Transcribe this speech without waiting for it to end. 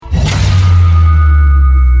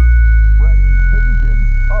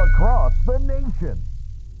Attention!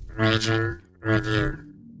 Raging Review.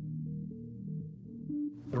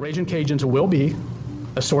 The Raging Cajuns will be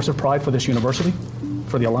a source of pride for this university,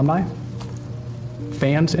 for the alumni,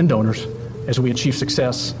 fans, and donors as we achieve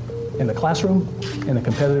success in the classroom, in the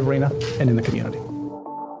competitive arena, and in the community.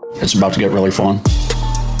 It's about to get really fun.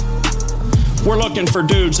 We're looking for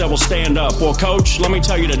dudes that will stand up. Well, Coach, let me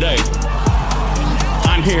tell you today,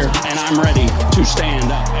 I'm here and I'm ready to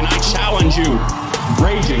stand up. And I challenge you,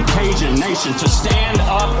 Raging Cajun Nation, to stand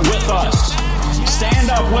up with us.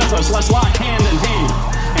 Stand up with us. Let's lock hand in hand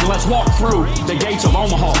and let's walk through the gates of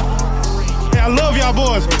Omaha. Hey, I love y'all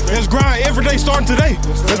boys. Let's grind every day starting today.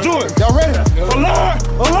 Let's do it. Y'all ready? Alert!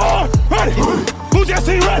 Ready? Who's your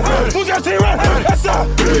team ready? Who's your team ready? That's up.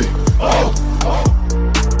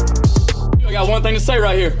 I got one thing to say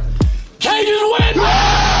right here. Cajuns win!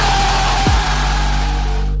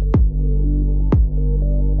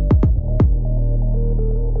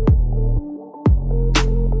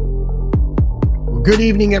 Good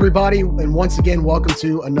evening, everybody, and once again, welcome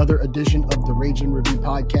to another edition of the Raging Review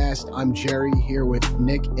podcast. I'm Jerry here with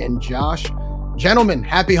Nick and Josh. Gentlemen,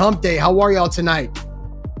 happy hump day. How are y'all tonight?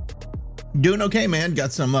 Doing okay, man.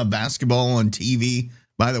 Got some basketball on TV.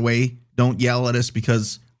 By the way, don't yell at us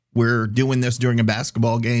because we're doing this during a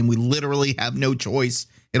basketball game. We literally have no choice.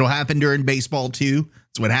 It'll happen during baseball, too.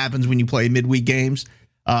 It's what happens when you play midweek games.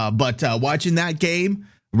 But watching that game,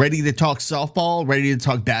 ready to talk softball, ready to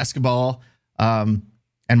talk basketball. And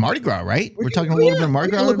Mardi Gras, right? We're talking a little bit of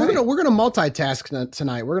Mardi Gras. We're gonna multitask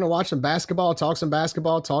tonight. We're gonna watch some basketball, talk some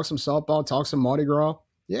softball, talk some Mardi Gras.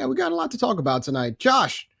 Yeah, we got a lot to talk about tonight.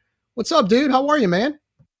 Josh, what's up, dude? How are you, man?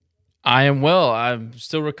 I am well. I'm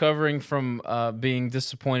still recovering from being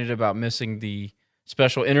disappointed about missing the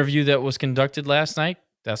special interview that was conducted last night.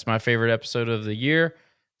 That's my favorite episode of the year.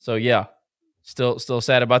 So yeah. Still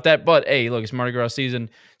sad about that, but hey, look, it's Mardi Gras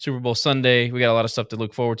season, Super Bowl Sunday. We got a lot of stuff to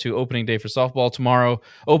look forward to. Opening day for softball tomorrow,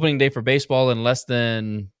 opening day for baseball in less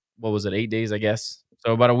than, 8 days, I guess.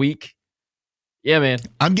 So about a week. Yeah, man.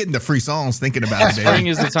 I'm getting the free songs thinking about it. Spring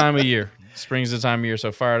is the time of year.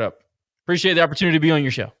 So fire it up. Appreciate the opportunity to be on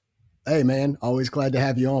your show. Hey, man, always glad to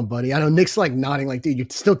have you on, buddy. I know Nick's like nodding like, dude, you're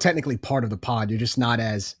still technically part of the pod. You're just not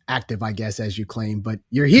as active, I guess, as you claim, but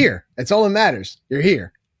you're here. That's all that matters. You're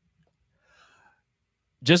here.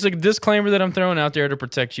 Just a disclaimer that I'm throwing out there to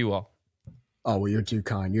protect you all. Oh, well, you're too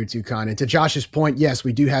kind. You're too kind. And to Josh's point, yes,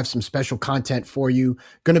 we do have some special content for you.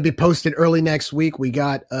 Going to be posted early next week. We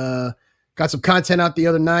got some content out the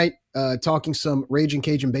other night, talking some Raging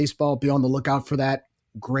Cajun baseball. Be on the lookout for that.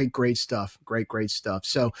 Great stuff. Great stuff.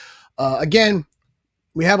 So, again,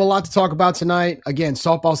 we have a lot to talk about tonight. Again,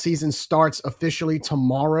 softball season starts officially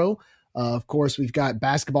tomorrow. Of course, we've got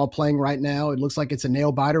basketball playing right now. It looks like it's a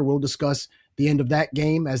nail biter. We'll discuss the end of that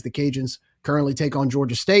game as the Cajuns currently take on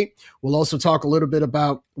Georgia State. We'll also talk a little bit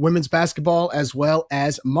about women's basketball as well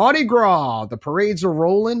as Mardi Gras. The parades are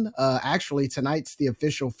rolling. Actually, tonight's the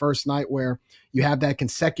official first night where you have that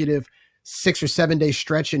consecutive 6 or 7 day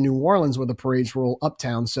stretch in New Orleans where the parades roll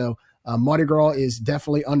uptown. So Mardi Gras is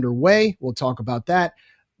definitely underway. We'll talk about that.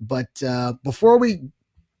 But before we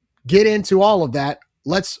get into all of that,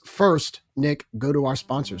 let's first, Nick, go to our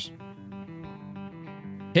sponsors.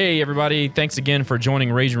 Hey, everybody. Thanks again for joining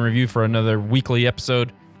Raging Review for another weekly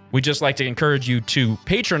episode. We'd just like to encourage you to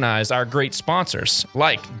patronize our great sponsors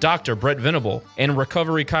like Dr. Brett Venable and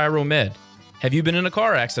Recovery Chiro Med. Have you been in a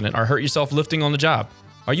car accident or hurt yourself lifting on the job?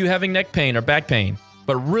 Are you having neck pain or back pain,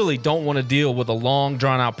 but really don't want to deal with a long,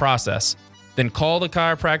 drawn-out process? Then call the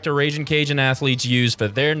chiropractor Raging Cajun athletes use for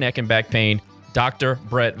their neck and back pain, Dr.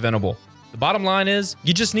 Brett Venable. The bottom line is,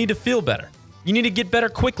 you just need to feel better. You need to get better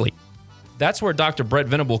quickly. That's where Dr. Brett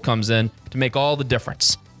Venable comes in to make all the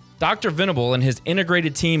difference. Dr. Venable and his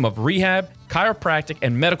integrated team of rehab, chiropractic,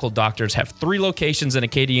 and medical doctors have 3 locations in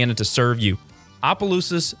Acadiana to serve you: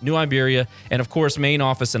 Opelousas, New Iberia, and of course, main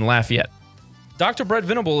office in Lafayette. Dr. Brett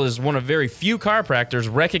Venable is one of very few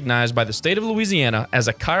chiropractors recognized by the state of Louisiana as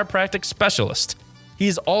a chiropractic specialist. He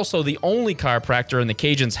is also the only chiropractor in the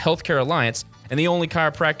Cajuns Healthcare Alliance and the only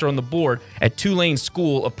chiropractor on the board at Tulane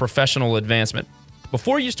School of Professional Advancement.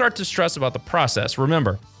 Before you start to stress about the process,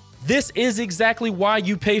 remember, this is exactly why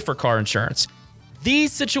you pay for car insurance.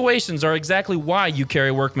 These situations are exactly why you carry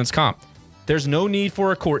workman's comp. There's no need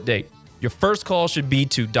for a court date. Your first call should be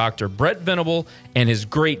to Dr. Brett Venable and his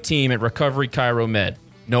great team at Recovery Chiro Med.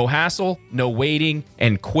 No hassle, no waiting,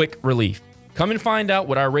 and quick relief. Come and find out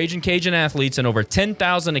what our Raging Cajun athletes and over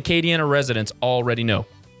 10,000 Acadiana residents already know.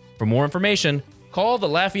 For more information, call the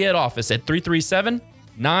Lafayette office at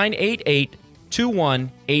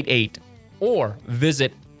 337-988-2188 or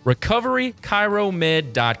visit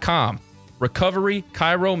recoverychiromed.com.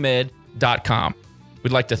 recoverychiromed.com. ragingreviewpodcast.com.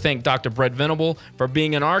 We'd like to thank Dr. Brett Venable for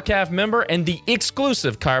being an RCAF member and the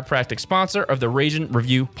exclusive chiropractic sponsor of the Raging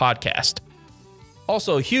Review podcast.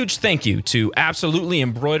 Also, a huge thank you to Absolutely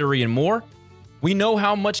Embroidery and More. We know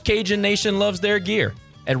how much Cajun Nation loves their gear.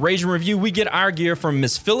 At Raging Review, we get our gear from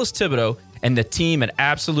Miss Phyllis Thibodeau and the team at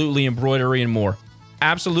Absolutely Embroidery and More.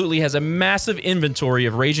 Absolutely has a massive inventory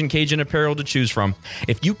of Raging Cajun apparel to choose from.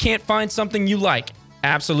 If you can't find something you like,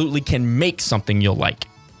 Absolutely can make something you'll like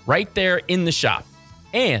right there in the shop.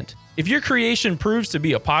 And if your creation proves to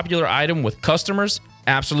be a popular item with customers,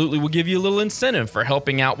 Absolutely will give you a little incentive for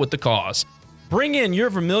helping out with the cause. Bring in your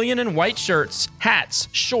vermilion and white shirts, hats,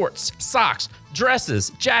 shorts, socks, dresses,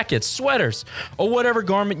 jackets, sweaters, or whatever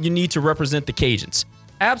garment you need to represent the Cajuns.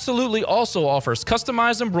 Absolutely also offers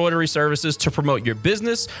customized embroidery services to promote your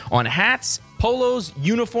business on hats, polos,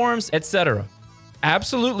 uniforms, etc.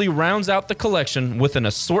 Absolutely rounds out the collection with an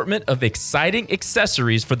assortment of exciting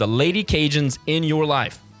accessories for the Lady Cajuns in your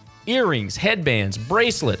life. Earrings, headbands,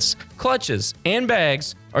 bracelets, clutches, and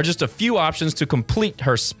bags are just a few options to complete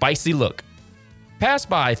her spicy look. Pass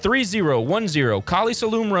by 3010 Collie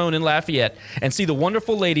Saloon Road in Lafayette and see the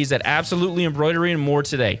wonderful ladies at Absolutely Embroidery and More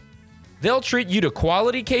today. They'll treat you to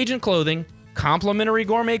quality Cajun clothing, complimentary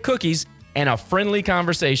gourmet cookies, and a friendly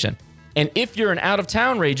conversation. And if you're an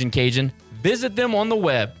out-of-town Raging Cajun, visit them on the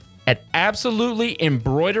web at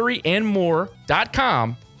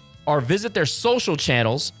absolutelyembroideryandmore.com or visit their social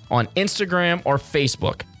channels on Instagram or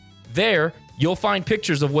Facebook. There, you'll find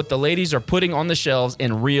pictures of what the ladies are putting on the shelves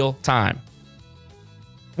in real time.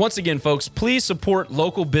 Once again, folks, please support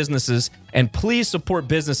local businesses and please support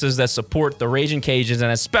businesses that support the Raging Cajuns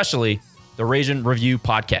and especially the Raging Review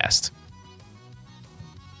podcast.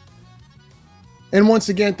 And once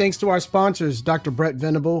again, thanks to our sponsors, Dr. Brett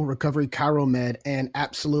Venable, Recovery ChiroMed, and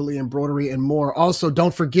Absolutely Embroidery and More. Also,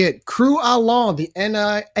 don't forget Crew Alon, the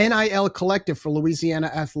NIL collective for Louisiana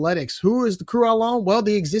athletics. Who is the Crew Alon? Well,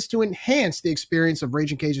 they exist to enhance the experience of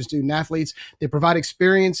Raging Cajun student athletes. They provide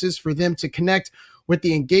experiences for them to connect with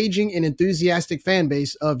the engaging and enthusiastic fan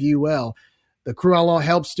base of UL. The Crew Alon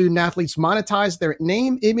helps student athletes monetize their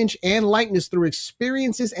name, image, and likeness through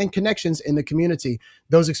experiences and connections in the community.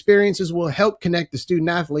 Those experiences will help connect the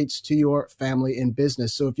student athletes to your family and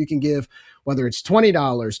business. So if you can give, whether it's $20,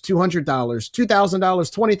 $200, $2,000,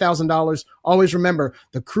 $20,000, always remember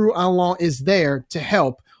the Crew Alon is there to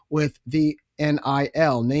help with the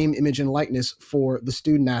NIL, name, image, and likeness for the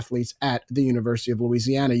student athletes at the University of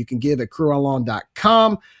Louisiana. You can give at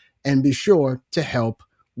crewalon.com and be sure to help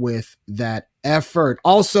with that effort.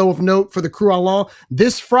 Also of note for the Crew Alon,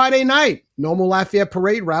 this Friday night, Normal Lafayette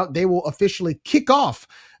Parade Route, they will officially kick off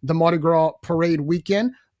the Mardi Gras Parade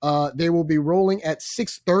weekend. They will be rolling at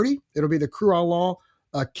 6:30. It'll be the Crew Alon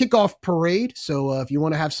kickoff parade. So if you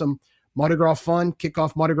want to have some Mardi Gras fun, kick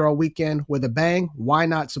off Mardi Gras weekend with a bang, why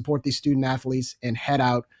not support these student athletes and head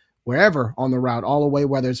out wherever on the route, all the way,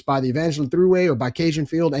 whether it's by the Evangeline Thruway or by Cajun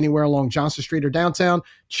Field, anywhere along Johnson Street or downtown.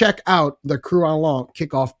 Check out the Crew Alon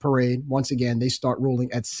kickoff parade. Once again, they start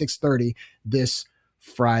rolling at 6:30 this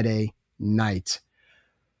Friday night.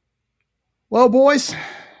 Well, boys,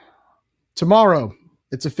 tomorrow,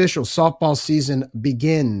 it's official. Softball season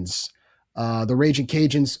begins. The Raging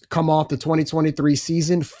Cajuns come off the 2023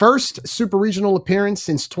 season. First super regional appearance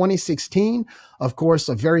since 2016. Of course,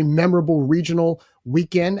 a very memorable regional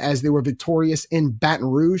weekend as they were victorious in Baton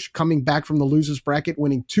Rouge, coming back from the losers bracket,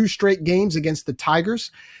 winning 2 straight games against the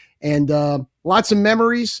Tigers. And lots of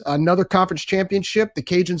memories. Another conference championship. The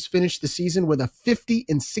Cajuns finished the season with a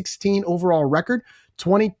 50-16 overall record,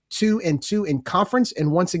 22-2 in conference.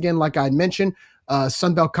 And once again, like I mentioned,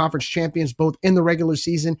 Sun Belt Conference champions both in the regular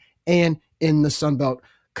season and in the Sun Belt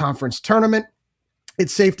Conference tournament.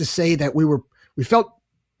 It's safe to say that we felt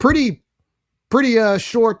pretty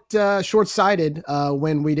short-sighted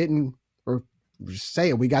when we didn't, or say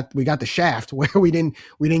it, we got the shaft where we didn't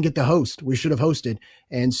get the host. We should have hosted,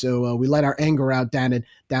 and so we let our anger out down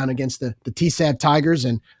against the TSAB Tigers,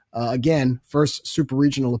 and again, first super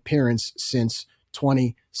regional appearance since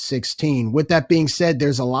 2016. With that being said,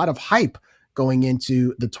 there's a lot of hype going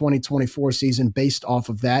into the 2024 season based off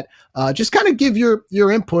of that. Just kind of give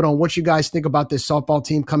your input on what you guys think about this softball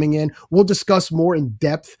team coming in. We'll discuss more in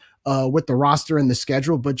depth with the roster and the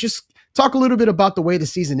schedule, but just talk a little bit about the way the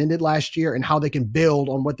season ended last year and how they can build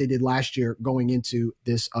on what they did last year going into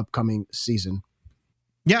this upcoming season.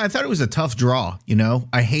 Yeah, I thought it was a tough draw. You know,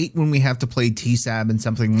 I hate when we have to play TSAB in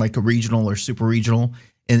something like a regional or super regional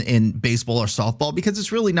in baseball or softball, because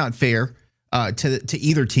it's really not fair to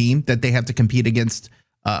either team that they have to compete against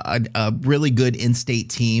a really good in-state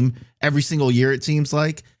team every single year, it seems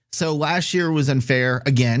like. So last year was unfair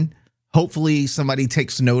again. Hopefully somebody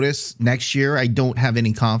takes notice next year. I don't have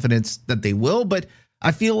any confidence that they will, but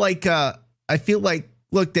I feel like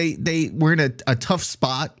look, they were in a tough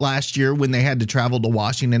spot last year when they had to travel to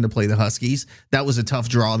Washington to play the Huskies. That was a tough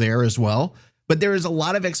draw there as well. But there is a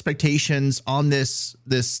lot of expectations on this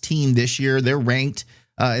team this year. They're ranked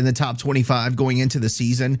in the top 25 going into the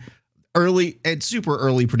season. Early and super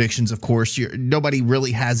early predictions, of course. Nobody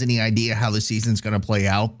really has any idea how the season's going to play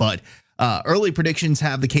out, but early predictions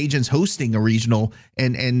have the Cajuns hosting a regional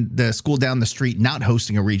and the school down the street not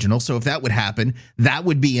hosting a regional. So if that would happen, that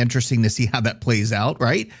would be interesting to see how that plays out,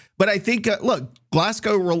 right? But I think, look,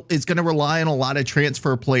 Glasgow is going to rely on a lot of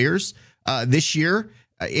transfer players this year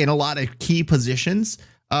in a lot of key positions.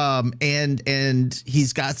 And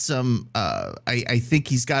he's got some, I think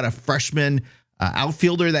he's got a freshman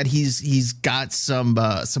outfielder that he's got some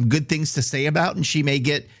good things to say about, and she may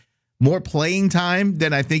get more playing time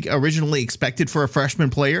than I think originally expected for a freshman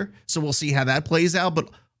player. So we'll see how that plays out. But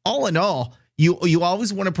all in all, you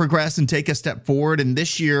always want to progress and take a step forward. And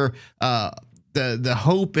this year, the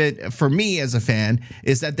hope for me as a fan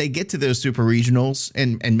is that they get to those super regionals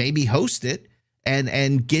and maybe host it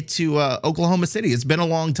and get to Oklahoma City. It's been a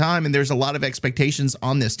long time, and there's a lot of expectations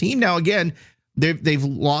on this team. Now, again, they've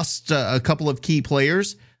lost a couple of key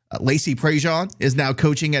players. Lacey Prejean is now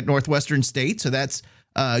coaching at Northwestern State, so that's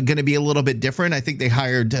going to be a little bit different. I think they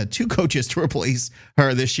hired 2 coaches to replace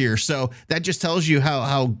her this year. So that just tells you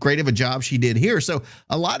how great of a job she did here. So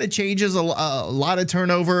a lot of changes, a lot of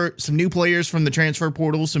turnover, some new players from the transfer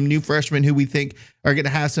portal, some new freshmen who we think are going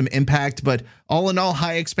to have some impact. But all in all,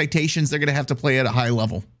 high expectations. They're going to have to play at a high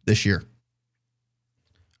level this year.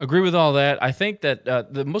 Agree with all that. I think that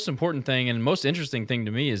the most important thing and most interesting thing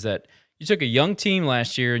to me is that you took a young team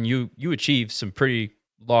last year and you achieved some pretty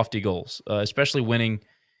lofty goals, especially winning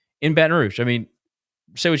in Baton Rouge. I mean,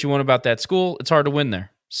 say what you want about that school, it's hard to win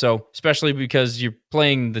there. So, especially because you're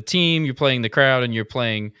playing the team, you're playing the crowd, and you're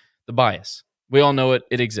playing the bias. We all know it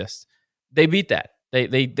exists. They beat that.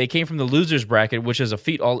 They came from the losers bracket, which is a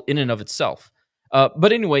feat all in and of itself.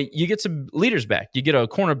 But anyway, you get some leaders back. You get a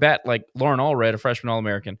corner bat like Lauren Allred, a freshman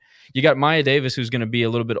All-American. You got Maya Davis, who's going to be a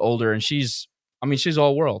little bit older, and she's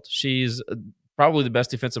all world. She's probably the best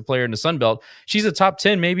defensive player in the Sun Belt. She's a top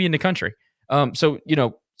 10 maybe in the country. So,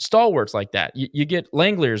 stalwarts like that. You get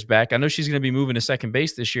Langlers back. I know she's going to be moving to second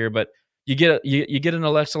base this year, but you get an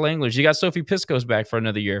Alexa Langlers. You got Sophie Pisco's back for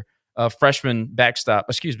another year. Senior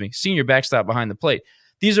backstop behind the plate.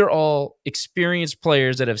 These are all experienced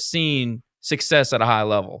players that have seen success at a high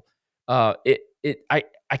level. I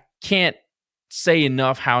can't say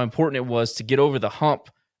enough how important it was to get over the hump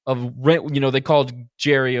of, they called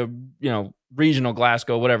Jerry a, regional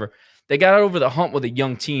Glasgow, whatever. They got over the hump with a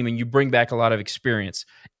young team, and you bring back a lot of experience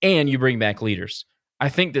and you bring back leaders. I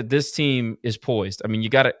think that this team is poised. I mean, you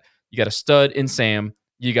got a stud in Sam.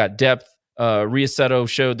 You got depth. Ria Seto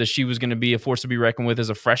showed that she was going to be a force to be reckoned with as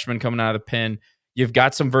a freshman coming out of the pen. You've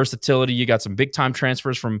got some versatility. You got some big time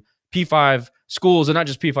transfers from P5 schools, and not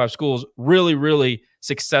just P5 schools, really, really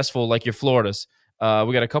successful like your Floridas.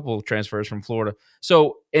 We got a couple of transfers from Florida.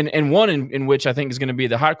 So, and one in which I think is going to be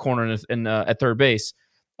the hot corner at third base,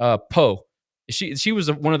 Poe. She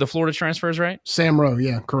was one of the Florida transfers, right? Sam Rowe,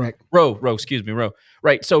 yeah, correct. Rowe,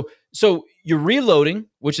 right. So you're reloading,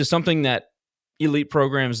 which is something that elite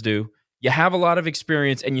programs do. You have a lot of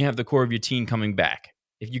experience, and you have the core of your team coming back.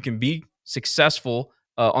 If you can be successful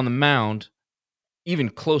on the mound, even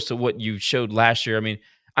close to what you showed last year. I mean,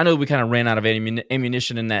 I know we kind of ran out of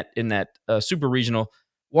ammunition in that super regional.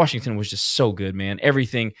 Washington was just so good, man.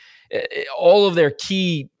 Everything, all of their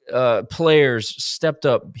key players stepped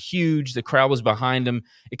up huge. The crowd was behind them.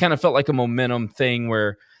 It kind of felt like a momentum thing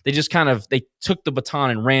where they just they took the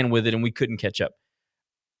baton and ran with it, and we couldn't catch up.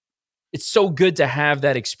 It's so good to have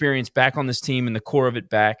that experience back on this team and the core of it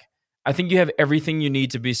back. I think you have everything you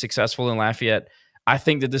need to be successful in Lafayette. I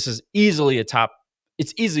think that this is easily a top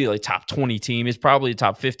 20 team. It's probably a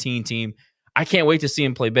top 15 team. I can't wait to see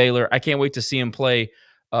him play Baylor. I can't wait to see him play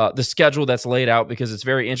the schedule that's laid out, because it's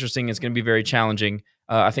very interesting. It's going to be very challenging.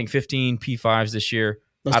 I think 15 P5s this year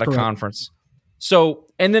out of conference. So,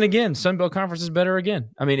 and then again, Sun Belt Conference is better again.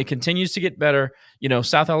 I mean, it continues to get better.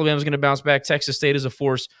 South Alabama is going to bounce back. Texas State is a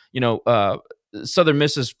force. Southern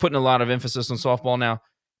Miss is putting a lot of emphasis on softball now.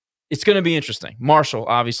 It's going to be interesting. Marshall,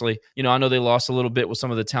 obviously, I know they lost a little bit with some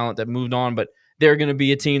of the talent that moved on, but they're going to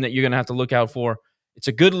be a team that you're going to have to look out for. It's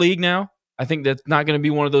a good league now. I think that's not going to be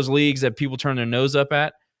one of those leagues that people turn their nose up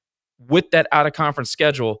at. With that out-of-conference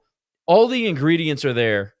schedule, all the ingredients are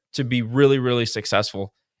there to be really, really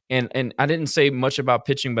successful. And I didn't say much about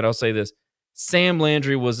pitching, but I'll say this. Sam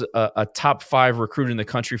Landry was a top 5 recruit in the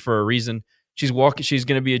country for a reason. She's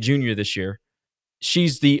going to be a junior this year.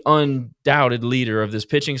 She's the undoubted leader of this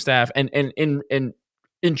pitching staff. And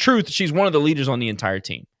in truth, she's one of the leaders on the entire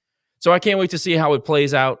team. So I can't wait to see how it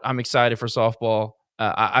plays out. I'm excited for softball.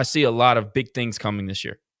 I see a lot of big things coming this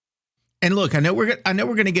year. And look, I know we're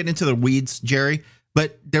going to get into the weeds, Jerry,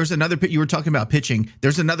 but there's another, you were talking about pitching.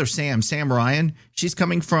 There's another Sam Ryan. She's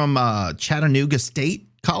coming from Chattanooga State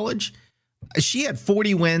College. She had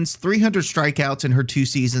 40 wins, 300 strikeouts in her 2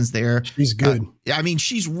 seasons there. She's good. I mean,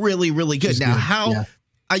 she's really, really good. Now, how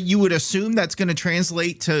you would assume that's going to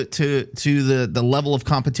translate to the level of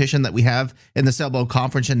competition that we have in the Sun Belt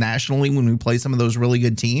Conference and nationally when we play some of those really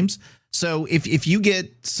good teams. So if you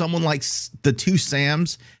get someone like the 2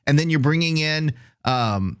 Sams and then you're bringing in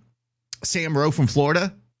Sam Rowe from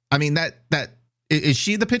Florida, I mean, that is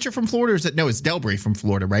she the pitcher from Florida? Or is it no? It's Delbury from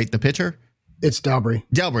Florida, right? The pitcher. It's Delbury.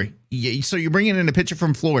 Yeah, so you're bringing in a pitcher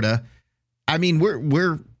from Florida. I mean,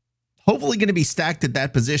 we're hopefully going to be stacked at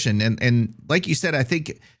that position. And like you said, I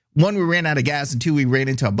think 1, we ran out of gas, and 2, we ran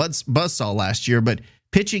into a buzzsaw last year. But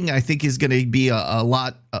pitching, I think, is going to be a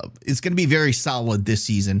lot. It's going to be very solid this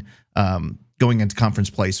season, going into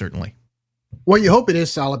conference play, certainly. Well, you hope it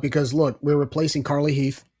is solid because look, we're replacing Carly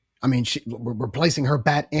Heath. I mean, we're replacing her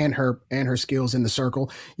bat and her skills in the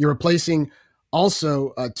circle. You're replacing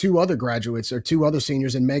also 2 other graduates or 2 other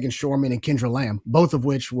seniors in Megan Shorman and Kendra Lamb, both of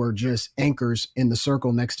which were just anchors in the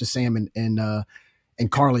circle next to Sam and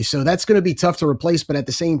Carly. So that's going to be tough to replace. But at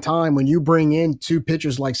the same time, when you bring in 2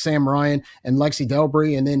 pitchers like Sam Ryan and Lexi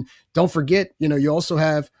Delbury, and then don't forget, you also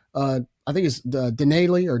have I think it's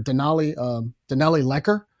Denali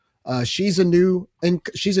Lecker. She's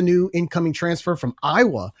a new incoming transfer from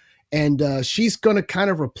Iowa. And she's going to kind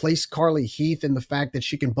of replace Carly Heath in the fact that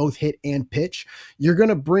she can both hit and pitch. You're going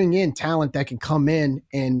to bring in talent that can come in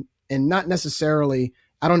and not necessarily,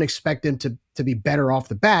 I don't expect them to be better off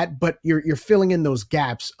the bat, but you're filling in those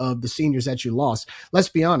gaps of the seniors that you lost. Let's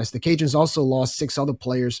be honest, the Cajuns also lost 6 other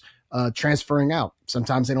players transferring out.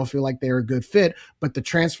 Sometimes they don't feel like they're a good fit, but the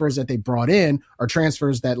transfers that they brought in are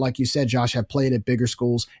transfers that, like you said, Josh, have played at bigger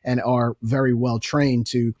schools and are very well trained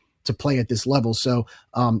to play at this level. So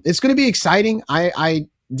it's going to be exciting. I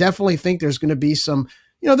definitely think there's going to be some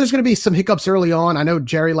hiccups early on. I know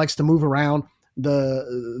Jerry likes to move around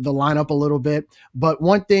the lineup a little bit, but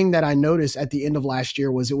one thing that I noticed at the end of last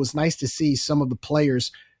year was it was nice to see some of the players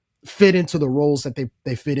fit into the roles that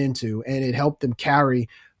they fit into, and it helped them carry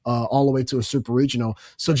all the way to a super regional.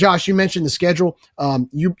 So Josh, you mentioned the schedule.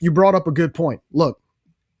 You brought up a good point. Look,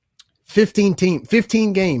 15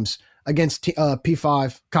 games against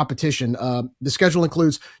P5 competition. The schedule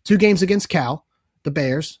includes 2 games against Cal, the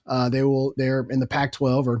Bears. They're in the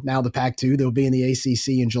Pac-12 or now the Pac-2. They'll be in the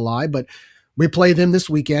ACC in July, but we play them this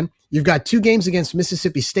weekend. You've got 2 games against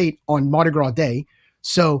Mississippi State on Mardi Gras Day.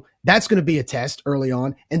 So that's going to be a test early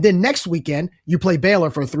on. And then next weekend, you play Baylor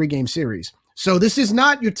for a 3-game series. So this is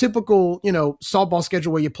not your typical, softball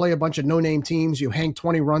schedule where you play a bunch of no-name teams, you hang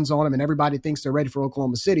 20 runs on them, and everybody thinks they're ready for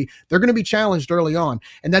Oklahoma City. They're going to be challenged early on.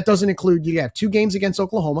 And that doesn't include, you have 2 games against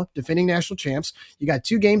Oklahoma, defending national champs. You got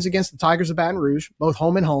 2 games against the Tigers of Baton Rouge, both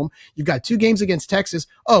home and home. You've got 2 games against Texas.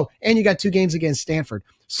 Oh, and you got 2 games against Stanford.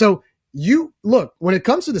 So you look, when it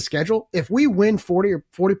comes to the schedule, if we win 40 or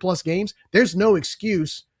 40 plus games, there's no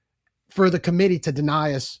excuse for the committee to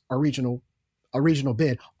deny us a regional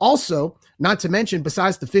bid. Also, not to mention,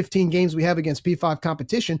 besides the 15 games we have against P5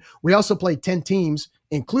 competition, we also played 10 teams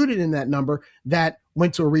included in that number that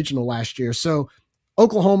went to a regional last year. So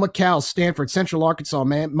Oklahoma, Cal, Stanford, Central Arkansas,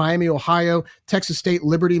 Miami, Ohio, Texas State,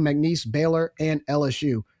 Liberty, McNeese, Baylor, and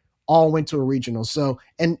LSU all went to a regional. So,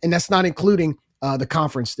 and that's not including the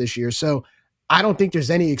conference this year. So I don't think there's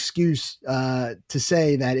any excuse to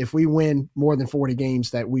say that if we win more than 40 games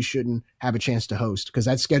that we shouldn't have a chance to host, because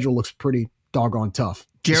that schedule looks pretty doggone tough,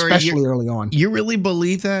 Jerry, especially early on. You really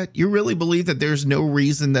believe that? You really believe that there's no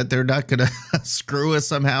reason that they're not going to screw us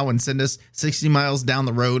somehow and send us 60 miles down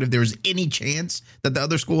the road if there's any chance that the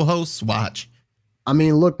other school hosts? Watch. I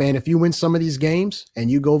mean, look, man, if you win some of these games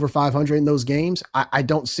and you go over 500 in those games, I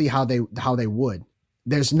don't see how they would.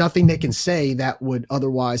 There's nothing they can say that would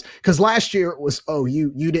otherwise, because last year it was,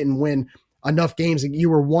 you didn't win enough games. You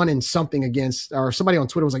were 1-something against, or somebody on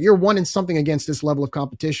Twitter was like, you're 1-something against this level of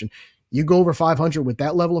competition. You go over 500 with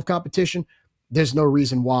that level of competition, there's no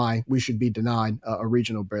reason why we should be denied a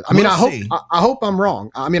regional berth. I mean, I hope I'm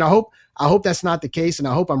wrong. I mean, I hope that's not the case, and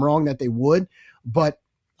I hope I'm wrong that they would. But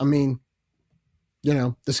I mean,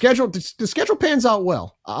 the schedule pans out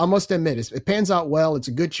well. I must admit, it pans out well. It's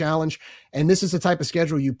a good challenge. And this is the type of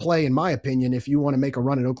schedule you play, in my opinion, if you want to make a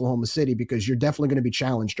run at Oklahoma City, because you're definitely going to be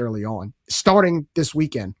challenged early on, starting this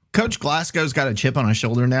weekend. Coach Glasgow's got a chip on his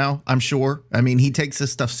shoulder now, I'm sure. I mean, he takes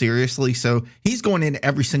this stuff seriously. So he's going into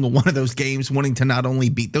every single one of those games wanting to not only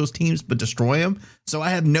beat those teams, but destroy them. So I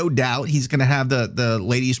have no doubt he's going to have the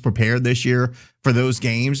ladies prepared this year for those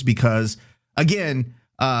games because, again,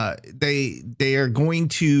 they are going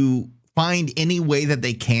to find any way that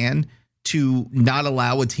they can to not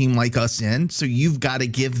allow a team like us in. So you've got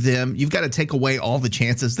to take away all the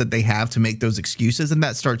chances that they have to make those excuses. And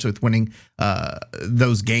that starts with winning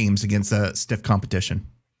those games against a stiff competition.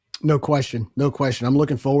 No question. I'm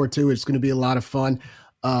looking forward to it. It's going to be a lot of fun.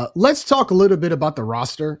 Let's talk a little bit about the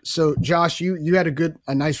roster. So Josh, you had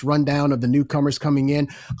a nice rundown of the newcomers coming in.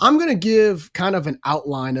 I'm going to give kind of an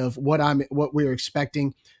outline of what we're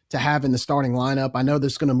expecting to have in the starting lineup. I know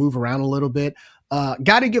this is going to move around a little bit.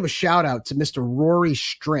 Got to give a shout out to Mr. Rory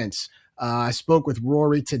Strentz. I spoke with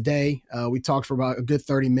Rory today. We talked for about a good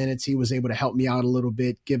 30 minutes. He was able to help me out a little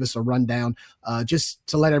bit, give us a rundown, just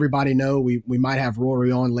to let everybody know we might have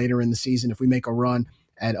Rory on later in the season if we make a run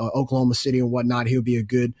at Oklahoma City and whatnot. He'll be a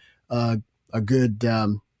good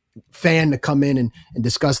fan to come in and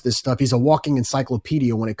discuss this stuff. He's a walking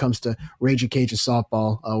encyclopedia when it comes to Raging Cajun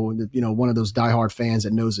softball. One of those diehard fans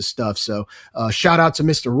that knows his stuff. So shout out to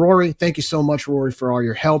Mr. Rory. Thank you so much, Rory, for all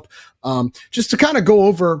your help. Just to kind of go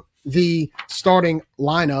over the starting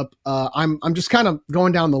lineup, I'm just kind of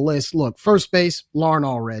going down the list. Look, first base, Lauren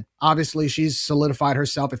Allred. Obviously, she's solidified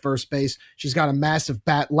herself at first base. She's got a massive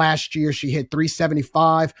bat. Last year, she hit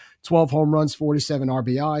 375, 12 home runs, 47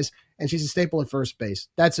 RBIs, and she's a staple at first base.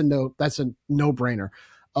 That's a no-brainer.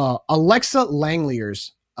 Alexa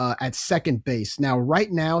Langeliers at second base. Now,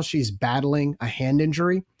 right now, she's battling a hand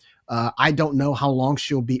injury. I don't know how long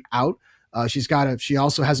she'll be out. She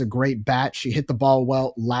also has a great bat. She hit the ball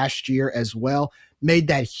well last year as well. Made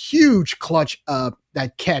that huge clutch,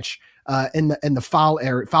 that catch in the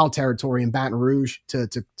foul territory in Baton Rouge to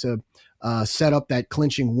set up that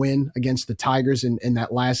clinching win against the Tigers in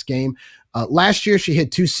that last game. Last year she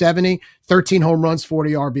hit 270, 13 home runs,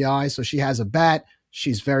 40 RBI. So she has a bat.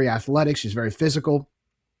 She's very athletic. She's very physical.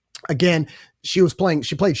 Again, she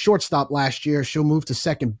played shortstop last year. She'll move to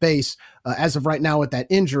second base. As of right now with that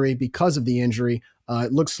injury, because of the injury,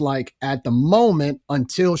 it looks like at the moment,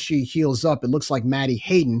 until she heals up, it looks like Maddie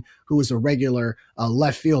Hayden, who is a regular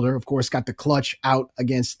left fielder, of course, got the clutch out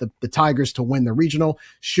against the Tigers to win the regional.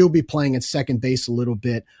 She'll be playing at second base a little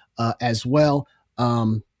bit as well.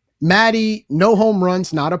 Maddie, no home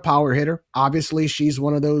runs, not a power hitter. Obviously, she's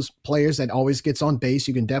one of those players that always gets on base.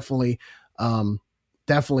 You can definitely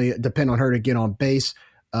depend on her to get on base.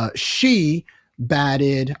 She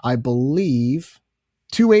batted, I believe,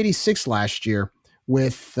 286 last year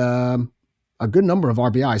with a good number of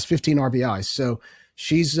RBIs, 15 RBIs. So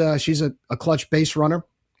she's a clutch base runner.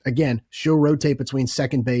 Again, she'll rotate between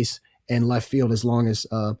second base and left field as long as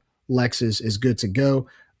Lex is good to go.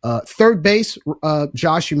 Third base,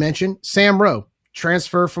 Josh, you mentioned Sam Rowe,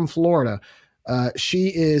 transfer from Florida. She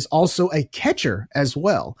is also a catcher as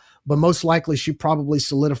well, but most likely she probably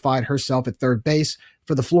solidified herself at third base.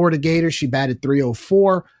 For the Florida Gators, she batted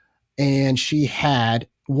 304, and she had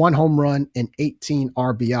 1 home run and 18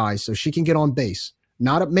 RBIs, so she can get on base.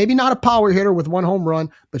 Maybe not a power hitter with 1 home run,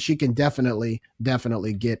 but she can definitely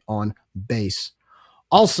get on base.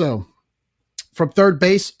 Also, from third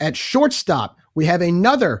base at shortstop, we have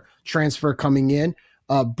another transfer coming in.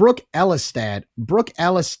 Brooke Elistad. Brooke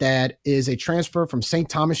Elistad is a transfer from St.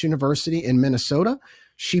 Thomas University in Minnesota.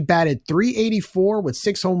 She batted 384 with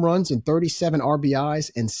 6 home runs and 37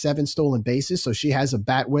 RBIs and 7 stolen bases. So she has a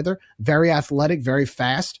bat with her. Very athletic, very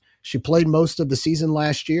fast. She played most of the season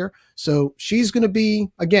last year. So she's going to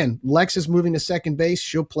be, again, Lex is moving to second base.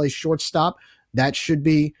 She'll play shortstop. That should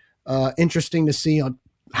be interesting to see on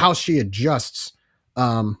how she adjusts.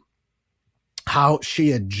 At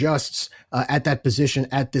that position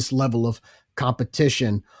at this level of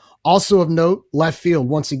competition. Also of note, left field,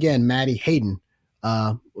 once again, Maddie Hayden.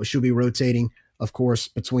 She'll be rotating, of course,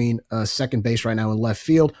 between second base right now and left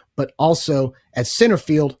field, but also at center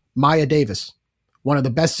field, Maya Davis, one of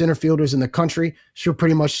the best center fielders in the country. She'll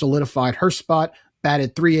pretty much solidified her spot,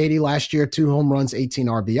 batted 380 last year, 2 home runs, 18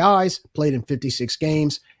 RBIs, played in 56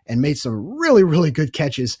 games, and made some really, really good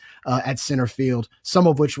catches at center field, some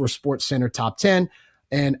of which were Sports Center top 10.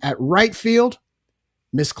 And at right field,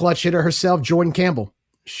 Miss Clutch hitter herself, Jordan Campbell.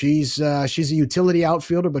 She's a utility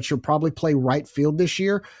outfielder, but she'll probably play right field this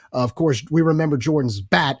year. Of course, we remember Jordan's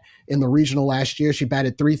bat in the regional last year. She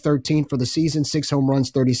batted .313 for the season, 6 home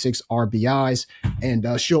runs, 36 RBIs.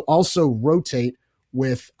 And she'll also rotate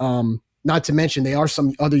with, not to mention, there are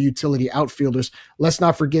some other utility outfielders. Let's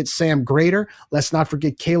not forget Sam Grader. Let's not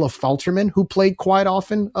forget Kayla Falterman, who played quite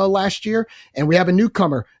often last year. And we have a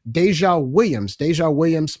newcomer, Deja Williams. Deja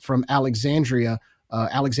Williams from Alexandria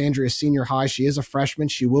Senior High. She is a freshman.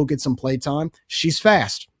 She will get some play time. She's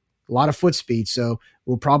fast, a lot of foot speed. So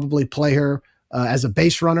we'll probably play her as a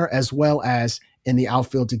base runner as well as in the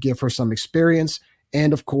outfield to give her some experience.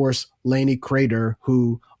 And of course, Lainey Crater,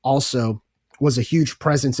 who also was a huge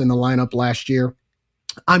presence in the lineup last year.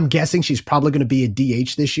 I'm guessing she's probably going to be a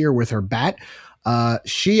DH this year with her bat.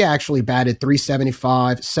 She actually batted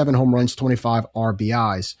 .375, 7 home runs, 25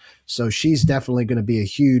 RBIs. So she's definitely going to be a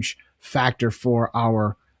huge factor for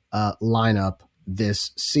our lineup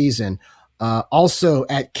this season. Also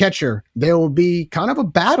at catcher, there will be kind of a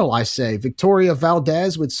battle, I say. Victoria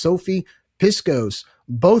Valdez with Sophie Piscos,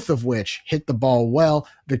 both of which hit the ball well.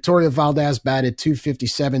 Victoria Valdez batted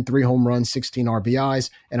 .257, 3 home runs, 16 RBIs.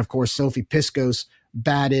 And of course, Sophie Piscos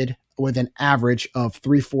batted with an average of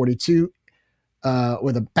 .342,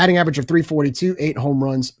 with a batting average of .342, 8 home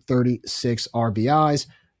runs, 36 RBIs.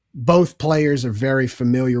 Both players are very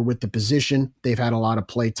familiar with the position. They've had a lot of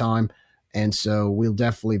play time, and so we'll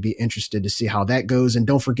definitely be interested to see how that goes. And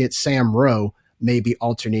don't forget Sam Rowe may be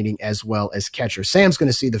alternating as well as catcher. Sam's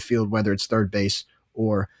going to see the field, whether it's third base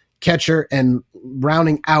or catcher. And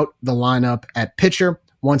rounding out the lineup at pitcher,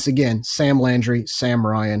 once again, Sam Landry, Sam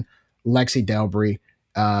Ryan, Lexi Delbry,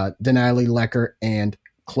 Denali Lecker, and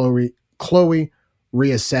Chloe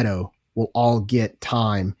Riasetto will all get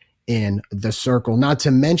time in the circle. Not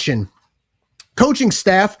to mention coaching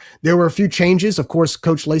staff. There were a few changes. Of course,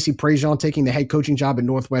 Coach Lacey Prejean taking the head coaching job at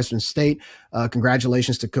Northwestern State.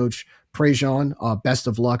 Congratulations to Coach Prejean. Best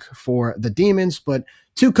of luck for the Demons. But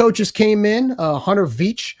 2 coaches came in. Hunter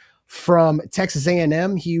Veach from Texas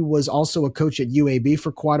A&M. He was also a coach at UAB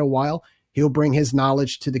for quite a while. He'll bring his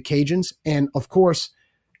knowledge to the Cajuns. And of course,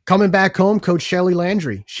 coming back home, Coach Shelly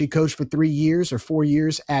Landry. She coached for 3 years or 4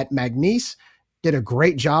 years at McNeese. Did a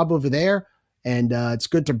great job over there, and it's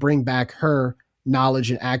good to bring back her knowledge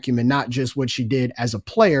and acumen, not just what she did as a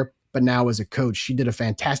player, but now as a coach. She did a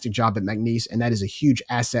fantastic job at McNeese, and that is a huge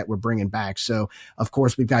asset we're bringing back. So, of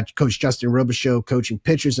course, we've got Coach Justin Robichaux coaching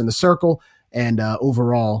pitchers in the circle, and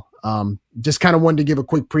overall, just kind of wanted to give a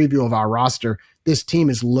quick preview of our roster. This team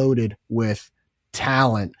is loaded with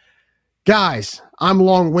talent. Guys, I'm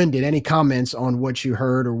long-winded. Any comments on what you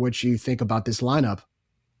heard or what you think about this lineup?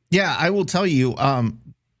 Yeah, I will tell you,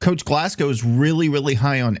 Coach Glasgow is really, really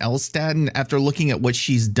high on Elstad. And after looking at what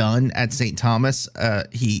she's done at St. Thomas,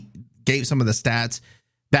 he gave some of the stats.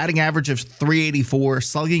 Batting average of .384,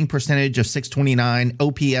 slugging percentage of .629,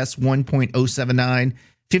 OPS 1.079,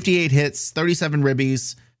 58 hits, 37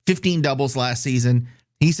 ribbies, 15 doubles last season.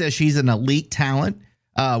 He says she's an elite talent,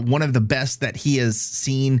 one of the best that he has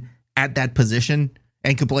seen at that position,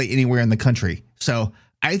 and could play anywhere in the country. So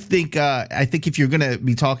I think if you're going to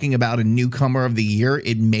be talking about a newcomer of the year,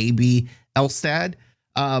 it may be Elstad.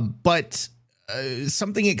 But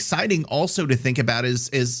something exciting also to think about is,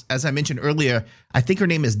 as I mentioned earlier, I think her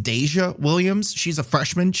name is Deja Williams. She's a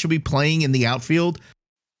freshman. She'll be playing in the outfield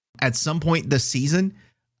at some point this season.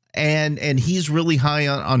 And he's really high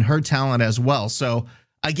on her talent as well. So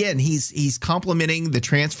again, he's complementing the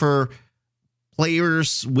transfer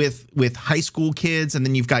players with high school kids, and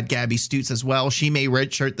then you've got Gabby Stutz as well. She may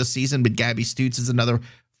redshirt the season, but Gabby Stutz is another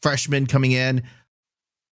freshman coming in.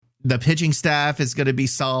 The pitching staff is going to be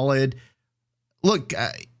solid. Look,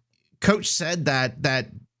 Coach said that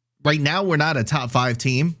right now we're not a top 5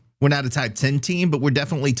 team. We're not a top 10 team, but we're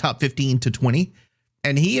definitely top 15 to 20.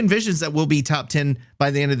 And he envisions that we'll be top 10 by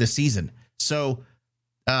the end of the season. So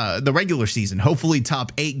the regular season, hopefully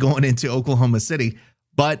top 8 going into Oklahoma City.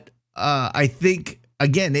 But I think,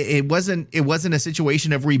 again, it wasn't a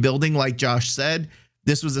situation of rebuilding like Josh said.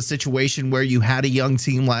 This was a situation where you had a young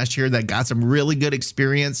team last year that got some really good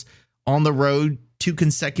experience on the road, 2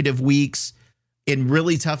 consecutive weeks in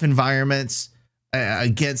really tough environments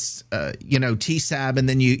against, TSAB. And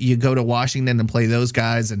then you go to Washington and play those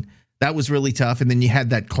guys. And that was really tough. And then you had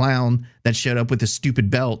that clown that showed up with a stupid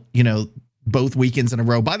belt, both weekends in a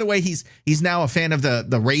row. By the way, he's now a fan of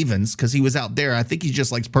the Ravens because he was out there. I think he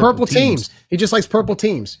just likes purple teams. He just likes purple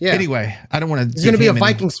teams. Yeah. Anyway, I don't want to. He's going to be a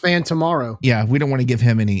Vikings fan tomorrow. Yeah, we don't want to give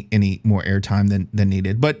him any more airtime than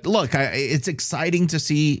needed. But look, it's exciting to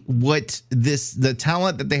see what the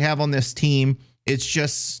talent that they have on this team It's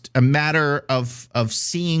just a matter of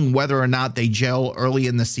seeing whether or not they gel early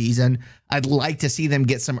in the season. I'd like to see them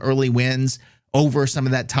get some early wins over some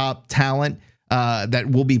of that top talent that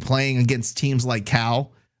will be playing against teams like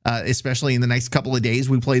Cal, especially in the next couple of days.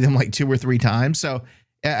 We play them like 2 or 3 times. So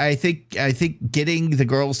I think getting the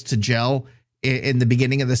girls to gel in the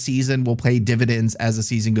beginning of the season will pay dividends as the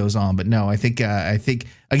season goes on. But no, I think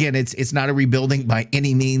again, it's not a rebuilding by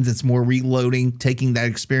any means. It's more reloading, taking that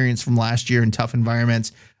experience from last year in tough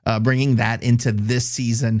environments, bringing that into this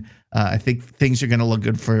season. I think things are going to look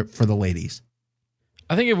good for the ladies.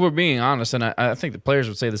 I think if we're being honest, and I think the players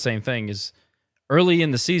would say the same thing, is early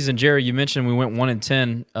in the season, Jerry, you mentioned we went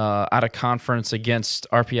 1-10 out of conference against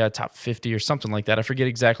RPI top 50 or something like that. I forget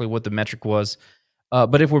exactly what the metric was.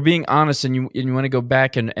 But if we're being honest and you want to go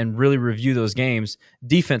back and really review those games,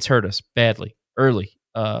 defense hurt us badly early.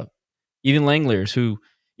 Even Langeliers, who,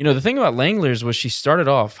 the thing about Langeliers was she started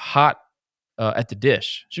off hot at the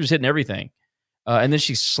dish. She was hitting everything. And then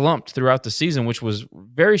she slumped throughout the season, which was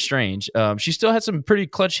very strange. She still had some pretty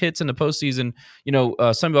clutch hits in the postseason,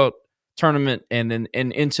 Sunbelt tournament and then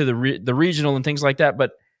into the regional and things like that.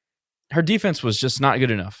 But her defense was just not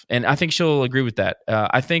good enough. And I think she'll agree with that.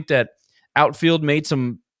 I think that outfield they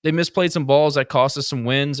misplayed some balls that cost us some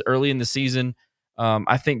wins early in the season.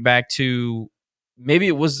 I think back to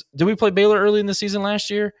did we play Baylor early in the season last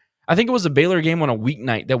year? I think it was a Baylor game on a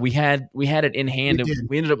weeknight that we had it in hand.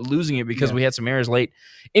 We ended up losing it because we had some errors late.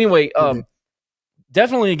 Anyway,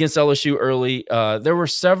 definitely against LSU early. There were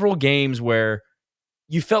several games where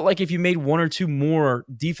you felt like if you made 1 or 2 more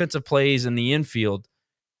defensive plays in the infield,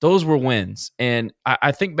 those were wins. And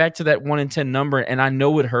I think back to that 1-10 number, and I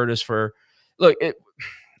know it hurt us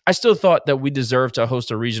I still thought that we deserved to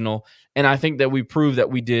host a regional, and I think that we proved that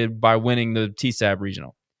we did by winning the TSAB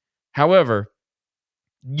regional. However,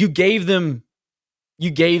 you gave them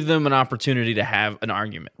an opportunity to have an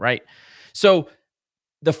argument, right? So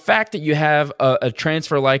the fact that you have a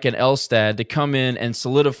transfer like an Elstad to come in and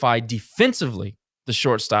solidify defensively the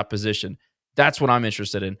shortstop position, that's what I'm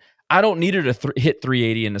interested in. I don't need her to hit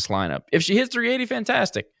 380 in this lineup. If she hits 380,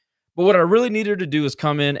 fantastic. But what I really need her to do is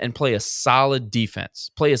come in and play a solid defense,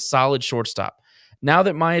 play a solid shortstop. Now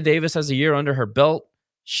that Maya Davis has a year under her belt,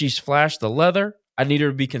 she's flashed the leather. I need her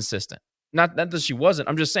to be consistent. Not that she wasn't.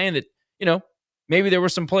 I'm just saying that, maybe there were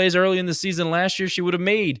some plays early in the season last year she would have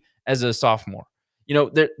made as a sophomore.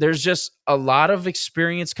 There's just a lot of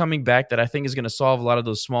experience coming back that I think is going to solve a lot of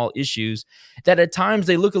those small issues that at times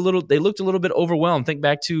they looked a little bit overwhelmed. Think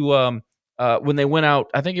back to when they went out,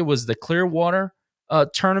 I think it was the Clearwater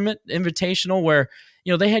tournament invitational where,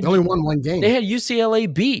 they had only won 1 game. They had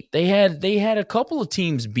UCLA beat. They had a couple of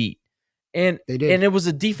teams beat. And they did. And it was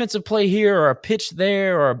a defensive play here or a pitch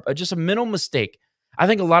there or just a mental mistake. I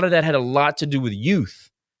think a lot of that had a lot to do with youth.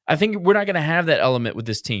 I think we're not going to have that element with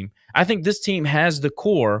this team. I think this team has the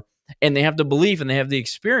core and they have the belief and they have the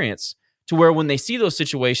experience to where when they see those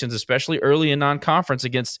situations, especially early in non-conference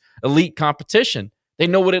against elite competition, they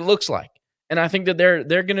know what it looks like. And I think that they're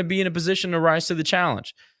going to be in a position to rise to the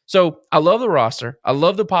challenge. So I love the roster. I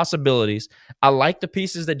love the possibilities. I like the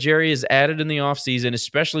pieces that Jerry has added in the offseason,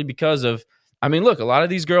 especially because of, a lot of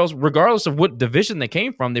these girls, regardless of what division they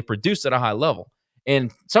came from, they produced at a high level.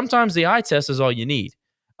 And sometimes the eye test is all you need.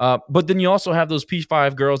 But then you also have those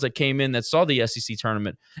P5 girls that came in that saw the SEC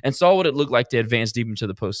tournament and saw what it looked like to advance deep into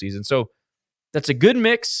the postseason. So that's a good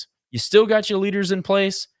mix. You still got your leaders in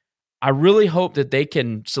place. I really hope that they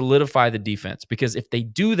can solidify the defense because if they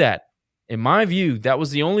do that, in my view, that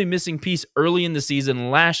was the only missing piece early in the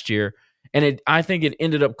season last year, and I think it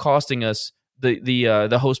ended up costing us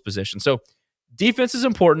the host position. So defense is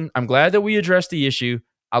important. I'm glad that we addressed the issue.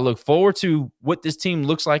 I look forward to what this team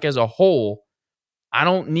looks like as a whole. I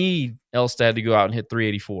don't need Elstad to go out and hit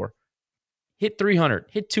 384. Hit 300.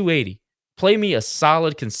 Hit 280. Play me a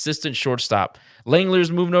solid, consistent shortstop.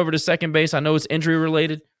 Langlier's moving over to second base. I know it's injury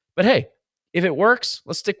related, but hey, if it works,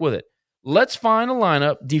 let's stick with it. Let's find a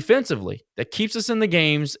lineup defensively that keeps us in the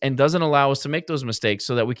games and doesn't allow us to make those mistakes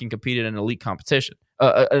so that we can compete at an elite competition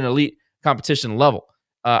level.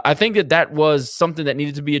 I think that was something that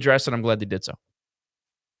needed to be addressed, and I'm glad they did so.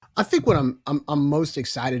 I think what I'm most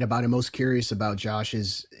excited about and most curious about, Josh,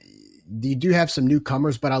 is you do have some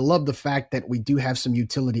newcomers, but I love the fact that we do have some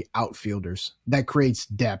utility outfielders that creates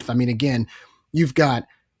depth. Again, you've got,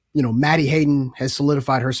 Maddie Hayden has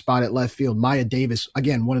solidified her spot at left field. Maya Davis,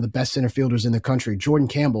 again, one of the best center fielders in the country. Jordan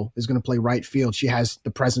Campbell is going to play right field. She has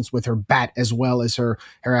the presence with her bat as well as her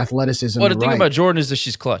athleticism. Well, the thing about Jordan is that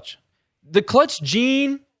she's clutch. The clutch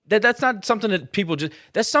gene, that's not something that people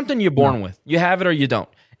that's something you're born with. You have it or you don't.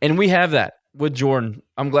 And we have that. with Jordan.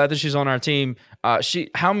 I'm glad that she's on our team.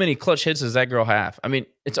 How many clutch hits does that girl have? I mean,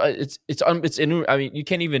 I mean, you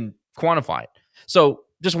can't even quantify it. So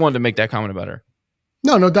just wanted to make that comment about her.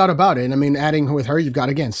 No doubt about it. And I mean, adding with her, you've got,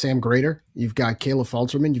 again, Sam Grader. You've got Kayla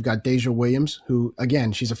Falterman. You've got Deja Williams, who,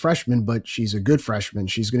 again, she's a freshman, but she's a good freshman.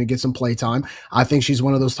 She's going to get some play time. I think she's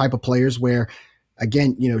one of those type of players where,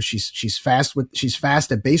 again, she's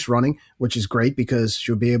fast at base running, which is great because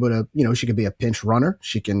she'll be able to, she could be a pinch runner.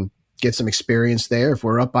 She can get some experience there. If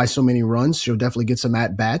we're up by so many runs, she'll definitely get some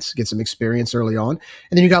at-bats, get some experience early on.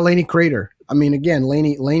 And then you got Lainey Crater. I mean, again,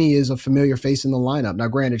 Lainey is a familiar face in the lineup. Now,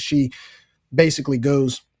 granted, she basically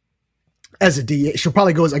goes as a DH. She'll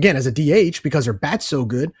probably go again as a DH because her bat's so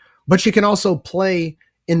good, but she can also play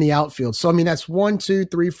in the outfield. So, I mean, that's 1, 2,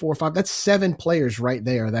 3, 4, 5. That's 7 players right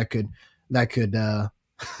there that could that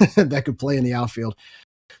could play in the outfield.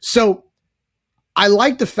 So I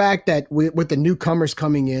like the fact that with the newcomers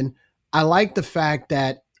coming in, I like the fact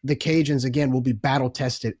that the Cajuns, again, will be battle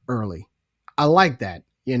tested early. I like that,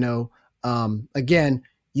 again,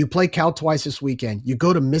 you play Cal twice this weekend. You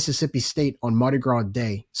go to Mississippi State on Mardi Gras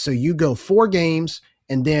Day. So you go 4 games,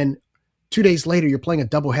 and then 2 days later, you're playing a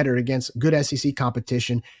doubleheader against good SEC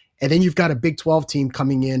competition. And then you've got a Big 12 team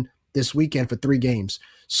coming in this weekend for 3 games.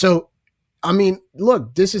 So, I mean,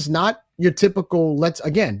 look, this is not your typical, let's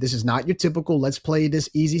play this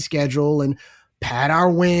easy schedule and pad our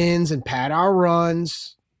wins and pad our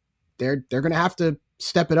runs. They're going to have to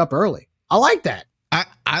step it up early. I like that.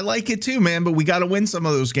 I like it too, man, but we got to win some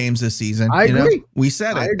of those games this season. I agree. We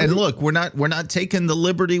said it. And look, we're not taking the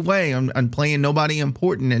Liberty way on playing nobody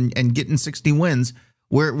important and getting 60 wins.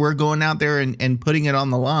 We're going out there and putting it on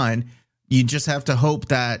the line. You just have to hope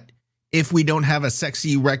that if we don't have a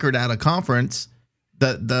sexy record out of conference,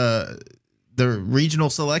 the regional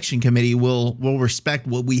selection committee will respect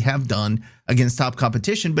what we have done against top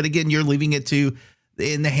competition. But again, you're leaving it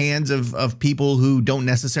in the hands of people who don't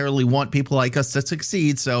necessarily want people like us to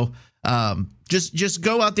succeed. So just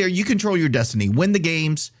go out there. You control your destiny, win the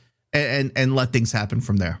games, and let things happen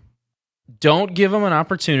from there. Don't give them an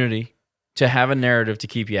opportunity to have a narrative to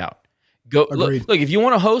keep you out. Go look, if you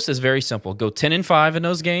want to host, it's very simple. Go 10-5 in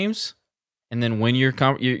those games, and then win your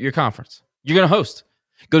conference. You're going to host.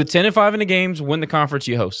 Go to 10-5 in the games, win the conference,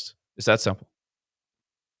 you host. It's that simple.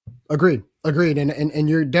 Agreed. And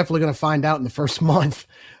you're definitely going to find out in the first month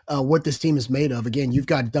what this team is made of. Again, you've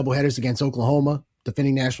got doubleheaders against Oklahoma,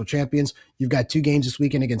 defending national champions. You've got 2 games this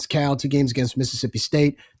weekend against Cal, 2 games against Mississippi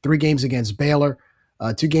State, 3 games against Baylor,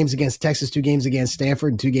 2 games against Texas, 2 games against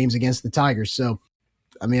Stanford, and 2 games against the Tigers. So,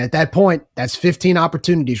 I mean, at that point, that's 15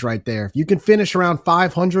 opportunities right there. If you can finish around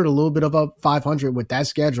 500, a little bit of a 500 with that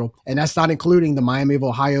schedule, and that's not including the Miami of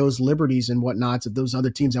Ohio's, Liberties, and whatnots of those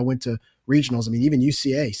other teams that went to regionals. I mean, even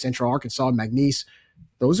UCA, Central Arkansas, McNeese,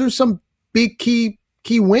 those are some big key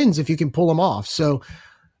wins if you can pull them off. So,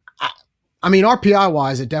 I mean, RPI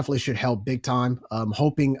wise, it definitely should help big time.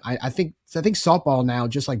 Hoping, I think softball now,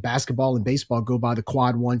 just like basketball and baseball, go by the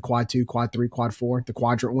quad 1, quad 2, quad 3, quad 4, the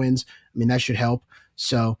quadrant wins. I mean, that should help.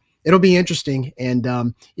 So it'll be interesting. And,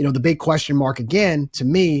 the big question mark again, to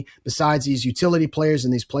me, besides these utility players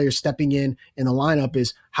and these players stepping in the lineup,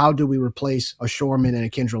 is how do we replace a Shorman and a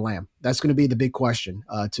Kendra Lamb? That's going to be the big question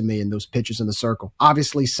to me in those pitchers in the circle.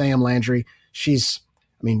 Obviously, Sam Landry,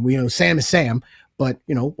 we know Sam is Sam, but,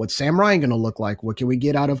 what's Sam Ryan going to look like? What can we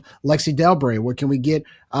get out of Lexi Delbray? What can we get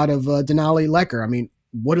out of Denali Lecker? I mean,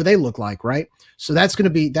 what do they look like, right? So that's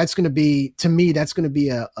going to be, to me, that's going to be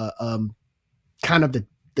a kind of the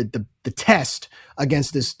test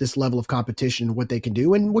against this level of competition, what they can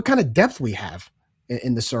do and what kind of depth we have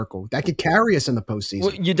in the circle that could carry us in the postseason.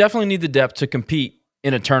 Well, you definitely need the depth to compete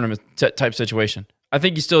in a tournament type situation. I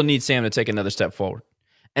think you still need Sam to take another step forward.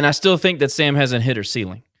 And I still think that Sam hasn't hit her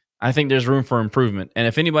ceiling. I think there's room for improvement. And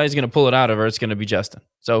if anybody's going to pull it out of her, it's going to be Justin.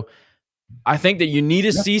 So I think that you need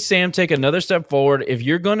to see Sam take another step forward. If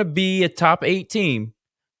you're going to be a top 8 team,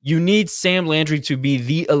 you need Sam Landry to be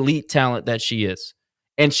the elite talent that she is.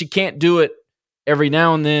 And she can't do it every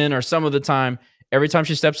now and then or some of the time. Every time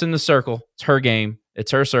she steps in the circle, it's her game.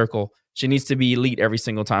 It's her circle. She needs to be elite every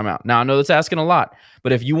single time out. Now, I know that's asking a lot,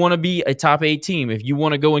 but if you want to be a top 8 team, if you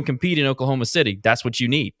want to go and compete in Oklahoma City, that's what you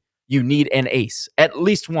need. You need an ace, at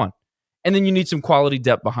least one. And then you need some quality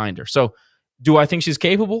depth behind her. So do I think she's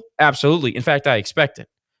capable? Absolutely. In fact, I expect it,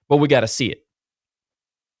 but we got to see it.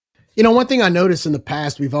 One thing I noticed in the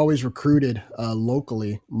past, we've always recruited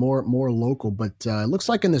locally, more local, but it looks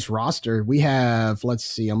like in this roster, we have, let's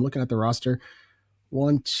see, I'm looking at the roster,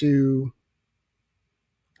 1, 2,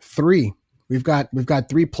 3. We've got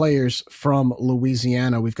 3 players from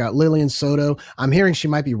Louisiana. We've got Lillian Soto. I'm hearing she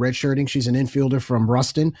might be redshirting. She's an infielder from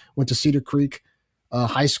Ruston, went to Cedar Creek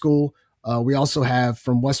High School. We also have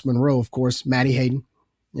from West Monroe, of course, Maddie Hayden.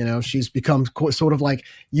 You know, she's become sort of like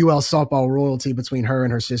UL softball royalty between her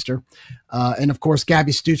and her sister. And of course,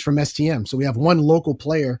 Gabby Stoots from STM. So we have one local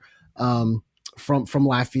player from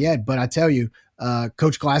Lafayette. But I tell you,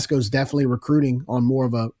 Coach Glasgow is definitely recruiting on more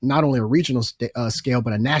of a, not only a regional scale,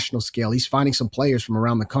 but a national scale. He's finding some players from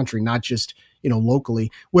around the country, not just, you know, locally,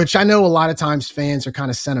 which I know a lot of times fans are kind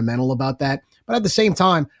of sentimental about that. But at the same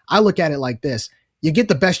time, I look at it like this. You get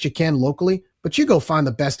the best you can locally, but you go find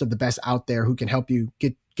the best of the best out there who can help you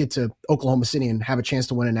get to Oklahoma City and have a chance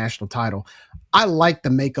to win a national title. I like the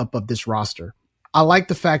makeup of this roster. I like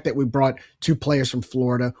the fact that we brought 2 players from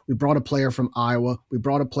Florida. We brought a player from Iowa. We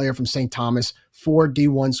brought a player from St. Thomas, 4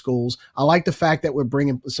 D1 schools. I like the fact that we're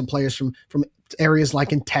bringing some players from areas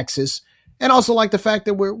like in Texas, and also like the fact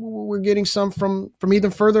that we're getting some from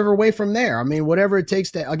even further away from there. I mean, whatever it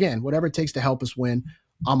takes to help us win,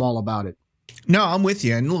 I'm all about it. No, I'm with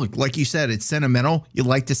you. And look, like you said, it's sentimental. You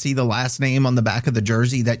like to see the last name on the back of the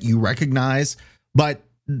jersey that you recognize. But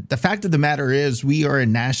the fact of the matter is we are a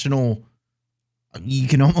national, you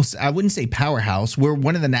can almost, I wouldn't say powerhouse. We're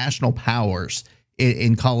one of the national powers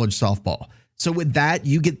in college softball. So with that,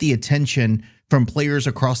 you get the attention from players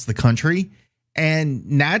across the country. And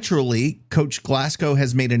naturally, Coach Glasgow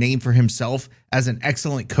has made a name for himself as an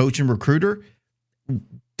excellent coach and recruiter.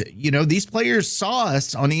 You know, these players saw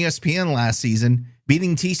us on ESPN last season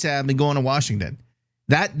beating TSAB and going to Washington.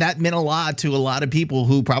 That meant a lot to a lot of people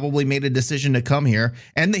who probably made a decision to come here,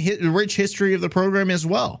 and the rich history of the program as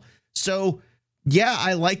well. So, yeah,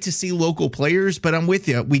 I like to see local players, but I'm with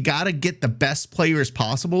you. We got to get the best players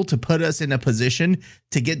possible to put us in a position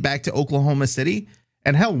to get back to Oklahoma City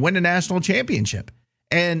and, hell, win a national championship.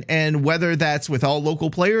 And whether that's with all local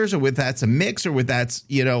players or with that's a mix or with that's,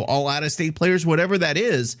 you know, all out of state players, whatever that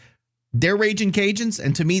is, they're Raging Cajuns.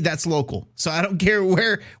 And to me, that's local. So I don't care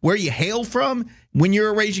where you hail from. When you're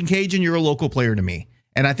a Raging Cajun, you're a local player to me.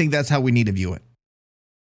 And I think that's how we need to view it.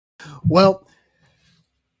 Well,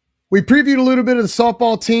 we previewed a little bit of the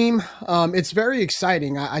softball team. It's very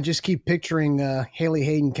exciting. I just keep picturing Haley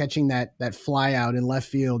Hayden catching that fly out in left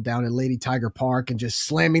field down at Lady Tiger Park and just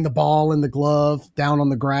slamming the ball in the glove down on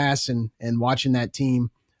the grass and watching that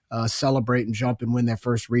team celebrate and jump and win their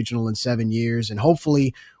first regional in 7 years. And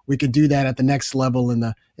hopefully we can do that at the next level in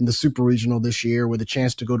the super regional this year with a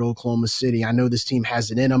chance to go to Oklahoma City. I know this team has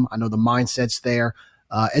it in them. I know the mindset's there.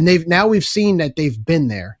 And we've seen that they've been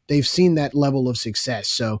there. They've seen that level of success.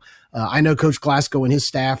 So I know Coach Glasgow and his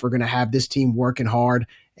staff are going to have this team working hard,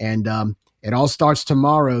 and it all starts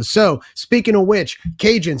tomorrow. So speaking of which,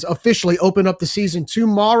 Cajuns officially open up the season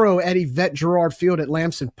tomorrow at Yvette Girard Field at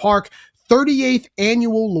Lamson Park. 38th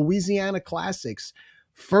annual Louisiana Classics.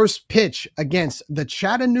 First pitch against the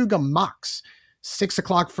Chattanooga Mocs. 6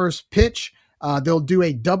 o'clock first pitch. They'll do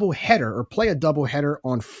a doubleheader or play a doubleheader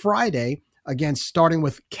on Friday starting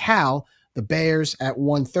with Cal, the Bears at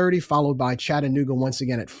 1:30, followed by Chattanooga once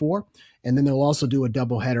again at 4. And then they'll also do a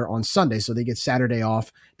doubleheader on Sunday. So they get Saturday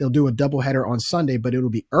off. They'll do a doubleheader on Sunday, but it'll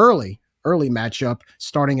be early matchup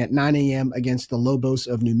starting at 9 a.m. against the Lobos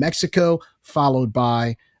of New Mexico, followed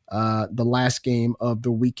by the last game of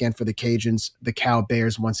the weekend for the Cajuns, the Cal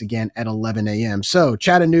Bears, once again at 11 a.m. So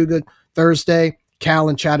Chattanooga Thursday, Cal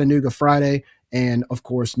and Chattanooga Friday, and of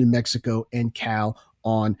course New Mexico and Cal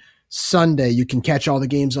on Sunday. You can catch all the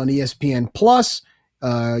games on ESPN Plus.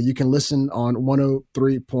 You can listen on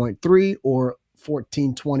 103.3 or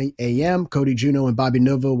 1420 AM. Cody Juneau and Bobby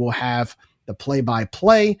Nova will have the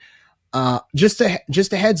play-by-play. Just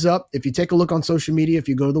a heads up, if you take a look on social media, if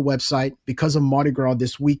you go to the website, because of Mardi Gras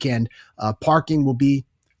this weekend, parking will be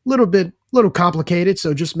a little complicated.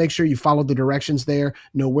 So just make sure you follow the directions there,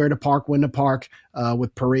 know where to park, when to park,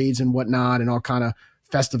 with parades and whatnot, and all kind of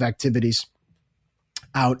festive activities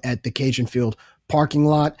out at the Cajun Field parking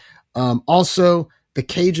lot. Also, the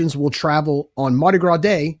Cajuns will travel on Mardi Gras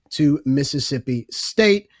Day to Mississippi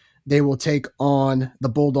State. They will take on the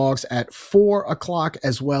Bulldogs at 4 o'clock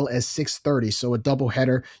as well as 6:30. So a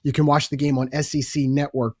doubleheader. You can watch the game on SEC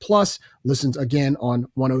Network Plus. Listen again on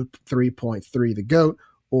 103.3 The GOAT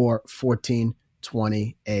or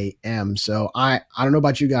 1420 AM. So I don't know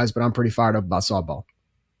about you guys, but I'm pretty fired up about softball.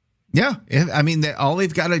 Yeah. I mean, all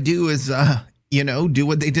they've got to do is, do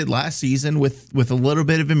what they did last season with a little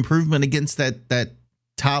bit of improvement against that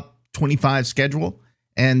top 25 schedule.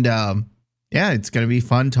 And, it's going to be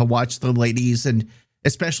fun to watch the ladies, and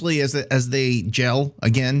especially as they gel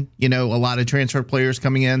again. A lot of transfer players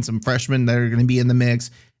coming in, some freshmen that are going to be in the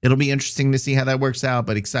mix, it'll be interesting to see how that works out,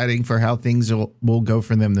 but exciting for how things will go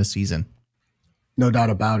for them this season. No doubt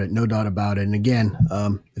about it. No doubt about it. And again,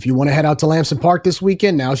 if you want to head out to Lamson Park this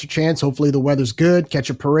weekend, now's your chance. Hopefully the weather's good. Catch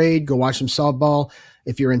a parade. Go watch some softball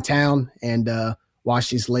if you're in town, and watch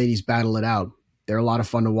these ladies battle it out. They're a lot of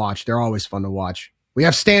fun to watch. They're always fun to watch. We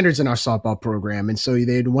have standards in our softball program, and so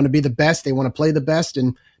they want to be the best. They want to play the best,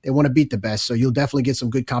 and they want to beat the best. So you'll definitely get some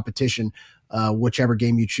good competition, whichever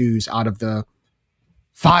game you choose out of the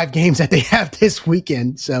 5 games that they have this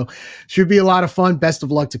weekend. So should be a lot of fun. Best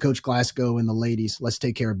of luck to Coach Glasgow and the ladies. Let's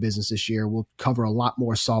take care of business this year. We'll cover a lot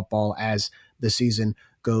more softball as the season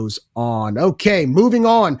goes on. Okay, moving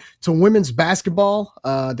on to women's basketball.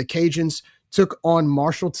 The Cajuns took on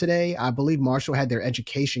Marshall today. I believe Marshall had their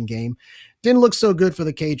education game. Didn't look so good for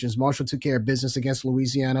the Cajuns. Marshall took care of business against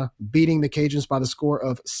Louisiana, beating the Cajuns by the score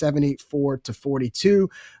of 74-42.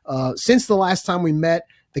 Since the last time we met,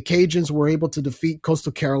 the Cajuns were able to defeat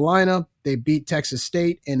Coastal Carolina. They beat Texas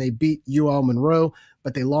State, and they beat UL Monroe,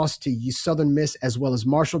 but they lost to Southern Miss as well as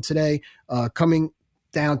Marshall today, coming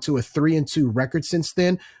down to a 3-2 record since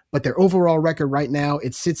then. But their overall record right now,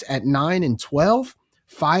 it sits at 9-12.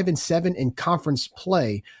 5-7 in conference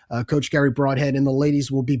play. Coach Gary Broadhead and the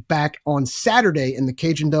ladies will be back on Saturday in the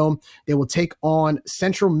Cajun Dome. They will take on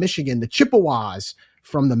Central Michigan, the Chippewas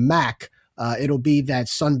from the MAC. It'll be that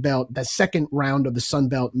second round of the Sun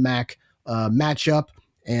Belt MAC matchup,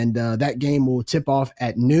 and that game will tip off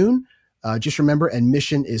at noon. Just remember,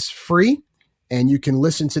 admission is free, and you can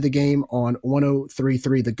listen to the game on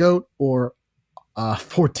 103.3 The GOAT or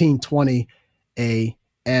 1420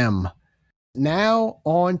 AM. Now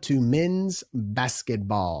on to men's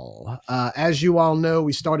basketball. As you all know,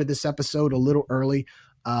 we started this episode a little early.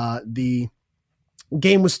 The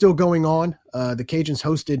game was still going on. The Cajuns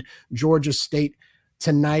hosted Georgia State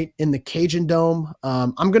tonight in the Cajun Dome.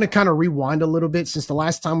 I'm going to kind of rewind a little bit. Since the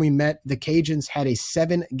last time we met, the Cajuns had a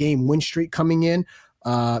 7-game win streak coming in.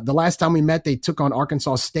 The last time we met, they took on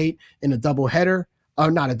Arkansas State in a doubleheader.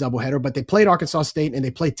 Not a doubleheader, but they played Arkansas State and they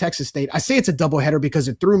played Texas State. I say it's a doubleheader because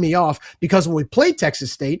it threw me off, because when we played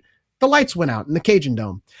Texas State, the lights went out in the Cajun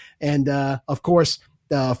Dome. And, of course,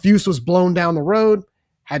 the fuse was blown down the road,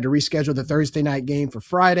 had to reschedule the Thursday night game for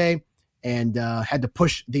Friday, and had to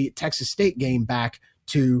push the Texas State game back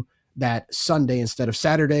to that Sunday instead of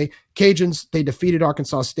Saturday. Cajuns, they defeated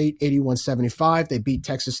Arkansas State 81-75. They beat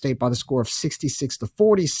Texas State by the score of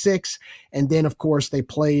 66-46. And then, of course, they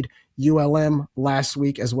played ULM last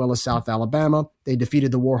week as well as South Alabama. They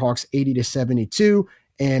defeated the Warhawks 80-72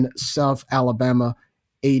 and South Alabama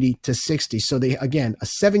 80-60. So they, again, a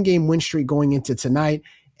 7-game win streak going into tonight.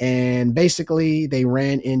 And basically, they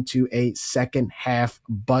ran into a second half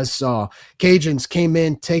buzzsaw. Cajuns came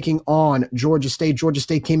in taking on Georgia State. Georgia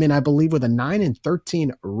State came in, I believe, with a 9-13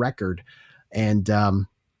 record. And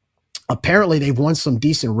apparently, they've won some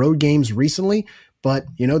decent road games recently. But,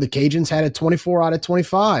 you know, the Cajuns had a 24 out of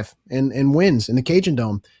 25 in wins in the Cajun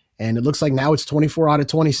Dome. And it looks like now it's 24 out of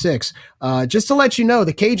 26. Just to let you know,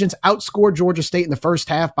 the Cajuns outscored Georgia State in the first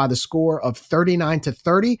half by the score of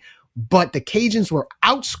 39-30. But the Cajuns were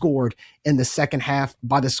outscored in the second half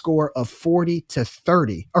by the score of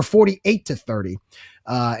 40-30 or 48-30.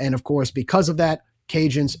 And of course, because of that,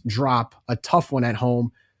 Cajuns drop a tough one at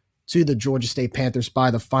home to the Georgia State Panthers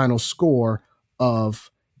by the final score of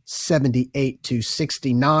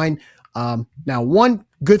 78-69. Now, one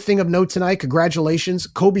good thing of note tonight, congratulations.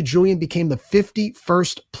 Kobe Julian became the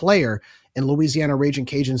 51st player in Louisiana Raging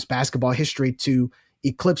Cajuns basketball history to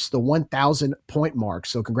eclipse the 1,000 point mark.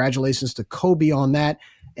 So congratulations to Kobe on that.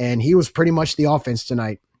 And he was pretty much the offense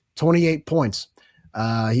tonight. 28 points.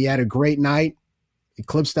 He had a great night,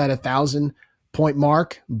 eclipsed that 1,000 point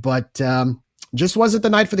mark, but just wasn't the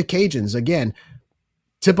night for the Cajuns. Again,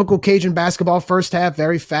 typical Cajun basketball first half,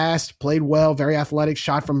 very fast, played well, very athletic,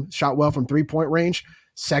 shot well from 3-point range.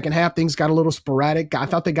 Second half, things got a little sporadic. I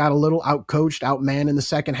thought they got a little outcoached, outmanned in the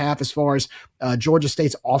second half as far as Georgia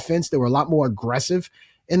State's offense. They were a lot more aggressive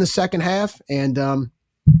in the second half. And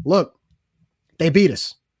look, they beat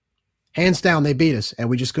us. Hands down, they beat us, and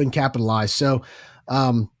we just couldn't capitalize. So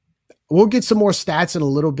we'll get some more stats in a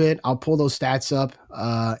little bit. I'll pull those stats up.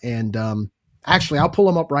 Actually, I'll pull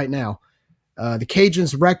them up right now. The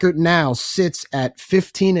Cajuns' record now sits at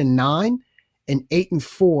 15-9. And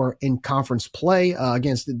 8-4 in conference play.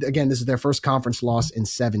 Again, this is their first conference loss in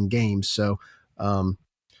 7 games. So kind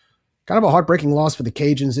of a heartbreaking loss for the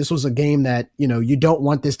Cajuns. This was a game that, you know, you don't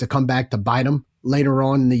want this to come back to bite them later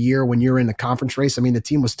on in the year when you're in the conference race. I mean, the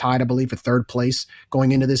team was tied, I believe, for 3rd place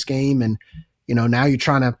going into this game. And, you know, now you're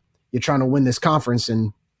trying to win this conference,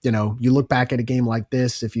 and you look back at a game like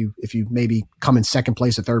this, if you maybe come in second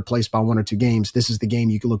place or third place by 1 or 2 games, this is the game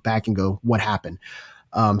you can look back and go, what happened?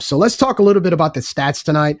 So let's talk a little bit about the stats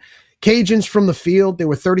tonight. Cajuns from the field, they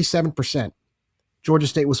were 37%. Georgia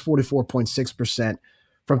State was 44.6%.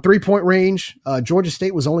 From three-point range, Georgia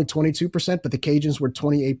State was only 22%, but the Cajuns were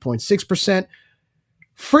 28.6%.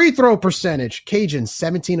 Free throw percentage, Cajuns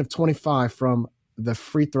 17 of 25 from the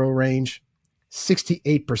free throw range,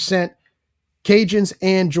 68%. Cajuns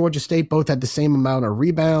and Georgia State both had the same amount of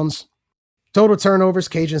rebounds. Total turnovers,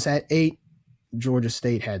 Cajuns had 8, Georgia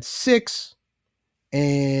State had 6.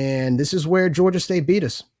 And this is where Georgia State beat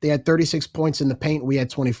us. They had 36 points in the paint. We had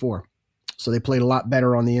 24. So they played a lot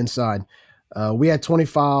better on the inside. We had 20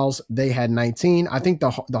 fouls. They had 19. I think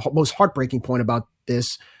the most heartbreaking point about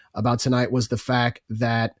tonight was the fact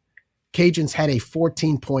that Cajuns had a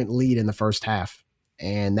 14-point lead in the first half,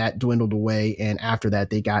 and that dwindled away. And after that,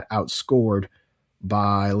 they got outscored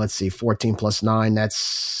by, 14 plus 9.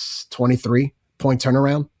 That's 23-point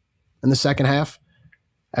turnaround in the second half.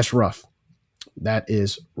 That's rough. That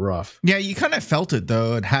is rough. Yeah, you kind of felt it,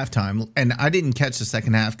 though, at halftime. And I didn't catch the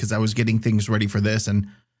second half because I was getting things ready for this. And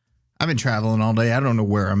I've been traveling all day. I don't know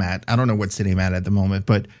where I'm at. I don't know what city I'm at the moment.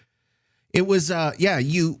 But it was,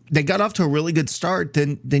 they got off to a really good start.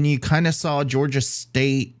 Then you kind of saw Georgia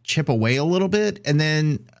State chip away a little bit. And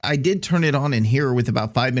then I did turn it on in here with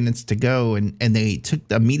about 5 minutes to go. And they took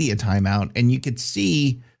the media timeout. And you could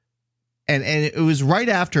see... And it was right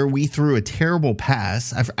after we threw a terrible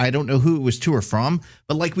pass. I don't know who it was to or from,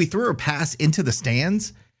 but we threw a pass into the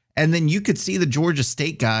stands, and then you could see the Georgia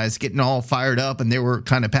State guys getting all fired up, and they were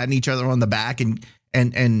kind of patting each other on the back and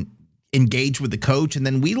engaged with the coach. And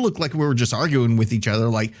then we looked like we were just arguing with each other,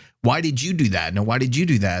 like, why did you do that? No, why did you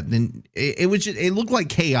do that? And it looked like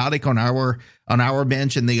chaotic on our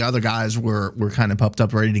bench, and the other guys were kind of pumped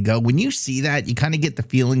up, ready to go. When you see that, you kind of get the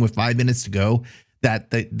feeling with 5 minutes to go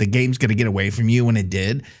that the game's going to get away from you, and it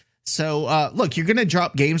did. So, look, you're going to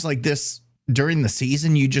drop games like this during the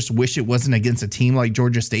season. You just wish it wasn't against a team like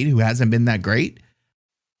Georgia State, who hasn't been that great.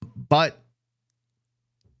 But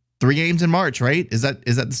 3 games in March, right? Is that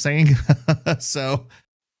the saying? So,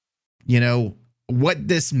 what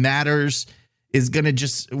this matters is going to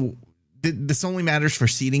just... This only matters for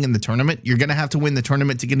seeding in the tournament. You're going to have to win the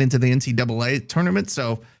tournament to get into the NCAA tournament.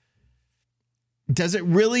 So... Does it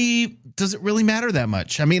really matter that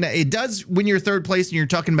much? I mean, it does when you're third place and you're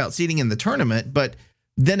talking about seeding in the tournament. But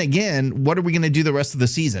then again, what are we going to do the rest of the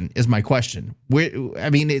season is my question.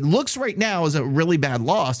 It looks right now as a really bad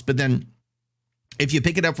loss. But then if you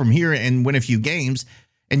pick it up from here and win a few games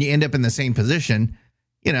and you end up in the same position,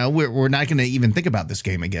 we're not going to even think about this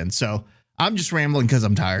game again. So I'm just rambling because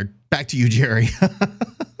I'm tired. Back to you, Jerry.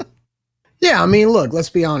 Yeah, look, let's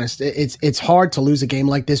be honest. It's hard to lose a game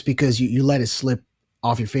like this because you let it slip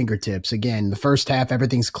off your fingertips. Again, the first half,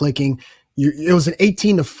 everything's clicking. It was an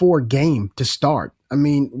 18-4 game to start.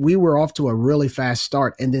 We were off to a really fast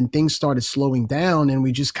start, and then things started slowing down, and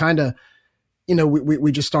we just kind of,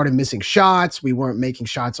 we just started missing shots. We weren't making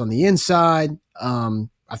shots on the inside.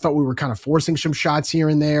 I thought we were kind of forcing some shots here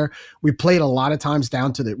and there. We played a lot of times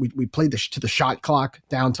down to we played to the shot clock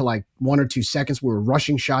down to 1 or 2 seconds. We were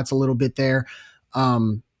rushing shots a little bit there.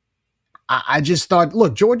 I just thought,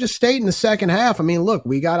 look, Georgia State in the second half, look,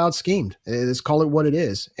 we got out schemed. Let's call it what it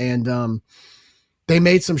is. And they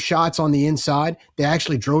made some shots on the inside. They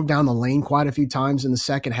actually drove down the lane quite a few times in the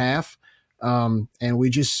second half. And we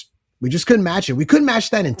just couldn't match it. We couldn't match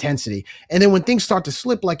that intensity. And then when things start to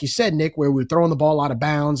slip, like you said, Nick, where we're throwing the ball out of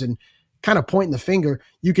bounds and kind of pointing the finger,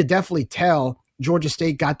 you could definitely tell Georgia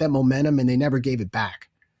State got that momentum and they never gave it back.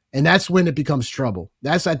 And that's when it becomes trouble.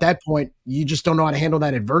 That's at that point, you just don't know how to handle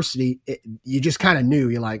that adversity. You just kind of knew.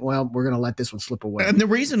 You're like, well, we're going to let this one slip away. And the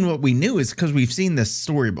reason what we knew is because we've seen this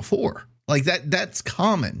story before. That's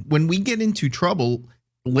common. When we get into trouble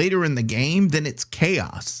later in the game, then it's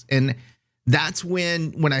chaos. And that's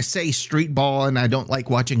when I say street ball and I don't like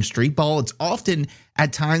watching street ball, it's often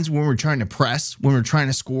at times when we're trying to press, when we're trying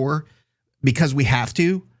to score because we have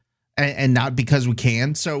to and not because we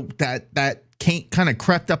can. So that can't kind of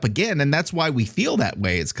crept up again. And that's why we feel that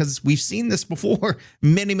way. It's because we've seen this before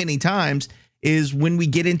many, many times, is when we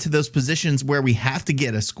get into those positions where we have to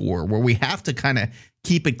get a score, where we have to kind of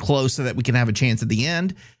keep it close so that we can have a chance at the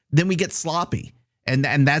end, then we get sloppy. And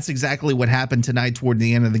that's exactly what happened tonight toward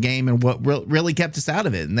the end of the game and what really kept us out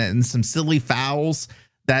of it. And then some silly fouls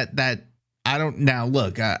that I don't now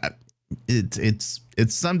look, it's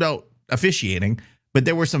summed out officiating, but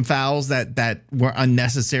there were some fouls that were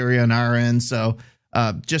unnecessary on our end. So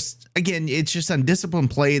just again, it's just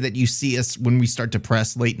undisciplined play that you see us when we start to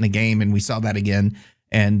press late in the game. And we saw that again.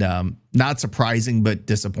 and not surprising, but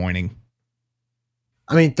disappointing.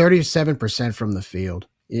 I mean, 37% from the field.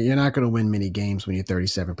 You're not going to win many games when you're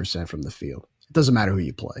 37% from the field. It doesn't matter who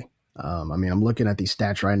you play. I mean, I'm looking at these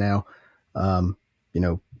stats right now.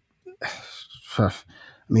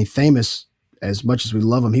 Thamus, as much as we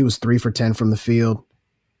love him, he was 3 for 10 from the field.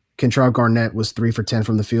 Kentrell Garnett was 3 for 10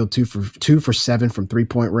 from the field, 2 for 7 from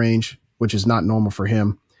 3-point range, which is not normal for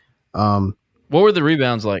him. What were the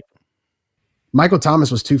rebounds like? Michael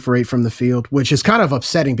Thomas was 2 for 8 from the field, which is kind of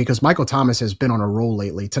upsetting because Michael Thomas has been on a roll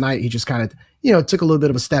lately. Tonight, he just kind of, took a little bit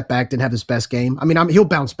of a step back, didn't have his best game. I mean, he'll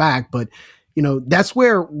bounce back, but, that's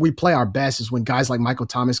where we play our best is when guys like Michael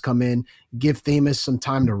Thomas come in, give Themis some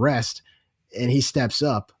time to rest, and he steps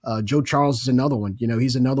up. Joe Charles is another one.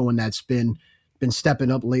 He's another one that's been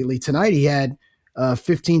stepping up lately. Tonight, he had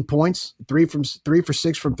 15 points, 3 for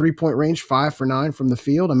 6 from 3-point range, 5 for 9 from the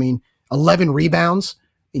field. I mean, 11 rebounds.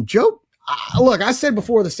 And Joe, look, I said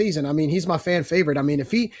before the season, I mean, he's my fan favorite. I mean,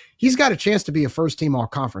 if he's got a chance to be a first team all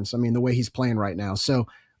conference, I mean, the way he's playing right now. So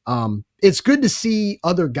it's good to see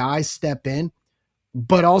other guys step in,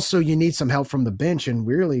 but also you need some help from the bench. And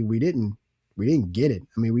really, we didn't get it.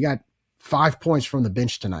 I mean, we got 5 points from the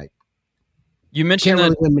bench tonight. You mentioned Can't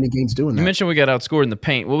really win many games doing that. You mentioned we got outscored in the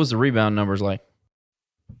paint. What was the rebound numbers like?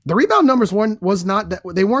 The rebound numbers was not that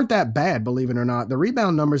they weren't that bad, believe it or not. The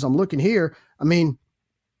rebound numbers I'm looking here, I mean,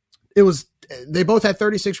 they both had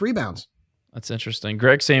 36 rebounds. That's interesting.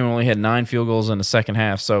 Greg Samuel only had 9 field goals in the second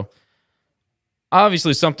half, so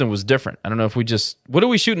obviously something was different. I don't know if what do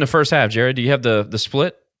we shoot in the first half, Jared? Do you have the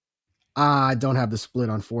split? I don't have the split,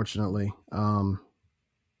 unfortunately.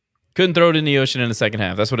 Couldn't throw it in the ocean in the second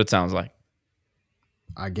half. That's what it sounds like.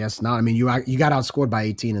 I guess not. I mean, you got outscored by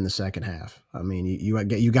 18 in the second half. I mean, you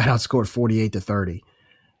got outscored 48-30.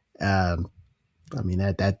 I mean,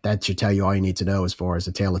 that should tell you all you need to know as far as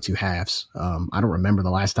the tale of two halves. I don't remember the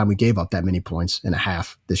last time we gave up that many points in a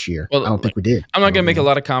half this year. Well, I don't think we did. I'm not going to make a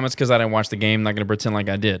lot of comments because I didn't watch the game. I'm not going to pretend like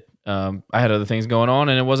I did. I had other things going on,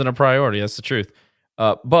 and it wasn't a priority. That's the truth.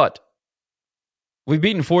 But we've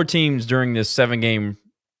beaten 4 teams during this 7-game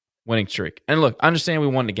winning streak. And look, I understand we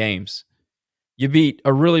won the games. You beat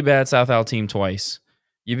a really bad South Al team twice.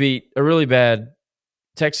 You beat a really bad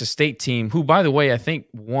Texas State team, who, by the way, I think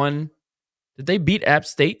won. Did they beat App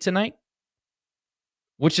State tonight?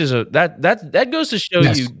 Which is that goes to show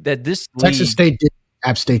you that this Texas State did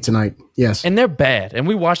App State tonight. Yes, and they're bad, and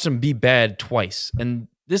we watched them be bad twice. And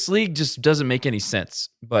this league just doesn't make any sense.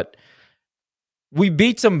 But we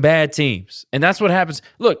beat some bad teams, and that's what happens.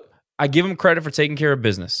 Look, I give them credit for taking care of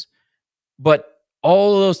business, but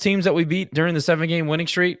all of those teams that we beat during the 7-game winning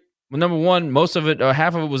streak, well, number one, most of it,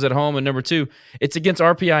 half of it was at home, and number two, it's against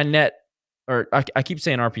RPI net, or I keep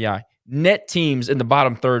saying RPI, net teams in the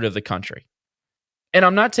bottom third of the country. And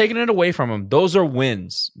I'm not taking it away from them. Those are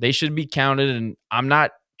wins. They should be counted, and I'm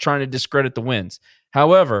not trying to discredit the wins.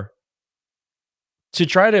 However, to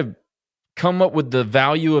try to come up with the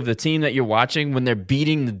value of the team that you're watching when they're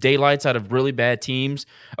beating the daylights out of really bad teams,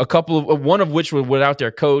 one of which were without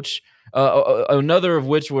their coach, another of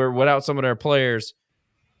which were without some of their players.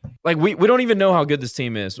 Like, we don't even know how good this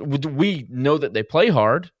team is. We know that they play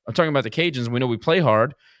hard. I'm talking about the Cajuns. We know we play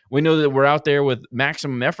hard. We know that we're out there with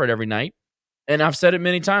maximum effort every night. And I've said it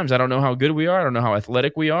many times. I don't know how good we are. I don't know how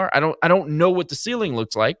athletic we are. I don't know what the ceiling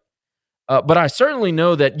looks like. But I certainly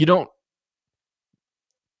know that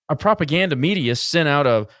our propaganda media sent out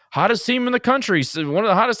a hottest team in the country, one of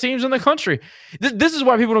the hottest teams in the country. This is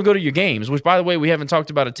why people don't go to your games, which, by the way, we haven't talked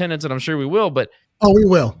about attendance, and I'm sure we will. But we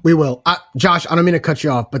will. Josh, I don't mean to cut you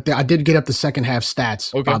off, but I did get up the second half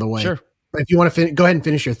stats, by the way. Sure. But if you want to go ahead and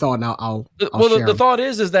finish your thought, and I'll share the thought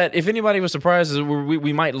is that if anybody was surprised, is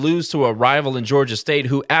we might lose to a rival in Georgia State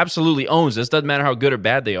who absolutely owns us. Doesn't matter how good or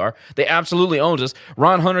bad they are. They absolutely owns us.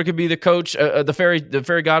 Ron Hunter could be the coach. The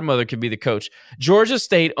fairy godmother could be the coach. Georgia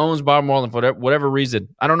State owns Bob Marlin for whatever reason.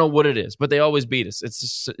 I don't know what it is, but they always beat us.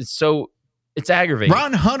 It's aggravating.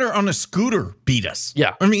 Ron Hunter on a scooter beat us.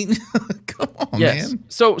 Yeah. I mean, come on, man.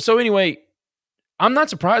 So anyway, I'm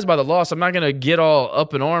not surprised by the loss. I'm not going to get all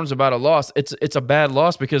up in arms about a loss. It's a bad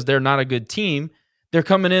loss because they're not a good team. They're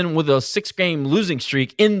coming in with a 6-game losing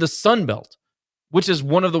streak in the Sun Belt, which is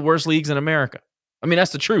one of the worst leagues in America. I mean,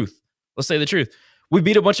 that's the truth. Let's say the truth. We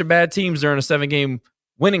beat a bunch of bad teams during a 7-game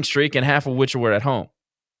winning streak, and half of which were at home.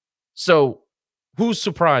 So who's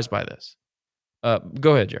surprised by this?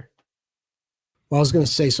 Go ahead, Jerry. Well, I was going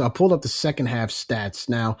to say, so I pulled up the second half stats.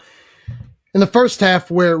 Now, in the first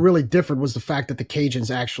half, where it really differed was the fact that the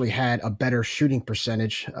Cajuns actually had a better shooting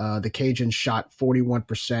percentage. The Cajuns shot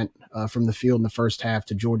 41% from the field in the first half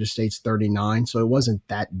to Georgia State's 39%, so it wasn't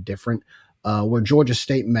that different. Where Georgia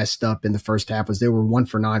State messed up in the first half was they were 1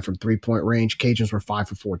 for 9 from 3-point range. Cajuns were 5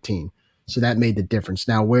 for 14. So that made the difference.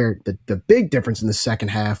 Now, where the big difference in the second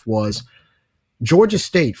half was Georgia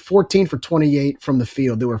State, 14 for 28 from the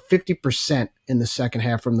field. They were 50% in the second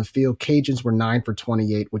half from the field. Cajuns were 9 for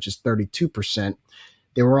 28, which is 32%.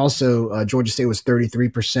 They were also, Georgia State was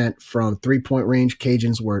 33% from 3-point range.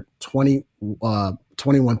 Cajuns were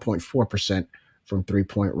 21.4% from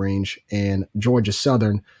 3-point range. And Georgia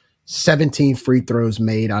Southern, 17 free throws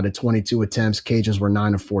made out of 22 attempts. Cajuns were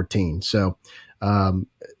 9 of 14. So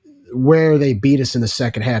where they beat us in the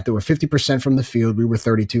second half, they were 50% from the field. We were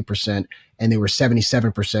 32%, and they were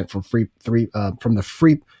 77% from from the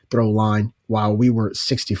free throw line, while we were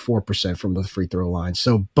 64% from the free throw line.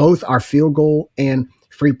 So both our field goal and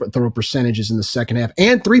free throw percentages in the second half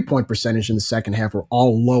and 3-point percentage in the second half were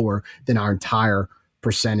all lower than our entire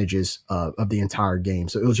percentages of the entire game.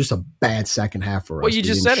 So it was just a bad second half for us. Well, you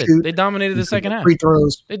just said it. They dominated the second half. Free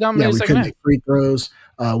throws. They dominated the second half. We couldn't make free throws.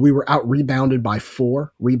 We were out rebounded by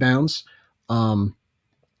 4 rebounds. Let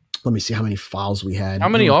me see how many fouls we had. How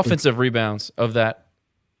many offensive rebounds of that?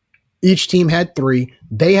 Each team had 3.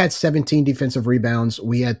 They had 17 defensive rebounds.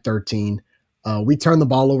 We had 13. We turned the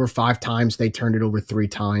ball over 5 times. They turned it over 3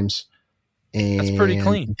 times. And that's pretty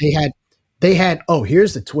clean. They had, oh,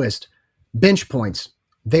 here's the twist. Bench points.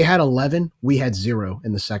 They had 11. We had 0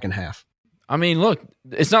 in the second half. I mean, look,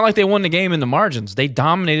 it's not like they won the game in the margins. They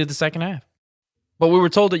dominated the second half. But we were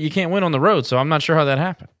told that you can't win on the road, so I'm not sure how that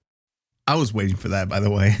happened. I was waiting for that, by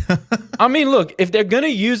the way. I mean, look, if they're going to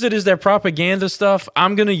use it as their propaganda stuff,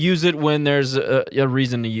 I'm going to use it when there's a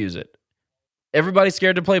reason to use it. Everybody's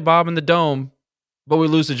scared to play Bob in the Dome, but we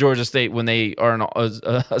lose to Georgia State when they are on a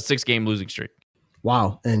 6-game losing streak.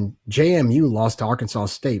 Wow. And JMU lost to Arkansas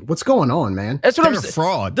State. What's going on, man? That's what They're I'm saying. a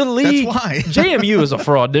fraud. The league, That's why. JMU is a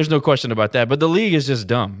fraud. There's no question about that. But the league is just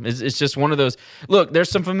dumb. It's just one of those. Look,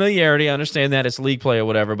 there's some familiarity. I understand that it's league play or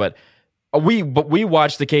whatever. But we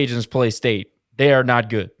watched the Cajuns play State. They are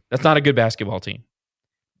not good. That's not a good basketball team.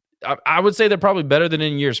 I would say they're probably better than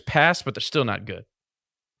in years past, but they're still not good.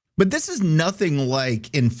 But this is nothing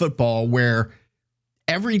like in football where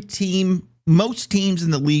most teams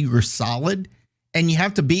in the league are solid, and you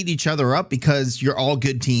have to beat each other up because you're all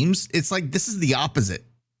good teams. It's like this is the opposite.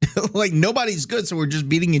 Like nobody's good, so we're just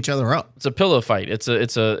beating each other up. It's a pillow fight. It's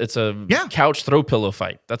a couch throw pillow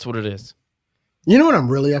fight. That's what it is. You know what I'm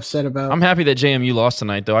really upset about? I'm happy that JMU lost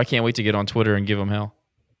tonight, though. I can't wait to get on Twitter and give them hell.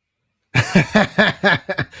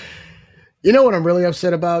 You know what I'm really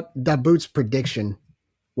upset about? That Boots' prediction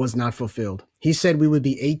was not fulfilled. He said we would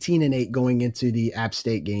be 18-8 going into the App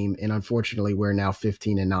State game, and unfortunately, we're now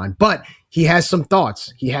 15-9. But he has some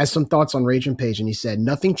thoughts. He has some thoughts on Raging Page, and he said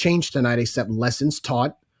nothing changed tonight except lessons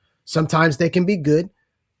taught. Sometimes they can be good.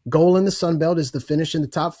 Goal in the Sun Belt is to finish in the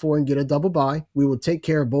top 4 and get a double bye. We will take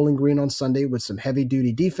care of Bowling Green on Sunday with some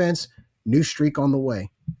heavy-duty defense. New streak on the way.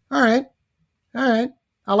 All right.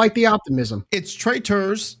 I like the optimism. It's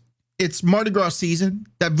traitors. It's Mardi Gras season.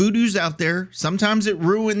 That voodoo's out there. Sometimes it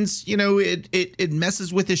ruins, it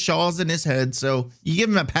messes with his shaws in his head. So you give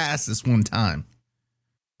him a pass this one time.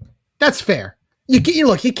 That's fair. You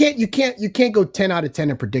can't go 10 out of 10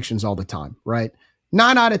 in predictions all the time, right?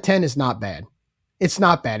 9 out of 10 is not bad. It's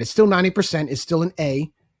not bad. It's still 90%. It's still an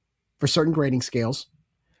A for certain grading scales.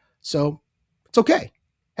 So it's okay.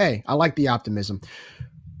 Hey, I like the optimism.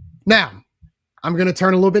 Now, I'm going to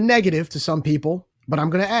turn a little bit negative to some people, but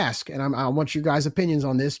I'm going to ask, and I want you guys' opinions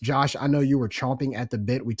on this. Josh, I know you were chomping at the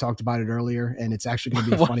bit. We talked about it earlier, and it's actually going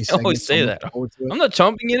to be a funny segment. I always say that. I'm not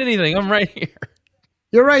chomping at anything. I'm right here.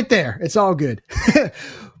 You're right there. It's all good.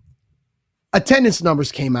 Attendance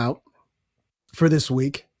numbers came out for this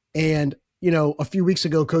week, and a few weeks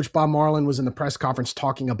ago, Coach Bob Marlin was in the press conference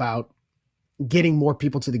talking about getting more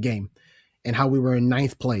people to the game and how we were in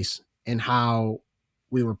 9th place and how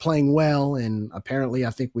we were playing well. And apparently I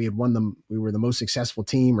think we were the most successful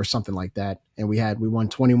team or something like that. And we won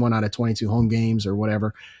 21 out of 22 home games or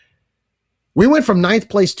whatever. We went from 9th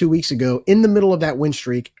place 2 weeks ago in the middle of that win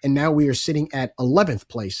streak, and now we are sitting at 11th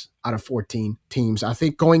place out of 14 teams. I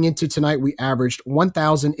think going into tonight, we averaged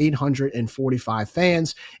 1,845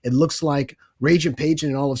 fans. It looks like Raging Page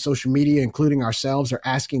and all of social media, including ourselves, are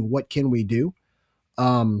asking, what can we do?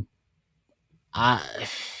 I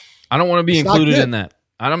don't want to be included in that.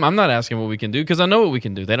 I'm not asking what we can do because I know what we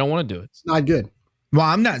can do. They don't want to do it. It's not good. Well,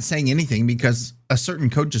 I'm not saying anything because a certain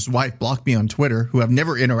coach's wife blocked me on Twitter, who I've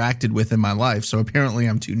never interacted with in my life. So apparently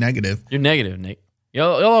I'm too negative. You're negative, Nick.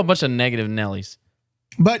 Y'all a bunch of negative Nellies.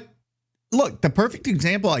 But look, the perfect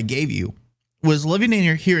example I gave you was living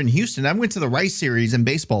here in Houston. I went to the Rice Series in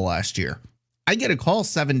baseball last year. I get a call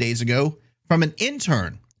 7 days ago from an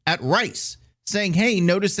intern at Rice saying, hey,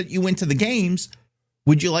 notice that you went to the games.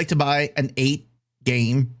 Would you like to buy an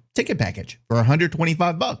 8-game ticket package for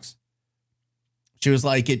 $125? She was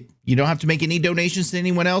like, you don't have to make any donations to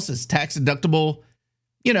anyone else. It's tax deductible.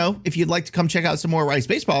 You know, if you'd like to come check out some more Rice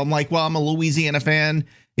baseball. I'm like, well, I'm a Louisiana fan.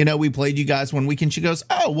 You know, we played you guys one weekend. She goes,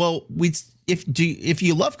 oh, well, if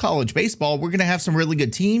you love college baseball, we're going to have some really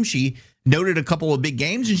good teams. She noted a couple of big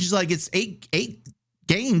games, and she's like, it's eight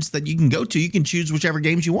games that you can go to. You can choose whichever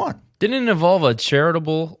games you want. Didn't it involve a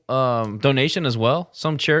charitable donation as well?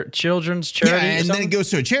 Some children's charity? Yeah, and then it goes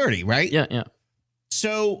to a charity, right? Yeah.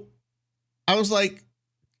 So I was like,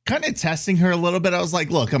 kind of testing her a little bit. I was like,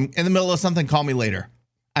 look, I'm in the middle of something. Call me later.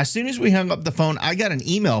 As soon as we hung up the phone, I got an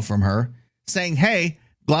email from her saying, hey,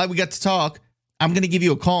 glad we got to talk. I'm going to give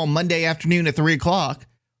you a call Monday afternoon at 3:00.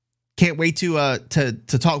 Can't wait to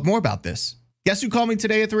talk more about this. Guess who called me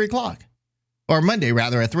today at 3:00? Or Monday,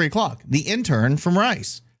 rather, at 3:00. The intern from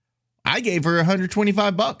Rice. I gave her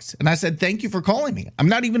 $125, and I said, thank you for calling me. I'm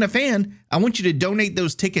not even a fan. I want you to donate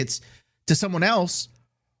those tickets to someone else.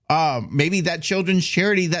 Maybe that children's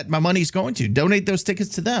charity that my money's going to. Donate those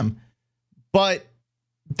tickets to them. But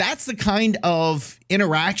that's the kind of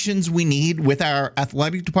interactions we need with our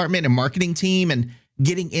athletic department and marketing team, and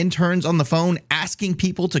getting interns on the phone, asking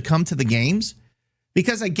people to come to the games.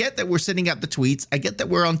 Because I get that we're sending out the tweets. I get that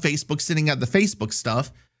we're on Facebook sending out the Facebook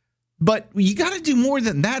stuff. But you got to do more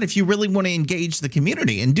than that if you really want to engage the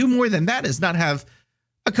community. And do more than that is not have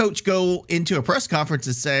a coach go into a press conference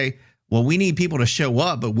and say, well, we need people to show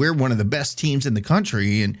up, but we're one of the best teams in the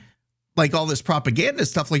country. And like all this propaganda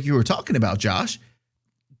stuff like you were talking about, Josh.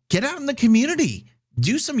 Get out in the community.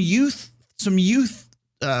 Do some youth,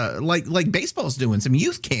 like baseball's doing, some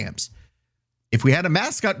youth camps. If we had a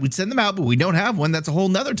mascot, we'd send them out, but we don't have one. That's a whole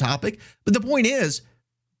nother topic. But the point is,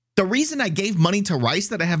 the reason I gave money to Rice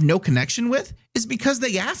that I have no connection with is because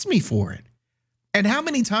they asked me for it. And how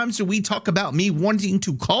many times do we talk about me wanting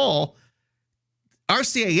to call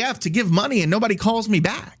RCAF to give money and nobody calls me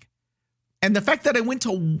back? And the fact that I went to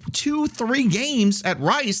 2-3 games at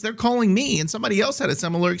Rice, they're calling me, and somebody else had a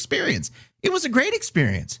similar experience. It was a great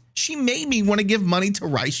experience. She made me want to give money to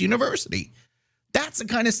Rice University. That's the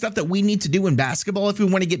kind of stuff that we need to do in basketball if we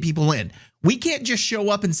want to get people in. We can't just show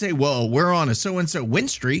up and say, well, we're on a so-and-so win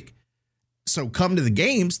streak, so come to the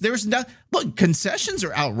games. Look, concessions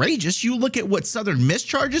are outrageous. You look at what Southern Miss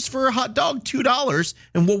charges for a hot dog, $2,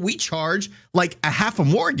 and what we charge, like a half a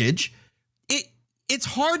mortgage. It's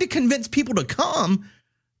hard to convince people to come.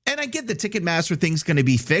 And I get the Ticketmaster thing's going to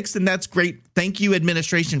be fixed, and that's great. Thank you,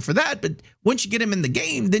 administration, for that. But once you get them in the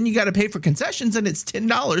game, then you got to pay for concessions, and it's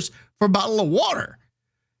 $10 for a bottle of water.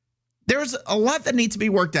 There's a lot that needs to be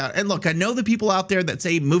worked out. And look, I know the people out there that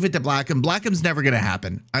say move it to Blackham. Blackham's never going to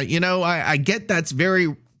happen. I get that's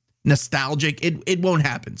very nostalgic. It won't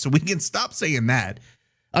happen. So we can stop saying that,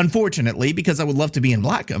 unfortunately, because I would love to be in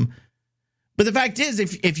Blackham. But the fact is,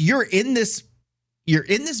 if you're in this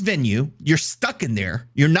venue, you're stuck in there,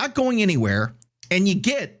 you're not going anywhere, and you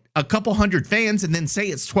get a couple hundred fans and then say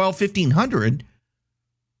it's 1,500,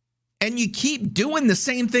 and you keep doing the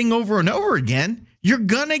same thing over and over again, you're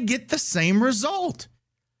going to get the same result.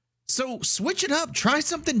 So switch it up. Try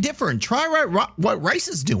something different. Try what Rice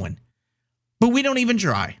is doing. But we don't even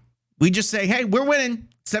try. We just say, hey, we're winning.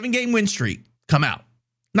 7-game win streak. Come out.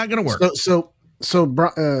 Not going to work.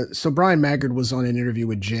 So Brian Maggard was on an interview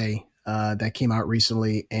with Jay that came out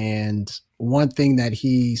recently, and one thing that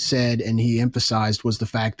he said and he emphasized was the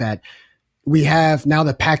fact that we have now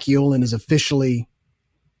that Pacquiao is officially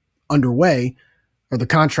underway, or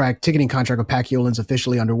the ticketing contract of Pacquiao is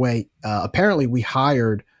officially underway. Apparently, we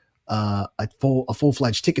hired a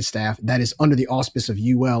full-fledged ticket staff that is under the auspice of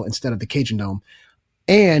UL instead of the Cajun Dome,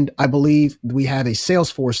 and I believe we have a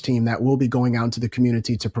Salesforce team that will be going out into the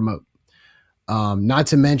community to promote. Not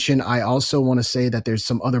to mention, I also want to say that there's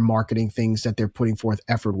some other marketing things that they're putting forth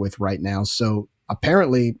effort with right now. So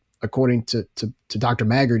apparently, according to Dr.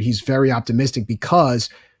 Maggard, he's very optimistic because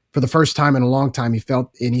for the first time in a long time,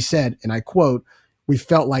 he said, and I quote, we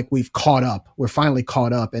felt like we've caught up. We're finally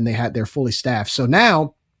caught up, and they're fully staffed. So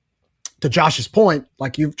now, to Josh's point,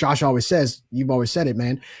 like Josh always says, you've always said it,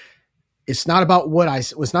 man. It's not about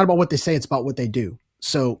it's not about what they say. It's about what they do.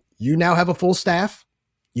 So you now have a full staff.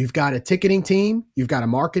 You've got a ticketing team. You've got a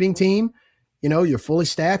marketing team. You're fully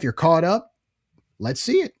staffed. You're caught up. Let's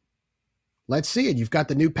see it. You've got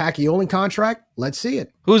the new Pacquiao contract. Let's see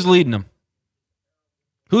it. Who's leading them?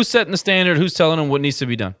 Who's setting the standard? Who's telling them what needs to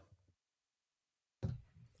be done?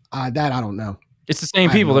 That I don't know. It's the same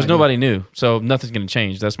people. There's nobody new. So nothing's going to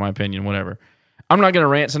change. That's my opinion, whatever. I'm not going to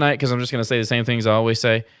rant tonight because I'm just going to say the same things I always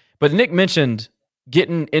say. But Nick mentioned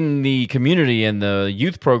getting in the community and the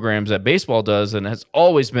youth programs that baseball does, and has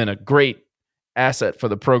always been a great asset for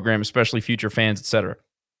the program, especially future fans, etc.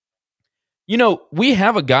 You know, we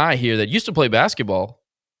have a guy here that used to play basketball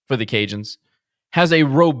for the Cajuns, has a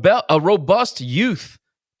robust youth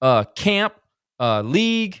camp,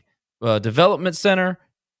 league, development center.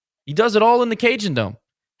 He does it all in the Cajun Dome.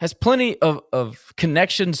 Has plenty of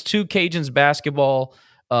connections to Cajuns basketball.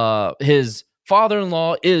 His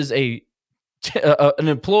father-in-law is an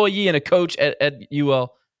employee and a coach at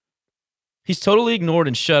UL. He's totally ignored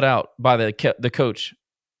and shut out by the coach,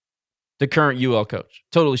 the current UL coach.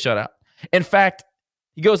 Totally shut out. In fact,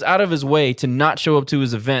 he goes out of his way to not show up to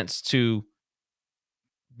his events, to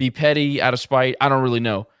be petty, out of spite. I don't really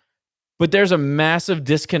know. But there's a massive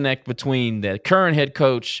disconnect between the current head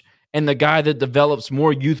coach and the guy that develops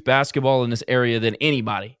more youth basketball in this area than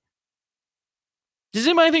anybody. Does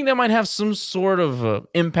anybody think that might have some sort of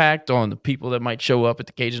impact on the people that might show up at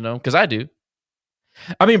the Cajun Dome? Because I do.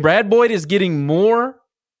 I mean, Brad Boyd is getting more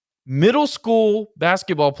middle school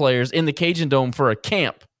basketball players in the Cajun Dome for a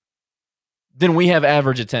camp than we have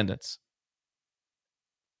average attendance.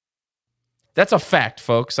 That's a fact,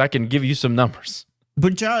 folks. I can give you some numbers.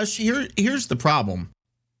 But Josh, here's the problem.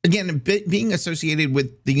 Again, being associated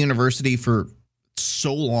with the university for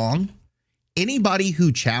so long, anybody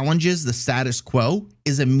who challenges the status quo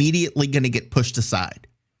is immediately going to get pushed aside.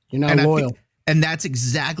 You're not loyal. And that's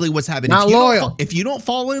exactly what's happening. Not loyal. If you don't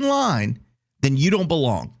fall in line, then you don't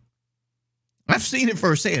belong. I've seen it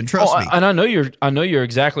firsthand. Trust me. And I know you're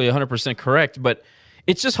exactly 100% correct, but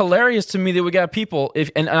it's just hilarious to me that we got people.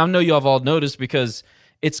 And I know you have all noticed, because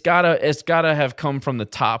it's gotta have come from the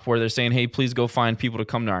top, where they're saying, "Hey, please go find people to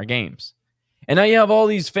come to our games." And now you have all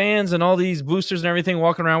these fans and all these boosters and everything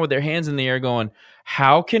walking around with their hands in the air, going,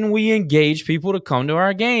 "How can we engage people to come to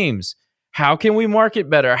our games? How can we market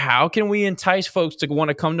better? How can we entice folks to want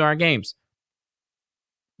to come to our games?"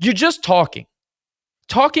 You're just talking.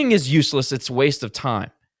 Talking is useless. It's a waste of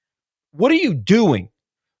time. What are you doing?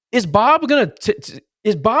 Is Bob gonna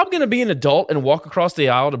be an adult and walk across the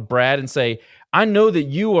aisle to Brad and say, "I know that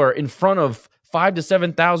you are in front of 5,000 to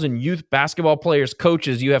 7,000 youth basketball players,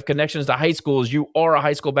 coaches. You have connections to high schools. You are a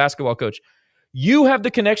high school basketball coach. You have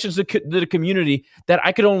the connections to the community that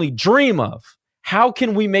I could only dream of. How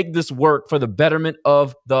can we make this work for the betterment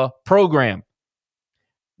of the program?"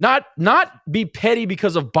 Not be petty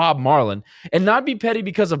because of Bob Marlin, and not be petty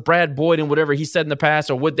because of Brad Boyd and whatever he said in the past,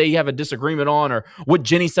 or what they have a disagreement on, or what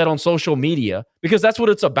Jenny said on social media, because that's what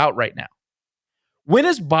it's about right now. When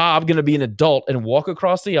is Bob going to be an adult and walk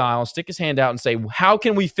across the aisle, stick his hand out and say, "How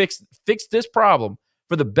can we fix this problem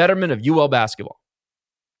for the betterment of UL basketball?"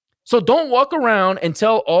 So don't walk around and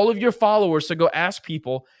tell all of your followers to go ask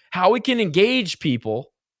people how we can engage people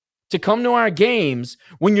to come to our games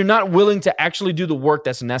when you're not willing to actually do the work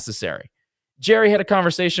that's necessary. Jerry had a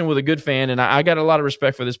conversation with a good fan, and I got a lot of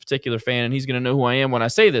respect for this particular fan, and he's going to know who I am when I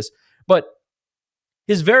say this. But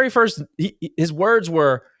his very first, his words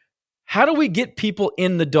were, "How do we get people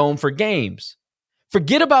in the dome for games?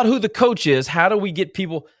 Forget about who the coach is. How do we get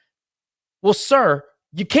people?" Well, sir,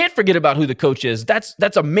 you can't forget about who the coach is. That's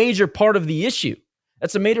a major part of the issue.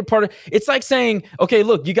 That's a major part of. It's like saying, okay,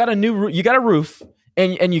 look, you got a roof,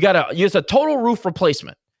 and it's a total roof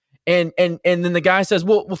replacement. And then the guy says,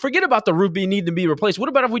 well, forget about the roof need to be replaced. What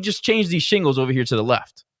about if we just change these shingles over here to the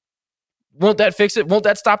left? Won't that fix it? Won't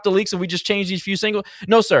that stop the leaks if we just change these few shingles?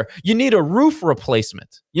 No, sir. You need a roof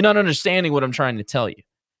replacement. You're not understanding what I'm trying to tell you.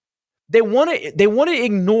 They want to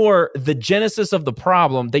ignore the genesis of the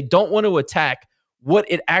problem. They don't want to attack what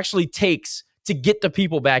it actually takes to get the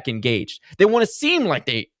people back engaged. They want to seem like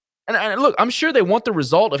and look, I'm sure they want the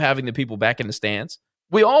result of having the people back in the stands.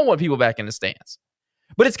 We all want people back in the stands.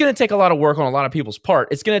 But it's going to take a lot of work on a lot of people's part.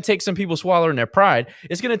 It's going to take some people swallowing their pride.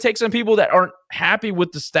 It's going to take some people that aren't happy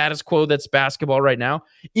with the status quo that's basketball right now.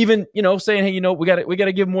 Even, saying, hey, we got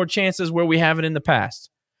to give more chances where we haven't in the past.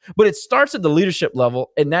 But it starts at the leadership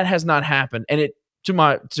level, and that has not happened. And it, to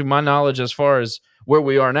my knowledge, as far as where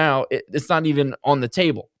we are now, it's not even on the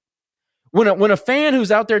table. When a fan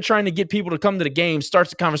who's out there trying to get people to come to the game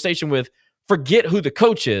starts a conversation with, "Forget who the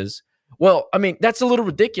coach is," well, I mean, that's a little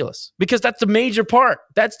ridiculous, because that's the major part.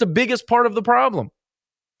 That's the biggest part of the problem.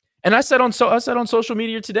 And I said on social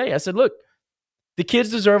media today, I said, look, the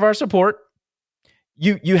kids deserve our support.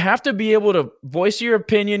 You have to be able to voice your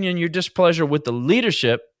opinion and your displeasure with the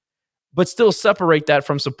leadership, but still separate that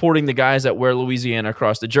from supporting the guys that wear Louisiana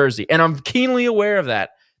across the jersey. And I'm keenly aware of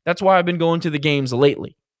that. That's why I've been going to the games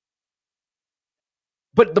lately.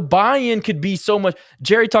 But the buy-in could be so much.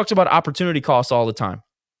 Jerry talks about opportunity costs all the time.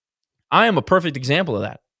 I am a perfect example of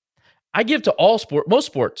that. I give to almost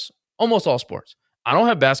all sports. I don't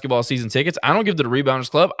have basketball season tickets. I don't give to the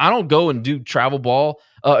Rebounders Club. I don't go and do travel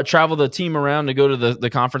the team around to go to the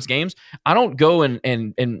conference games. I don't go and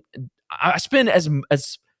I spend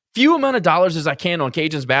as few amount of dollars as I can on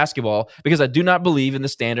Cajuns basketball because I do not believe in the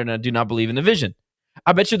standard and I do not believe in the vision.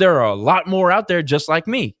 I bet you there are a lot more out there just like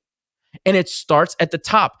me. And it starts at the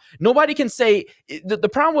top. Nobody can say the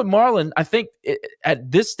problem with Marlon, I think,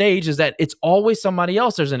 at this stage is that it's always somebody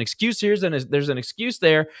else. There's an excuse here, and there's an excuse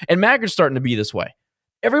there, and Maggard's starting to be this way.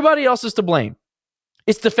 Everybody else is to blame.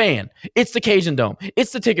 It's the fan. It's the Cajun Dome.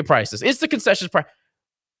 It's the ticket prices. It's the concessions price.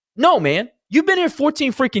 No, man. You've been here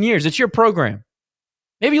 14 freaking years. It's your program.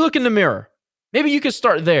 Maybe look in the mirror. Maybe you could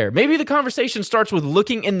start there. Maybe the conversation starts with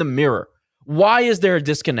looking in the mirror. Why is there a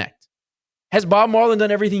disconnect? Has Bob Marlin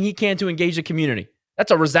done everything he can to engage the community?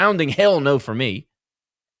 That's a resounding hell no for me.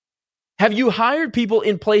 Have you hired people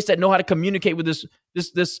in place that know how to communicate with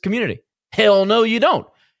this community? Hell no, you don't.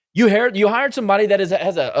 You hired somebody that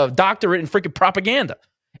has a doctorate in freaking propaganda.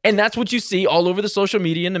 And that's what you see all over the social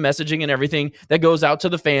media and the messaging and everything that goes out to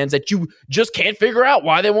the fans that you just can't figure out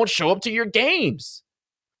why they won't show up to your games.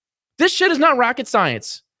 This shit is not rocket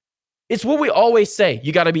science. It's what we always say.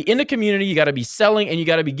 You got to be in the community, you got to be selling, and you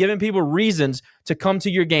got to be giving people reasons to come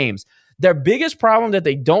to your games. Their biggest problem that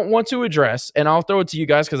they don't want to address, and I'll throw it to you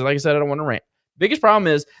guys because like I said, I don't want to rant. Biggest problem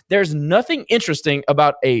is there's nothing interesting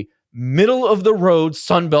about a middle-of-the-road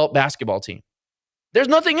Sunbelt basketball team. There's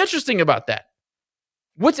nothing interesting about that.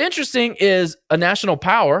 What's interesting is a national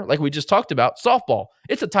power, like we just talked about, softball.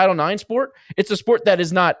 It's a Title IX sport. It's a sport that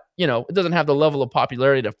is not, it doesn't have the level of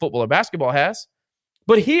popularity that football or basketball has.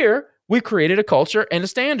 But here, we've created a culture and a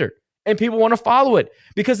standard, and people want to follow it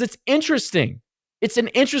because it's interesting. It's an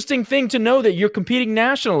interesting thing to know that you're competing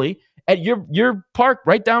nationally at your park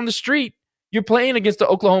right down the street. You're playing against the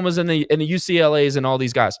Oklahomas and the UCLAs and all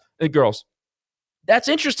these guys and girls. That's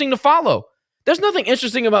interesting to follow. There's nothing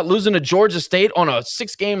interesting about losing to Georgia State on a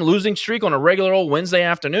 6-game losing streak on a regular old Wednesday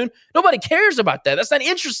afternoon. Nobody cares about that. That's not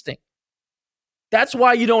interesting. That's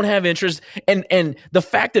why you don't have interest. And the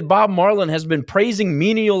fact that Bob Marlin has been praising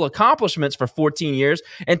menial accomplishments for 14 years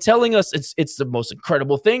and telling us it's the most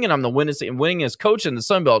incredible thing, and I'm the winningest coach in the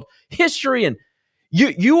Sun Belt history. And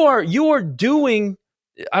you are doing,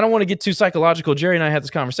 I don't want to get too psychological. Jerry and I had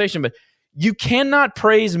this conversation, but you cannot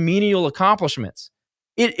praise menial accomplishments.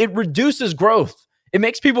 It reduces growth. It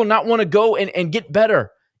makes people not want to go and get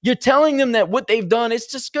better. You're telling them that what they've done is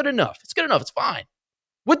just good enough. It's good enough. It's fine.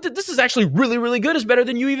 This is actually really, really good. It's better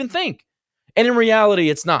than you even think. And in reality,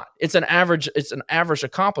 it's not. It's an average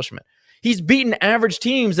accomplishment. He's beaten average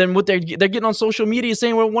teams, and what they're getting on social media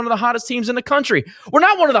saying we're one of the hottest teams in the country. We're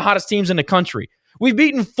not one of the hottest teams in the country. We've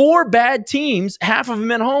beaten 4 bad teams, half of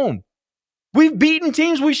them at home. We've beaten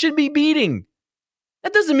teams we should be beating.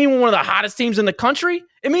 That doesn't mean we're one of the hottest teams in the country.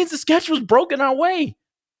 It means the sketch was broken our way.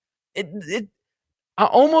 I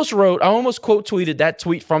almost quote tweeted that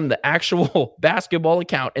tweet from the actual basketball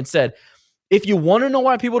account and said, if you want to know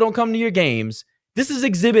why people don't come to your games, this is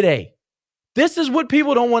Exhibit A. This is what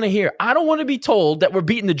people don't want to hear. I don't want to be told that we're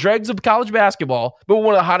beating the dregs of college basketball, but we're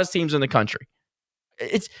one of the hottest teams in the country.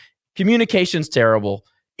 Communication's terrible.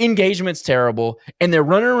 Engagement's terrible. And they're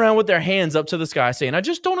running around with their hands up to the sky saying, I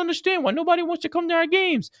just don't understand why nobody wants to come to our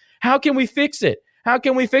games. How can we fix it? How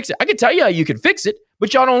can we fix it? I can tell you how you can fix it,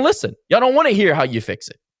 but y'all don't listen. Y'all don't want to hear how you fix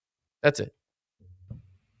it. That's it.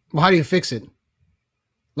 Well, how do you fix it?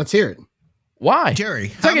 Let's hear it. Why? Jerry,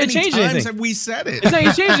 it's not going to change anything. Have we said it? It's not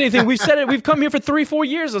going to change anything. We've said it. We've come here for 3-4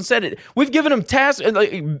 years and said it. We've given them tasks,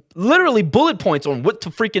 literally bullet points on what to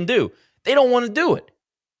freaking do. They don't want to do it.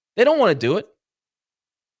 They don't want to do it.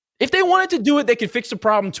 If they wanted to do it, they could fix the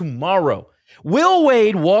problem tomorrow. Will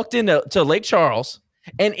Wade walked into Lake Charles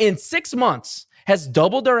and in 6 months has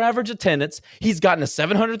doubled their average attendance. He's gotten a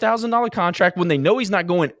 $700,000 contract when they know he's not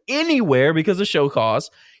going anywhere because of show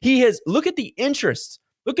cause. Look at the interest.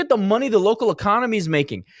 Look at the money the local economy is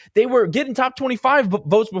making. They were getting top 25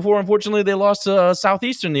 votes before, unfortunately, they lost to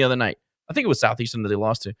Southeastern the other night. I think it was Southeastern that they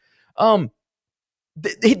lost to.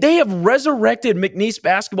 They have resurrected McNeese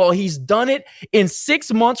basketball. He's done it in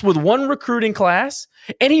 6 months with one recruiting class,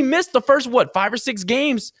 and he missed the first, 5 or 6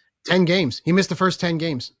 games? 10 games. He missed the first 10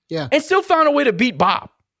 games. Yeah. And still found a way to beat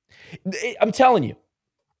Bob. I'm telling you,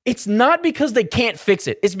 it's not because they can't fix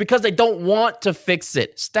it. It's because they don't want to fix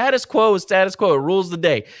it. Status quo is status quo. It rules the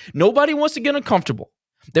day. Nobody wants to get uncomfortable.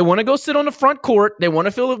 They want to go sit on the front court. They want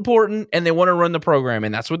to feel important, and they want to run the program,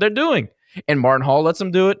 and that's what they're doing. And Martin Hall lets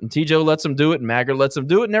them do it, and TJ lets them do it, and Maggard lets them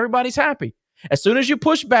do it, and everybody's happy. As soon as you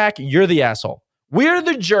push back, you're the asshole. We're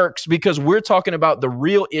the jerks because we're talking about the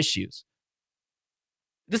real issues.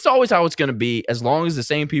 This is always how it's going to be as long as the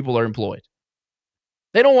same people are employed.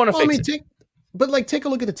 They don't want to fix it. but like, take a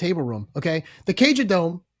look at the table room, okay? The Cajun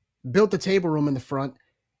Dome built the table room in the front,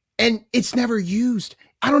 and it's never used.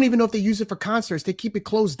 I don't even know if they use it for concerts. They keep it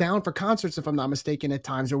closed down for concerts, if I'm not mistaken, at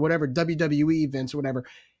times, or whatever, WWE events or whatever.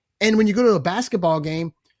 And when you go to a basketball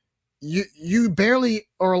game, you barely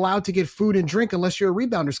are allowed to get food and drink unless you're a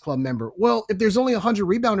Rebounders Club member. Well, if there's only 100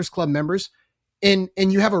 Rebounders Club members and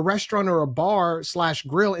you have a restaurant or a bar /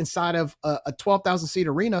 grill inside of a 12,000 seat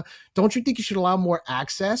arena, don't you think you should allow more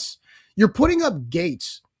access? You're putting up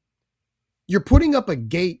gates. You're putting up a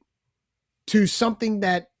gate to something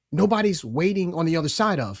that nobody's waiting on the other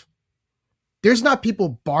side of. There's not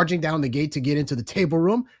people barging down the gate to get into the table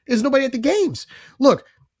room. There's nobody at the games. Look,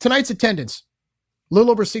 tonight's attendance, a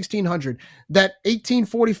little over 1,600. That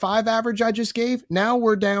 1845 average I just gave, now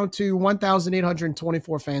we're down to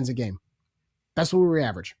 1,824 fans a game. That's what we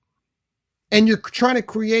average. And you're trying to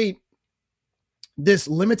create this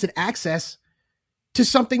limited access to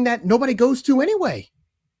something that nobody goes to anyway.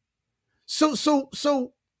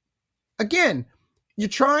 So again, you're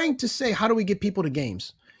trying to say, how do we get people to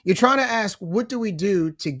games? You're trying to ask, what do we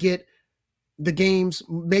do to get the games,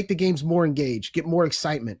 make the games more engaged, get more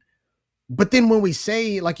excitement? But then when we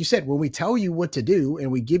say, like you said, when we tell you what to do and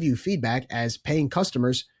we give you feedback as paying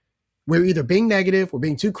customers, we're either being negative, we're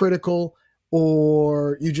being too critical,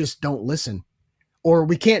 or you just don't listen, or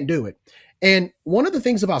we can't do it. And one of the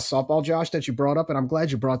things about softball, Josh, that you brought up, and I'm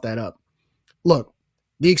glad you brought that up. Look,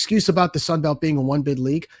 the excuse about the Sun Belt being a one-bid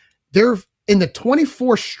league, they're in the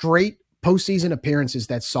 24 straight postseason appearances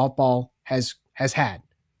that softball has had,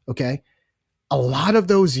 okay? A lot of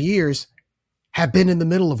those years have been in the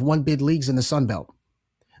middle of one-bid leagues in the Sun Belt.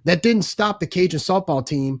 That didn't stop the Cajun softball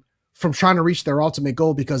team from trying to reach their ultimate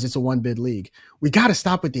goal because it's a one-bid league. We got to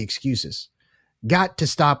stop with the excuses. Got to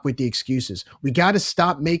stop with the excuses. We got to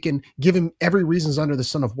stop giving every reasons under the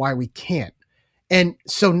sun of why we can't. And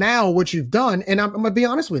so now what you've done, and I'm going to be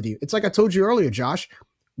honest with you, it's like I told you earlier, Josh,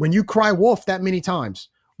 when you cry wolf that many times,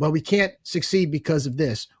 well, we can't succeed because of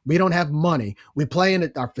this. We don't have money. We play in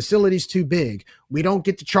it. Our facility's too big. We don't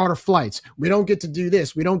get to charter flights. We don't get to do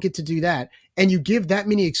this. We don't get to do that. And you give that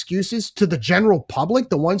many excuses to the general public,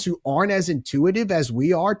 the ones who aren't as intuitive as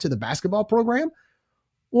we are to the basketball program.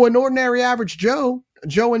 Well, an ordinary average Joe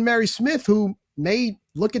and Mary Smith, who may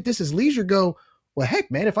look at this as leisure, go, well, heck,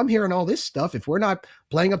 man, if I'm hearing all this stuff, if we're not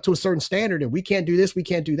playing up to a certain standard and we can't do this, we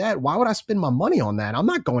can't do that, why would I spend my money on that? I'm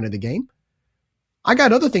not going to the game. I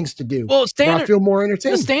got other things to do. Well, where I feel more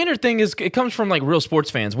entertained. The standard thing is it comes from like real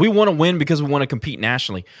sports fans. We want to win because we want to compete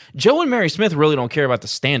nationally. Joe and Mary Smith really don't care about the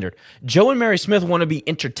standard. Joe and Mary Smith want to be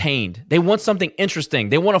entertained. They want something interesting.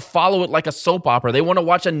 They want to follow it like a soap opera. They want to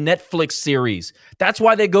watch a Netflix series. That's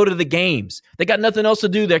why they go to the games. They got nothing else to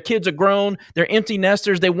do. Their kids are grown. They're empty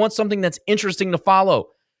nesters. They want something that's interesting to follow.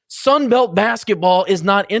 Sunbelt basketball is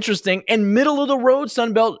not interesting, and middle of the road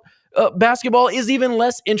Sunbelt basketball is even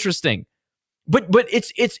less interesting. But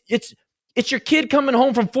it's your kid coming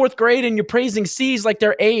home from fourth grade and you're praising C's like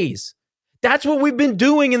they're A's. That's what we've been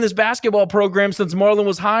doing in this basketball program since Marlon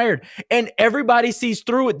was hired. And everybody sees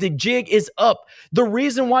through it. The jig is up. The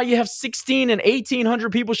reason why you have 16 and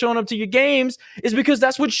 1,800 people showing up to your games is because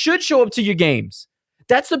that's what should show up to your games.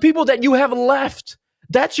 That's the people that you have left.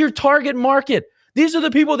 That's your target market. These are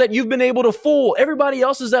the people that you've been able to fool. Everybody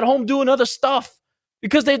else is at home doing other stuff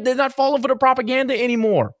because they're not falling for the propaganda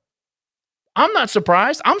anymore. I'm not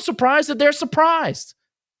surprised. I'm surprised that they're surprised.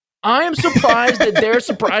 I am surprised that they're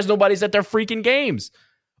surprised nobody's at their freaking games.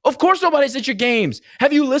 Of course nobody's at your games.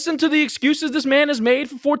 Have you listened to the excuses this man has made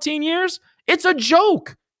for 14 years? It's a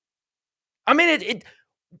joke. I mean,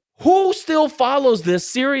 who still follows this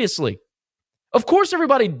seriously? Of course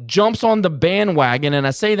everybody jumps on the bandwagon, and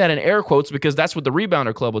I say that in air quotes because that's what the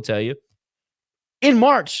Rebounder Club will tell you. In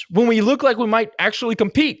March, when we look like we might actually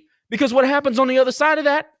compete, because what happens on the other side of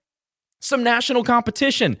that? Some national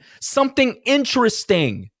competition, something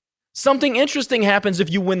interesting. Something interesting happens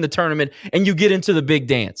if you win the tournament and you get into the big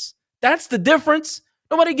dance. That's the difference.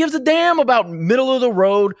 Nobody gives a damn about middle of the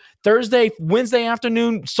road, Thursday, Wednesday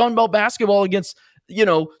afternoon, Sunbelt basketball against,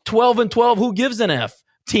 12 and 12, who gives an F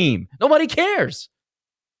team. Nobody cares.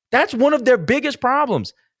 That's one of their biggest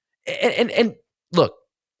problems. And look,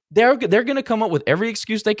 they're going to come up with every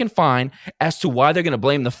excuse they can find as to why they're going to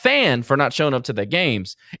blame the fan for not showing up to their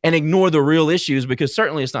games and ignore the real issues, because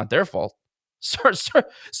certainly it's not their fault.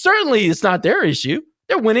 Certainly it's not their issue.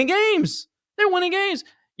 They're winning games. You're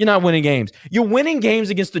not winning games. You're winning games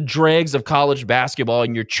against the dregs of college basketball,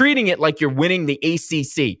 and you're treating it like you're winning the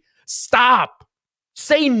ACC. Stop.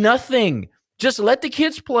 Say nothing. Just let the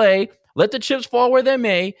kids play. Let the chips fall where they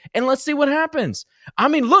may, and let's see what happens. I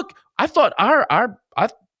mean, look, I thought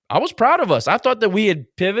I was proud of us. I thought that we had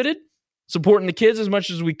pivoted, supporting the kids as much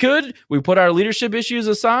as we could. We put our leadership issues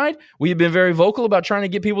aside. We've been very vocal about trying to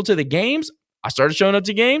get people to the games. I started showing up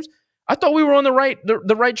to games. I thought we were on the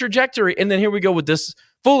right trajectory, and then here we go with this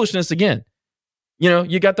foolishness again.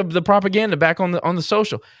 You got the propaganda back on the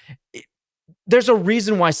social. There's a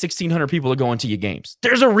reason why 1,600 people are going to your games.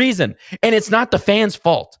 There's a reason, and it's not the fans'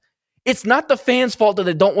 fault. It's not the fans' fault that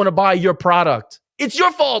they don't want to buy your product. It's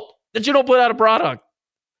your fault that you don't put out a product.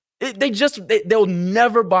 They'll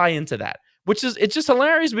never buy into that, it's just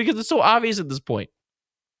hilarious because it's so obvious at this point.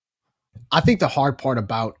 I think the hard part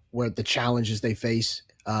about where the challenges they face,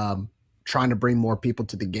 trying to bring more people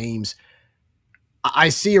to the games, I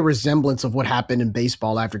see a resemblance of what happened in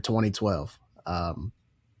baseball after 2012.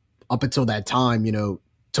 Up until that time,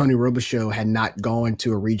 Tony Robichaux had not gone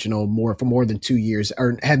to a regional for more than 2 years,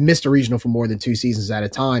 or had missed a regional for more than 2 seasons at a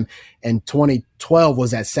time. And 2012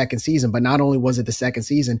 was that second season. But not only was it the second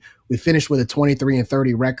season, we finished with a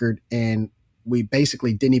 23-30 record, and we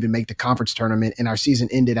basically didn't even make the conference tournament. And our season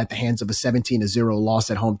ended at the hands of a 17-0 loss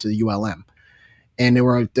at home to the ULM. And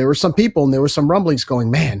there were some people, and there were some rumblings going,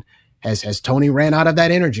 man, has Tony ran out of that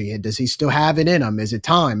energy? Does he still have it in him? Is it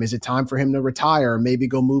time? Is it time for him to retire or maybe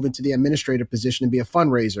go move into the administrative position and be a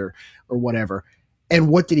fundraiser or whatever? And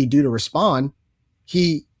what did he do to respond?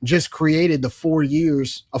 He just created a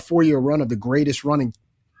 4-year run of the greatest running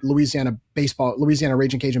Louisiana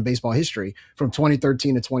Raging Cajun baseball history from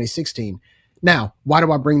 2013 to 2016. Now, why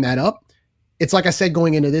do I bring that up? It's like I said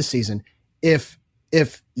going into this season. If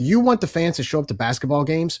you want the fans to show up to basketball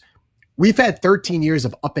games, we've had 13 years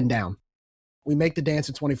of up and down. We make the dance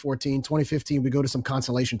in 2014. 2015, we go to some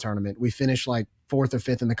consolation tournament. We finish like 4th or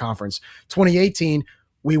 5th in the conference. 2018,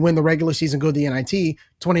 we win the regular season, go to the NIT.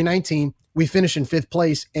 2019, we finish in 5th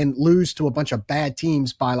place and lose to a bunch of bad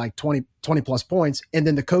teams by like 20 plus points. And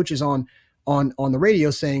then the coach is on the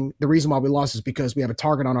radio saying the reason why we lost is because we have a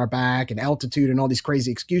target on our back and altitude and all these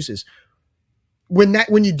crazy excuses. When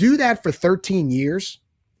you do that for 13 years,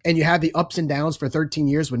 and you have the ups and downs for 13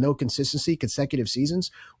 years with no consistency, consecutive seasons,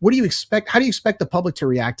 what do you expect? How do you expect the public to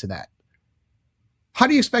react to that?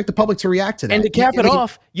 And to cap it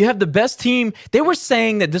off, you have the best team. They were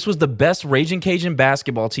saying that this was the best Raging Cajun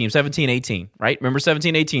basketball team, 17-18, right? Remember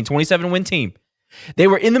 17-18, 27-win team. They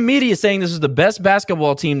were in the media saying this is the best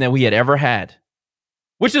basketball team that we had ever had,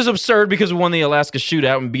 which is absurd because we won the Alaska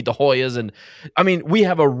Shootout and beat the Hoyas. And we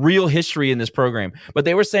have a real history in this program. But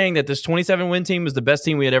they were saying that this 27-win team was the best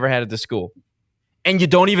team we had ever had at this school. And you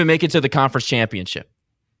don't even make it to the conference championship.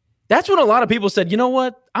 That's when a lot of people said, you know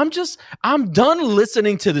what? I'm done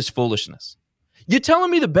listening to this foolishness. You're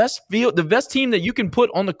telling me the best team that you can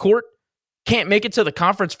put on the court can't make it to the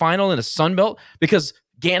conference final in a Sun Belt because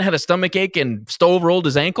Gant had a stomach ache and Stowe rolled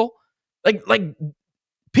his ankle? Like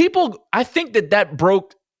people, I think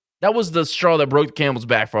that was the straw that broke the camel's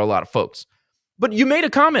back for a lot of folks. But you made a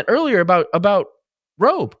comment earlier about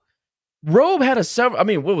Robe. Robe had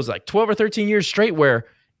 12 or 13 years straight where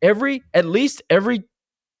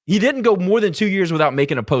he didn't go more than 2 years without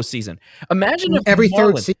making a postseason. Imagine if every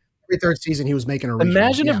third season he was making a regional.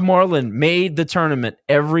 Imagine if Marlin made the tournament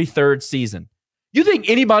every third season. You think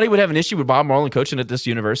anybody would have an issue with Bob Marlin coaching at this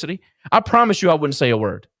university? I promise you I wouldn't say a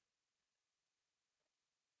word.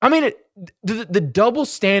 The double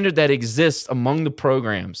standard that exists among the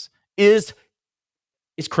programs is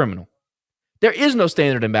criminal. There is no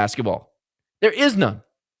standard in basketball. There is none.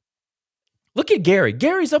 Look at Gary.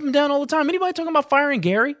 Gary's up and down all the time. Anybody talking about firing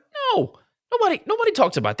Gary? No. Nobody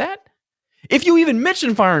talks about that. If you even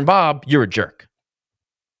mention firing Bob, you're a jerk.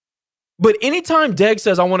 But anytime Degg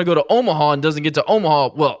says, I want to go to Omaha and doesn't get to Omaha,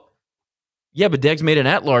 well, yeah, but Degg's made an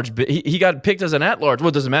at-large. He got picked as an at-large. Well,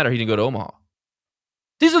 it doesn't matter. He didn't go to Omaha.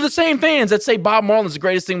 These are the same fans that say Bob Marlin's the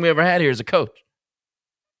greatest thing we ever had here as a coach.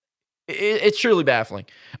 It's truly baffling.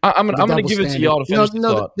 I'm going to give it to y'all to finish the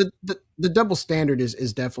thought. The double standard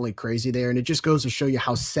is definitely crazy there, and it just goes to show you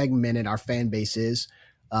how segmented our fan base is.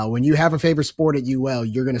 When you have a favorite sport at UL,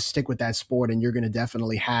 you're going to stick with that sport, and you're going to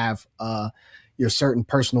definitely have your certain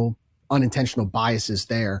personal unintentional biases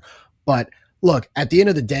there. But look, at the end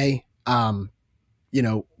of the day,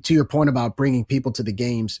 to your point about bringing people to the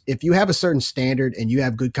games, if you have a certain standard and you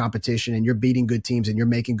have good competition and you're beating good teams and you're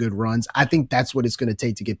making good runs, I think that's what it's going to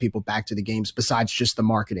take to get people back to the games besides just the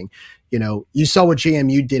marketing. You saw what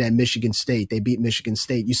JMU did at Michigan State. They beat Michigan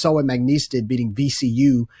State. You saw what McNeese did beating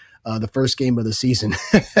VCU the first game of the season.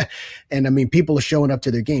 And people are showing up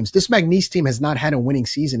to their games. This McNeese team has not had a winning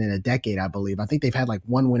season in a decade, I believe. I think they've had like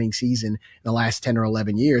one winning season in the last 10 or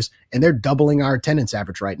 11 years, and they're doubling our attendance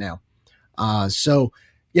average right now. I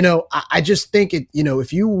just think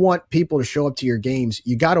if you want people to show up to your games,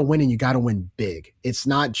 you got to win and you got to win big. It's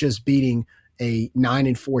not just beating a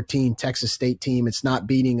 9-14 Texas State team. It's not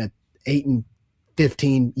beating a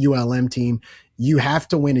 8-15 ULM team. You have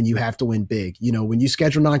to win, and you have to win big. You know, when you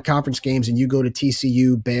schedule non-conference games and you go to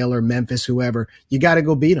TCU, Baylor, Memphis, whoever, you got to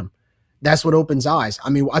go beat them. That's what opens eyes.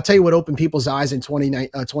 I mean, I'll tell you what opened people's eyes in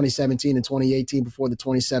 2017 and 2018 before the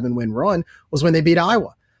 27-win run was when they beat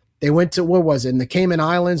Iowa. They went to, what was it, in the Cayman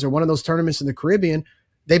Islands or one of those tournaments in the Caribbean.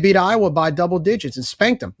 They beat Iowa by double digits and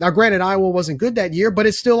spanked them. Now, granted, Iowa wasn't good that year, but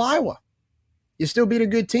it's still Iowa. You still beat a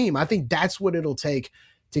good team. I think that's what it'll take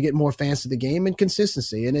to get more fans to the game and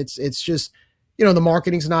consistency. And it's just, you know, the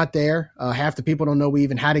marketing's not there. Half the people don't know we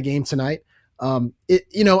even had a game tonight. I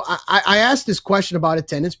asked this question about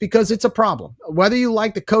attendance because it's a problem. Whether you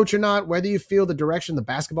like the coach or not, whether you feel the direction the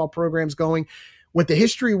basketball program's going, with the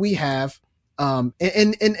history we have,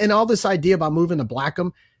 and all this idea about moving to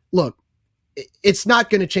Blackham, look, it's not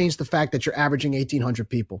going to change the fact that you're averaging 1,800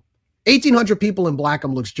 people. 1,800 people in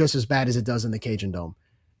Blackham looks just as bad as it does in the Cajun Dome.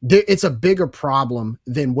 It's a bigger problem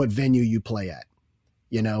than what venue you play at,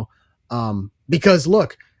 you know? Because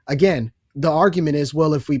look, again, the argument is,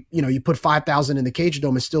 well, if you put 5,000 in the Cajun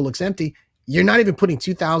Dome, it still looks empty. You're not even putting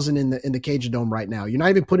 2,000 in the Cajun Dome right now. You're not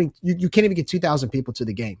even putting, you can't even get 2,000 people to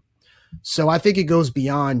the game. So I think it goes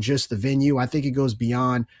beyond just the venue. I think it goes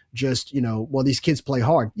beyond just, well, these kids play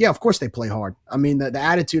hard. Yeah, of course they play hard. I mean, the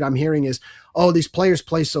attitude I'm hearing is, oh, these players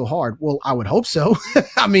play so hard. Well, I would hope so.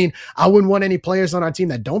 I mean, I wouldn't want any players on our team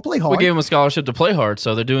that don't play hard. We gave them a scholarship to play hard,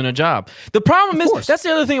 so they're doing their job. The problem is, that's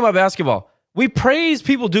the other thing about basketball. We praise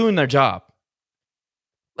people doing their job.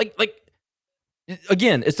 Like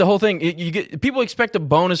again, it's the whole thing. People expect a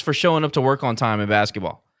bonus for showing up to work on time in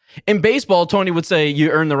basketball. In baseball, Tony would say you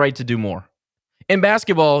earn the right to do more. In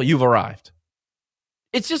basketball, you've arrived.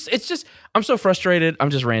 It's just. I'm so frustrated. I'm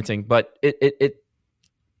just ranting, but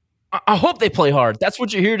I hope they play hard. That's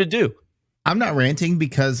what you're here to do. I'm not ranting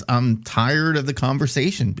because I'm tired of the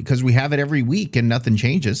conversation because we have it every week and nothing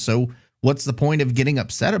changes. So what's the point of getting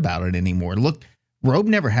upset about it anymore? Look, Robe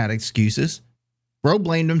never had excuses. Robe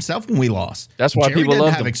blamed himself when we lost. That's why Jerry people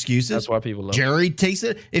love have excuses. That's why people love Jerry takes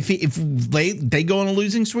it. If they go on a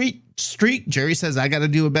losing streak, Jerry says, I got to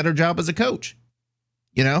do a better job as a coach.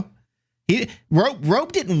 You know,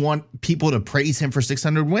 Robe didn't want people to praise him for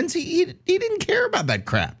 600 wins. He didn't care about that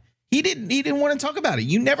crap. He didn't want to talk about it.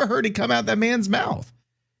 You never heard it come out that man's mouth.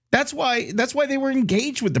 That's why they were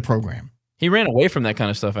engaged with the program. He ran away from that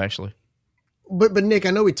kind of stuff, actually. But Nick,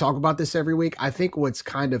 I know we talk about this every week. I think what's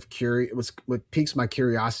kind of what piques my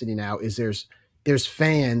curiosity now is there's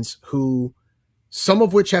fans who, some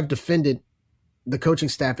of which have defended the coaching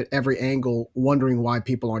staff at every angle, wondering why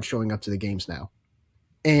people aren't showing up to the games now.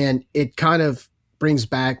 And it kind of brings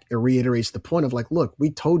back or reiterates the point of like, look, we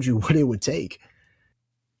told you what it would take.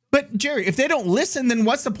 But Jerry, if they don't listen, then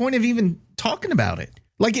what's the point of even talking about it?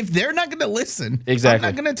 Like, if they're not going to listen, exactly,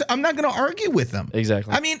 I'm not going to argue with them.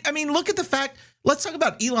 Exactly. I mean, look at the fact. Let's talk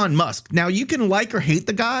about Elon Musk. Now, you can like or hate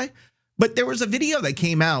the guy, but there was a video that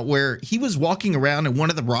came out where he was walking around in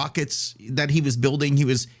one of the rockets that he was building. He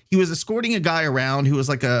was escorting a guy around who was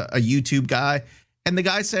like a YouTube guy, and the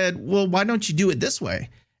guy said, "Well, why don't you do it this way?"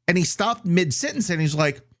 And he stopped mid-sentence and he's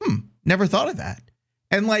like, never thought of that.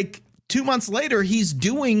 And like 2 months later, he's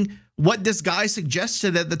doing what this guy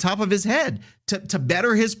suggested at the top of his head to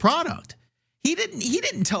better his product. He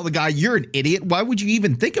didn't tell the guy, you're an idiot. Why would you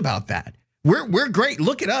even think about that? We're great.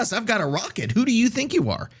 Look at us. I've got a rocket. Who do you think you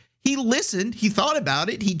are? He listened. He thought about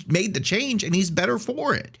it. He made the change and he's better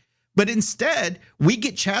for it. But instead, we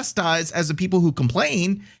get chastised as the people who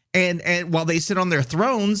complain and while they sit on their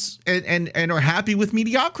thrones and are happy with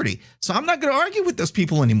mediocrity. So I'm not going to argue with those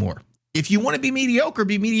people anymore. If you want to be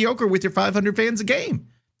mediocre with your 500 fans a game.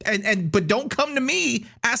 But don't come to me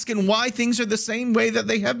asking why things are the same way that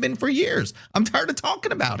they have been for years. I'm tired of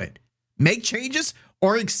talking about it. Make changes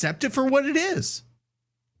or accept it for what it is.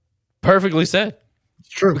 Perfectly said. It's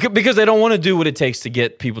true. Because they don't want to do what it takes to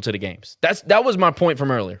get people to the games. That was my point from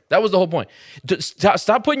earlier. That was the whole point.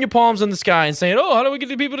 Stop putting your palms in the sky and saying, oh, how do we get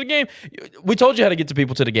the people to the game? We told you how to get the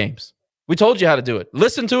people to the games. We told you how to do it.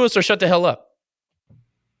 Listen to us or shut the hell up.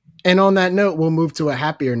 And on that note, we'll move to a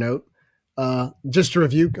happier note. Just to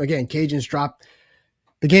review, again, Cajuns dropped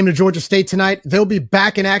the game to Georgia State tonight. They'll be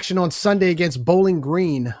back in action on Sunday against Bowling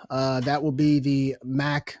Green. That will be the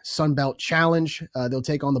MAC Sunbelt Challenge. They'll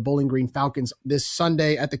take on the Bowling Green Falcons this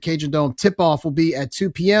Sunday at the Cajun Dome. Tip-off will be at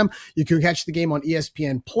 2 p.m. You can catch the game on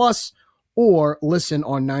ESPN Plus or listen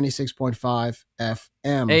on 96.5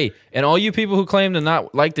 FM. Hey, and all you people who claim to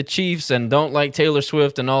not like the Chiefs and don't like Taylor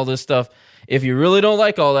Swift and all this stuff, if you really don't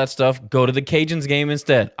like all that stuff, go to the Cajuns game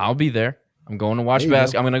instead. I'll be there. I'm going to watch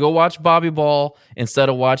basketball. I'm going to go watch Bobby Ball instead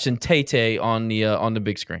of watching Tay-Tay on the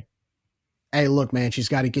big screen. Hey, look, man, she's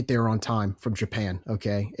got to get there on time from Japan.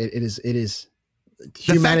 Okay, it is.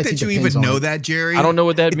 The fact that you even know that, Jerry, I don't know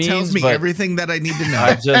what that means. Tells me but everything that I need to know.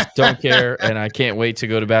 I just don't care, and I can't wait to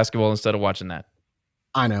go to basketball instead of watching that.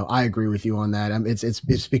 I know. I agree with you on that.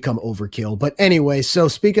 It's become overkill. But anyway, so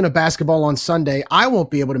speaking of basketball on Sunday, I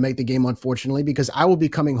won't be able to make the game, unfortunately, because I will be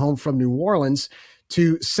coming home from New Orleans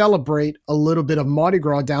to celebrate a little bit of Mardi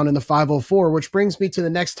Gras down in the 504, which brings me to the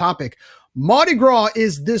next topic. Mardi Gras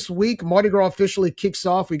is this week. Mardi Gras officially kicks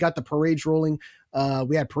off. We got the parades rolling.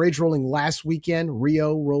 We had parades rolling last weekend.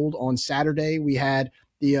 Rio rolled on Saturday. We had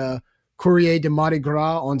the Courrier de Mardi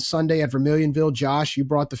Gras on Sunday at Vermilionville. Josh, you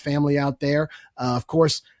brought the family out there. Of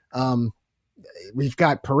course, we've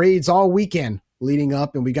got parades all weekend leading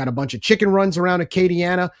up, and we got a bunch of chicken runs around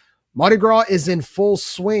Acadiana. Mardi Gras is in full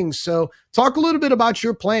swing. So talk a little bit about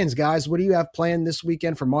your plans, guys. What do you have planned this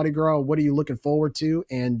weekend for Mardi Gras? What are you looking forward to?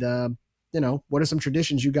 And, what are some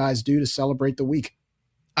traditions you guys do to celebrate the week?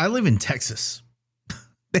 I live in Texas.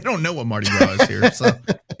 They don't know what Mardi Gras is here. So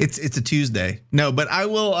it's a Tuesday. No, but I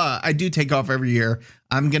will. I do take off every year.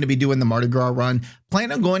 I'm going to be doing the Mardi Gras run.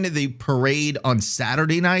 Plan on going to the parade on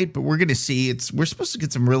Saturday night, but we're going to see. We're supposed to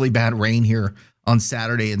get some really bad rain here on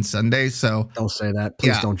Saturday and Sunday. So don't say that.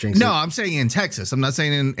 Please don't jinx it. No, I'm saying in Texas. I'm not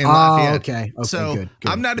saying in Lafayette. Okay. So good.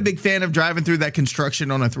 I'm not a big fan of driving through that construction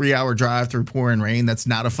on a 3-hour drive through pouring rain. That's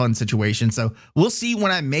not a fun situation. So we'll see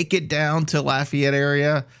when I make it down to Lafayette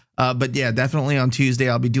area. But yeah, definitely on Tuesday,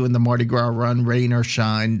 I'll be doing the Mardi Gras run, rain or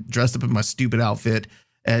shine, dressed up in my stupid outfit.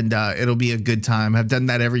 And it'll be a good time. I've done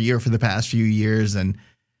that every year for the past few years. And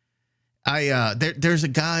there's a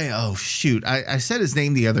guy. Oh shoot! I said his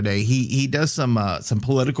name the other day. He does some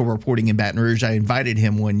political reporting in Baton Rouge. I invited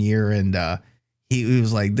him one year, and he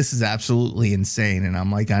was like, "This is absolutely insane." And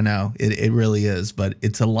I'm like, "I know it really is, but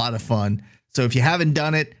it's a lot of fun." So if you haven't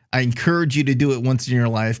done it, I encourage you to do it once in your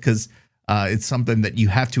life because it's something that you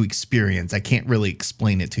have to experience. I can't really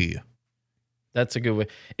explain it to you. That's a good way.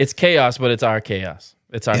 It's chaos, but it's our chaos.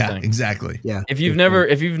 It's our thing. Exactly. Yeah. If you've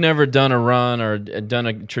never done a run or done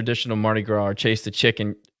a traditional Mardi Gras or chased a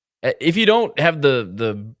chicken, if you don't have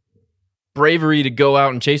the bravery to go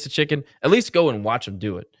out and chase a chicken, at least go and watch them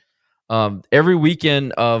do it. Every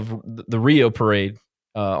weekend of the Rio parade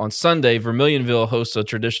on Sunday, Vermilionville hosts a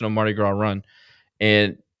traditional Mardi Gras run,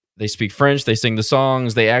 and they speak French. They sing the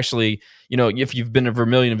songs. They actually, if you've been to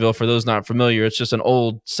Vermilionville, for those not familiar, it's just an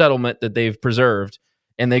old settlement that they've preserved.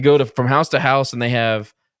 And they go from house to house, and they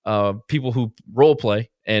have people who role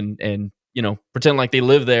play and pretend like they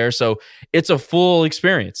live there. So it's a full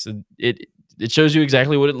experience. It shows you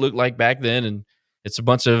exactly what it looked like back then, and it's a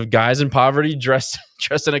bunch of guys in poverty dressed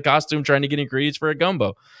in a costume trying to get ingredients for a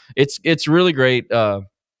gumbo. It's really great.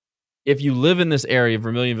 If you live in this area,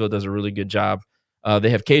 Vermilionville does a really good job.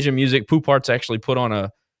 They have Cajun music. Poop Arts actually put on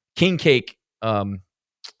a king cake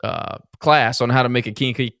class on how to make a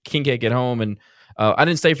king cake at home, and I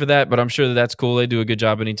didn't stay for that, but I'm sure that's cool. They do a good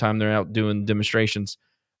job anytime they're out doing demonstrations.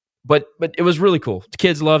 But it was really cool. The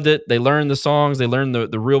kids loved it. They learned the songs. They learned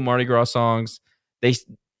the real Mardi Gras songs.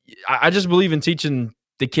 I just believe in teaching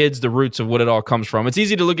the kids the roots of what it all comes from. It's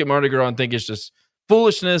easy to look at Mardi Gras and think it's just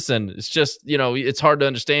foolishness, and it's just, it's hard to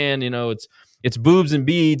understand. It's boobs and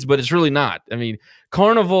beads, but it's really not. I mean,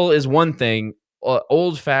 carnival is one thing.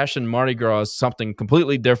 Old-fashioned Mardi Gras is something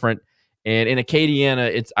completely different. And in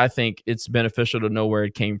Acadiana, I think it's beneficial to know where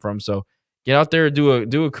it came from. So get out there,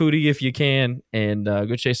 do a cootie if you can, and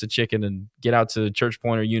go chase a chicken, and get out to Church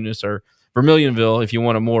Point or Eunice or Vermilionville if you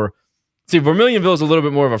want a more. See, Vermilionville is a little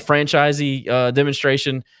bit more of a franchisey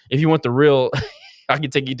demonstration. If you want the real, I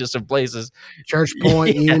can take you to some places. Church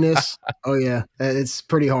Point, Eunice. Oh yeah, it's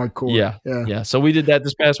pretty hardcore. Yeah. So we did that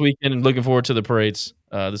this past weekend, and looking forward to the parades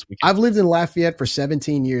this weekend. I've lived in Lafayette for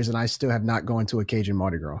 17 years, and I still have not gone to a Cajun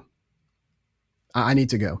Mardi Gras. I need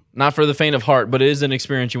to go. Not for the faint of heart, but it is an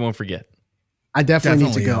experience you won't forget. I definitely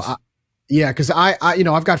need to go. Because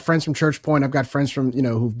I've got friends from Church Point. I've got friends from,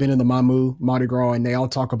 who've been in the Mamu Mardi Gras, and they all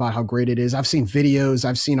talk about how great it is. I've seen videos.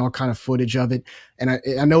 I've seen all kind of footage of it, and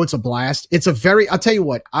I know it's a blast. It's I'll tell you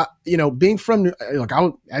what, being from,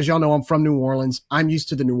 as y'all know, I'm from New Orleans. I'm used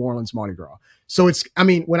to the New Orleans Mardi Gras. So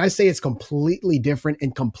when I say it's completely different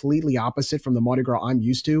and completely opposite from the Mardi Gras I'm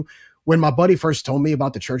used to, when my buddy first told me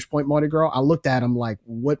about the Church Point Mardi Gras, I looked at him like,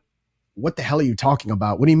 what the hell are you talking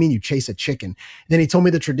about? What do you mean you chase a chicken? And then he told me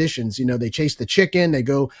the traditions. They chase the chicken. They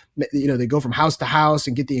go from house to house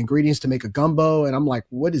and get the ingredients to make a gumbo. And I'm like,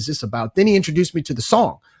 what is this about? Then he introduced me to the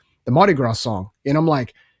song, the Mardi Gras song. And I'm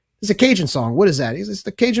like, it's a Cajun song. What is that? It's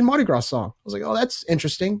the Cajun Mardi Gras song. I was like, oh, that's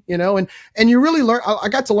interesting, and you really learn. I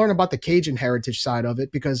got to learn about the Cajun heritage side of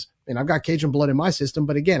it because, I've got Cajun blood in my system.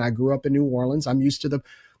 But again, I grew up in New Orleans. I'm used to the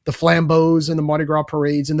the flambeaus and the Mardi Gras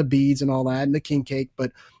parades and the beads and all that and the king cake.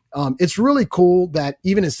 But it's really cool that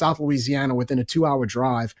even in South Louisiana, within a 2-hour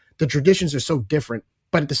drive, the traditions are so different,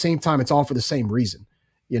 but at the same time, it's all for the same reason,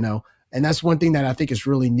 and that's one thing that I think is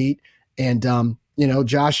really neat. And,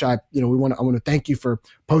 Josh, I want to thank you for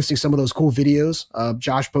posting some of those cool videos.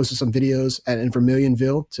 Josh posted some videos in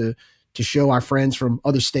Vermilionville to show our friends from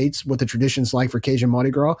other states what the tradition's like for Cajun Mardi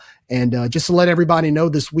Gras. And just to let everybody know,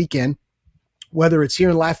 this weekend, whether it's here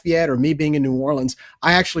in Lafayette or me being in New Orleans,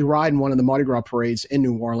 I actually ride in one of the Mardi Gras parades in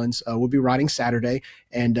New Orleans. We'll be riding Saturday,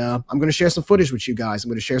 and I'm going to share some footage with you guys. I'm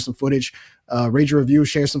going to share some footage. Rager Review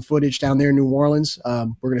share some footage down there in New Orleans.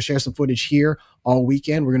 We're going to share some footage here all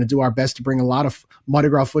weekend. We're going to do our best to bring a lot of Mardi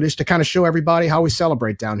Gras footage to kind of show everybody how we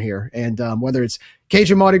celebrate down here. And whether it's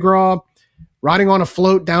Cajun Mardi Gras, riding on a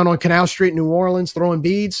float down on Canal Street in New Orleans, throwing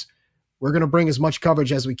beads, we're going to bring as much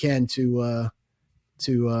coverage as we can to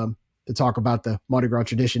talk about the Mardi Gras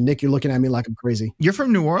tradition. Nick, you're looking at me like I'm crazy. You're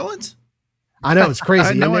from New Orleans? I know, it's crazy. I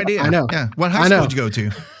had no idea. I know. Yeah. What high school did you go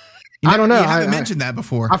to? I don't know. You haven't mentioned that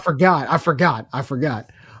before. I forgot.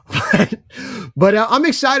 But I'm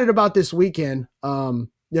excited about this weekend.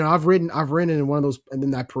 I've ridden in one of those and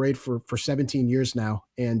in that parade for 17 years now.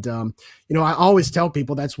 And, I always tell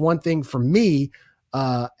people that's one thing for me.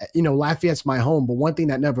 Lafayette's my home, but one thing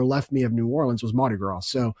that never left me of New Orleans was Mardi Gras.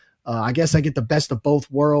 So I guess I get the best of both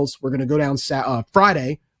worlds. We're going to go down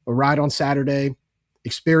Friday, we'll ride on Saturday,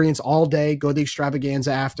 experience all day, go to the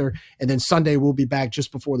extravaganza after, and then Sunday we'll be back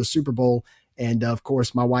just before the Super Bowl. And of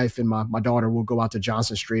course, my wife and my daughter will go out to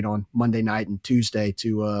Johnson Street on Monday night and Tuesday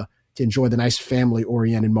to enjoy the nice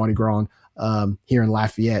family-oriented Mardi Gras here in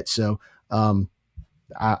Lafayette. So,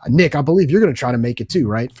 Nick, I believe you're going to try to make it too,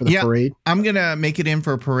 right, for the parade? I'm going to make it in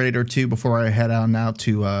for a parade or two before I head on out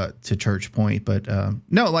to Church Point. But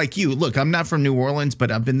no, like you, look, I'm not from New Orleans,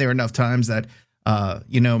 but I've been there enough times that,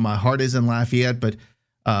 my heart is in Lafayette. But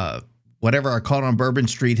whatever I caught on Bourbon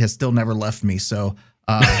Street has still never left me. So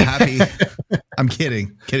happy. I'm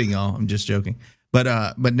kidding, y'all. I'm just joking.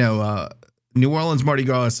 But no, New Orleans Mardi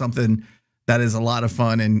Gras is something that is a lot of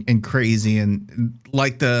fun and crazy, and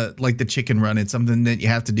like the chicken run, it's something that you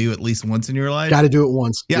have to do at least once in your life. Got to do it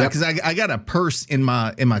once. Yeah, because I got a purse in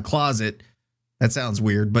my closet. That sounds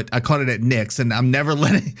weird, but I caught it at Nick's, and I'm never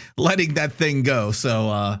letting that thing go. So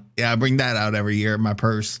I bring that out every year in my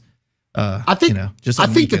purse. I think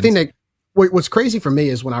the thing that what's crazy for me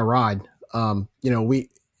is when I ride.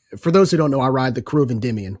 For those who don't know, I ride the Crew of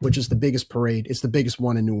Endymion, which is the biggest parade. It's the biggest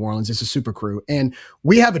one in New Orleans. It's a super crew. And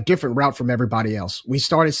we have a different route from everybody else. We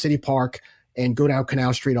start at City Park and go down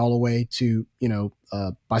Canal Street all the way to,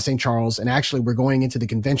 by St. Charles. And actually, we're going into the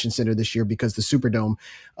convention center this year because the Superdome,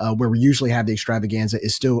 where we usually have the extravaganza,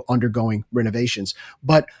 is still undergoing renovations.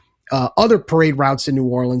 But other parade routes in New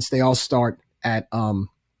Orleans, they all start uptown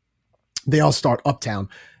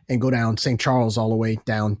and go down St. Charles all the way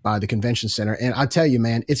down by the convention center. And I tell you,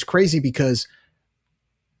 man, it's crazy because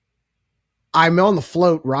I'm on the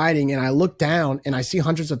float riding and I look down and I see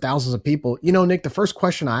hundreds of thousands of people. Nick, the first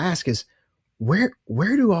question I ask is, where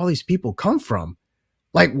do all these people come from?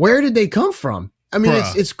 Like, where did they come from? I mean,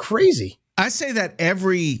 it's crazy. I say that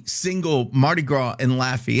every single Mardi Gras in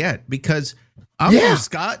Lafayette because I'm from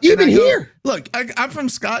Scott. Even here. Look, I'm from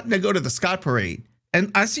Scott and I go to the Scott Parade. And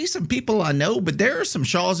I see some people I know, but there are some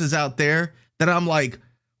Shawses out there that I'm like,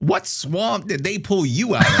 what swamp did they pull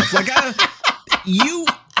you out of? Like, you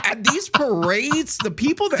at these parades, the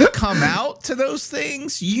people that come out to those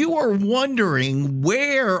things, you are wondering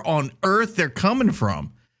where on earth they're coming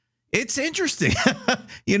from. It's interesting.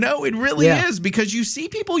 It really is because you see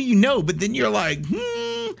people but then you're like,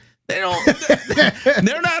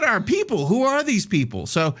 they're not our people. Who are these people?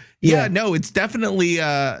 So it's definitely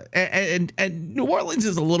and New Orleans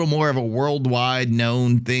is a little more of a worldwide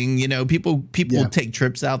known thing. People take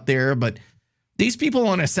trips out there, but these people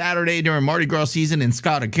on a Saturday during Mardi Gras season in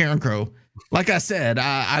Scott or Carencro, like I said,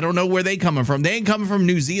 I don't know where they coming from. They ain't coming from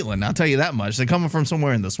New Zealand. I'll tell you that much. They're coming from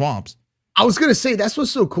somewhere in the swamps. I was going to say, that's what's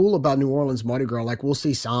so cool about New Orleans Mardi Gras. Like, we'll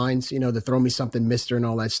see signs, the Throw Me Something Mister and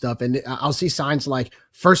all that stuff. And I'll see signs like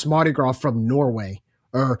first Mardi Gras from Norway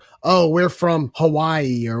or, we're from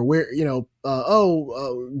Hawaii or we're,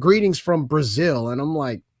 greetings from Brazil. And I'm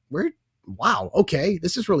like, wow, okay,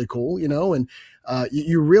 this is really cool, and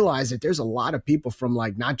you realize that there's a lot of people from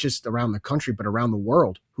like, not just around the country, but around the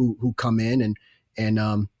world who come in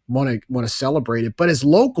and want to celebrate it. But as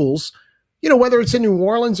locals, whether it's in New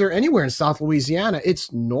Orleans or anywhere in South Louisiana,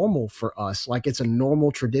 it's normal for us. Like, it's a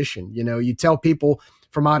normal tradition. You tell people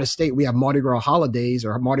from out of state, we have Mardi Gras holidays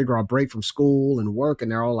or Mardi Gras break from school and work.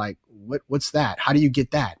 And they're all like, what's that? How do you get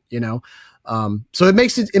that? So it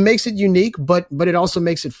makes it unique, but it also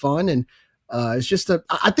makes it fun. And it's just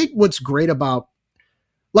I think what's great about,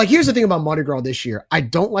 like, here's the thing about Mardi Gras this year. I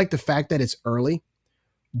don't like the fact that it's early,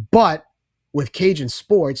 but with Cajun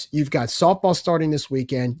sports, you've got softball starting this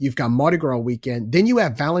weekend. You've got Mardi Gras weekend. Then you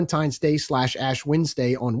have Valentine's Day / Ash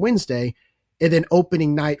Wednesday on Wednesday, and then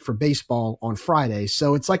opening night for baseball on Friday.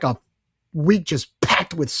 So it's like a week just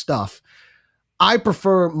packed with stuff. I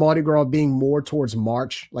prefer Mardi Gras being more towards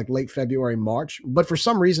March, like late February, March. But for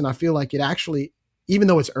some reason, I feel like it actually, even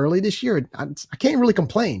though it's early this year, I can't really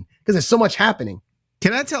complain because there's so much happening.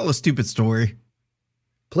 Can I tell a stupid story?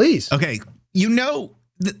 Please. Okay.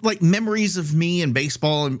 Like memories of me and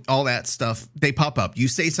baseball and all that stuff, they pop up. You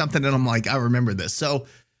say something and I'm like, I remember this. So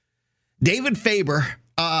David Faber,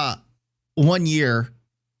 one year,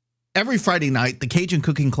 every Friday night, the Cajun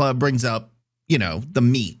Cooking Club brings up, the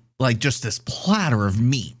meat, like just this platter of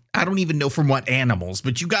meat. I don't even know from what animals,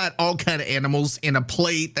 but you got all kind of animals in a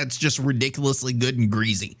plate that's just ridiculously good and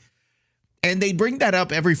greasy. And they bring that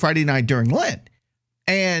up every Friday night during Lent.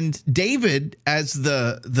 And David, as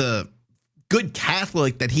the good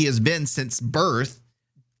Catholic that he has been since birth,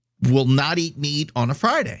 will not eat meat on a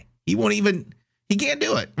Friday. He can't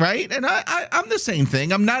do it, right? And I'm the same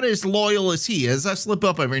thing. I'm not as loyal as he is. I slip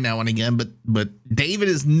up every now and again, but David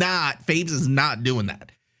is not, Fabes is not doing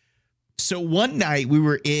that. So one night we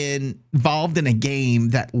were involved in a game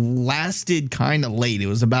that lasted kind of late. It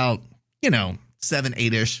was about, 7,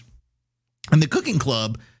 8-ish. And the cooking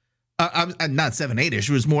club, not 7, 8-ish,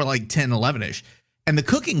 it was more like 10, 11-ish. And the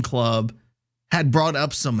cooking club had brought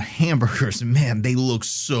up some hamburgers. Man, they looked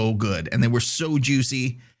so good. And they were so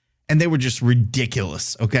juicy. And they were just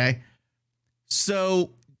ridiculous, okay?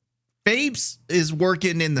 So Fabes is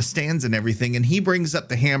working in the stands and everything. And he brings up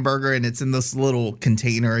the hamburger. And it's in this little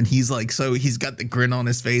container. And he's like, so he's got the grin on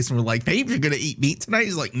his face. And we're like, Fabes, you're going to eat meat tonight?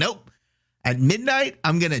 He's like, nope. At midnight,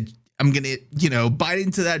 I'm going to, bite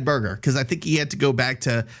into that burger. Because I think he had to go back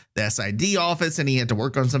to the SID office. And he had to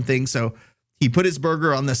work on some things. So he put his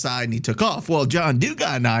burger on the side and he took off. Well, John Duga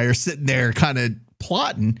and I are sitting there kind of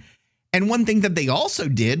plotting. And one thing that they also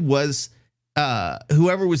did was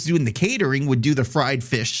whoever was doing the catering would do the fried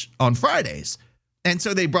fish on Fridays. And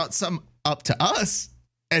so they brought some up to us.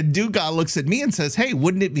 And Duga looks at me and says, hey,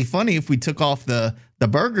 wouldn't it be funny if we took off the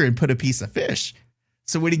burger and put a piece of fish?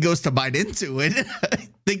 So when he goes to bite into it,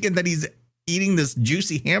 thinking that he's eating this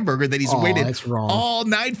juicy hamburger that he's waited all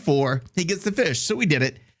night for, he gets the fish. So we did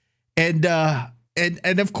it. And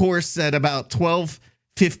of course, at about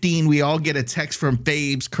 12:15, we all get a text from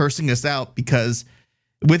Fabes cursing us out because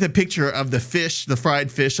with a picture of the fish, the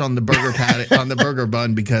fried fish on the burger patty, on the burger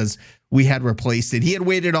bun, because we had replaced it. He had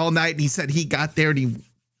waited all night and he said he got there and he,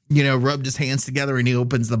 rubbed his hands together and he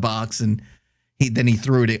opens the box and he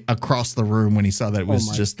threw it across the room when he saw that it was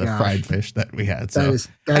just the fried fish that we had. So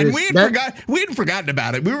we hadn't forgotten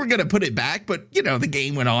about it. We were going to put it back, but the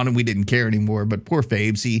game went on and we didn't care anymore. But poor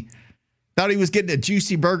Fabes, he thought he was getting a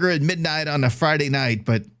juicy burger at midnight on a Friday night,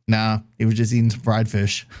 but nah, he was just eating some fried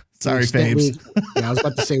fish. Sorry, Fabes. I was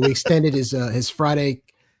about to say we extended his Friday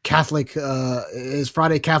Catholic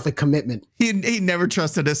commitment. He never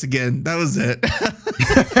trusted us again. That was it.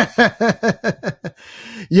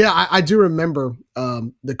 Yeah, I do remember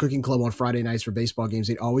the cooking club on Friday nights for baseball games.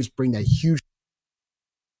 They'd always bring that huge.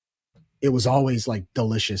 It was always like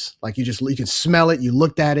delicious. Like you could smell it. You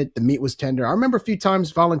looked at it. The meat was tender. I remember a few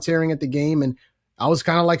times volunteering at the game and I was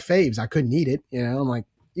kind of like Fabes. I couldn't eat it. I'm like,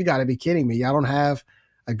 you got to be kidding me. I don't have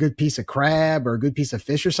a good piece of crab or a good piece of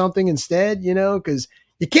fish or something instead, because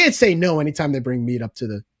you can't say no anytime they bring meat up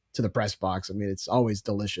to the press box. I mean, it's always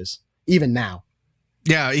delicious, even now.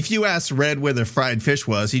 Yeah, if you asked Red where the fried fish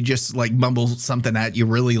was, he just like mumbles something at you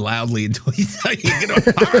really loudly until you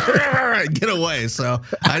get away. So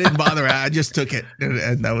I didn't bother. I just took it,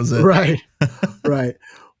 and that was it. Right.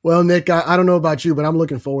 Well, Nick, I don't know about you, but I'm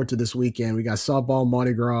looking forward to this weekend. We got softball,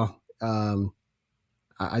 Mardi Gras.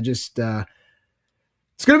 It's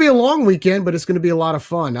going to be a long weekend, but it's going to be a lot of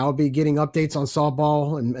fun. I'll be getting updates on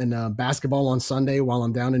softball and basketball on Sunday while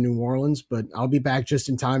I'm down in New Orleans, but I'll be back just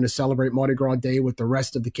in time to celebrate Mardi Gras Day with the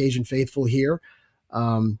rest of the Cajun faithful here.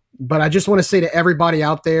 But I just want to say to everybody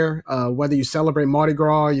out there, whether you celebrate Mardi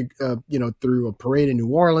Gras, through a parade in New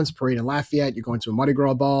Orleans, parade in Lafayette, you're going to a Mardi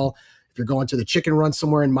Gras ball, if you're going to the chicken run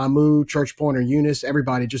somewhere in Mamou, Church Point, or Eunice,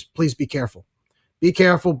 everybody just please be careful. Be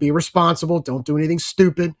careful, be responsible, don't do anything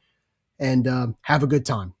stupid. And have a good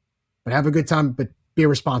time. But be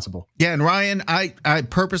responsible. Yeah, and Ryan, I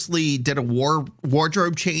purposely did a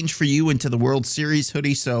wardrobe change for you into the World Series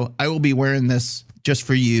hoodie, so I will be wearing this just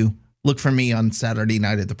for you. Look for me on Saturday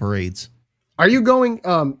night at the parades. Are you going?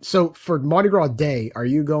 So for Mardi Gras Day, are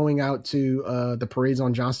you going out to the parades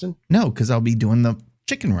on Johnston? No, because I'll be doing the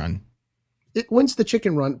chicken run. When's the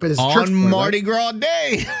chicken run? But it's on Church Point, Mardi right? Gras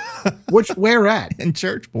Day. Where at? In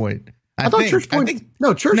Church Point. I thought Church Point.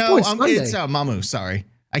 Church Point's Sunday. It's Mamu. Sorry,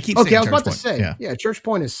 I keep saying okay. I was Church about Point. to say, yeah, Church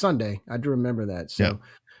Point is Sunday. I do remember that. So, yeah.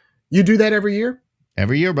 You do that every year?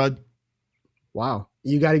 Every year, bud. Wow,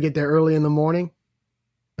 you got to get there early in the morning.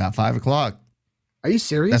 About 5 o'clock. Are you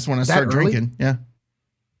serious? That's when I start drinking. Yeah.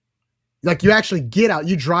 Like you actually get out,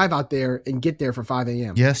 you drive out there and get there for 5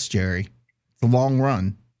 a.m. Yes, Jerry. It's a long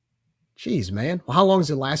run. Jeez, man. Well, how long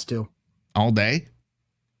does it last till? All day.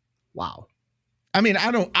 Wow. I mean,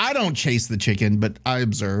 I don't chase the chicken, but I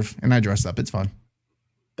observe and I dress up. It's fun.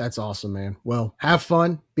 That's awesome, man. Well, have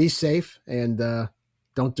fun, be safe, and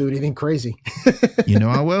don't do anything crazy. You know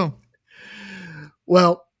I will.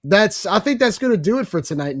 Well, I think that's going to do it for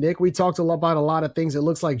tonight, Nick. We talked about a lot of things. It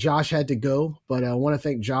looks like Josh had to go, but I want to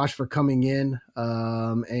thank Josh for coming in,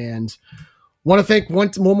 and want to thank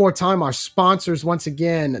one more time our sponsors once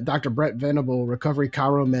again, Dr. Brett Venable, Recovery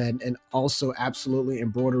Chiromed, and also Absolutely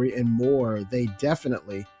Embroidery and More. They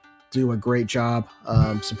definitely do a great job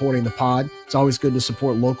supporting the pod. It's always good to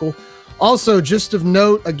support local. Also, just of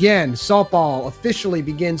note, again, softball officially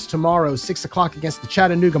begins tomorrow, 6 o'clock against the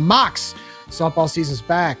Chattanooga Mocs. Softball season's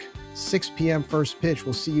back, 6 p.m. first pitch.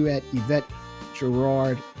 We'll see you at Yvette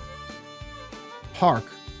Girard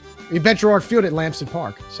Field at Lamson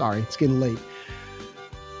Park. Sorry, it's getting late.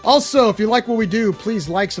 Also, if you like what we do, please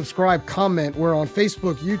like, subscribe, comment. We're on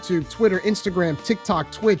Facebook, YouTube, Twitter, Instagram,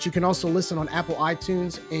 TikTok, Twitch. You can also listen on Apple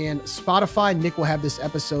iTunes and Spotify. Nick will have this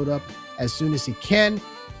episode up as soon as he can.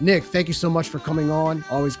 Nick, thank you so much for coming on.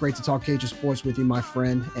 Always great to talk Cajuns sports with you, my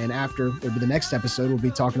friend. And after it'll be the next episode, we'll be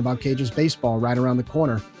talking about Cajuns baseball right around the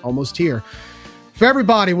corner, almost here. For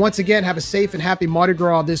everybody, once again, have a safe and happy Mardi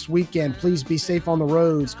Gras this weekend. Please be safe on the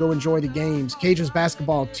roads. Go enjoy the games. Cajuns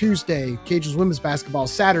basketball Tuesday, Cajuns women's basketball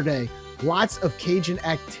Saturday. Lots of Cajun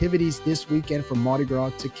activities this weekend from Mardi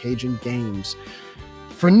Gras to Cajun games.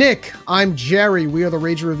 For Nick, I'm Jerry. We are the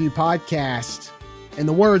Raging Review Podcast. In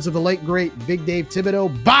the words of the late, great Big Dave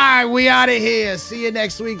Thibodeau, bye, we out of here. See you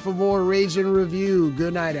next week for more Raging Review.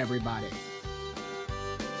 Good night, everybody.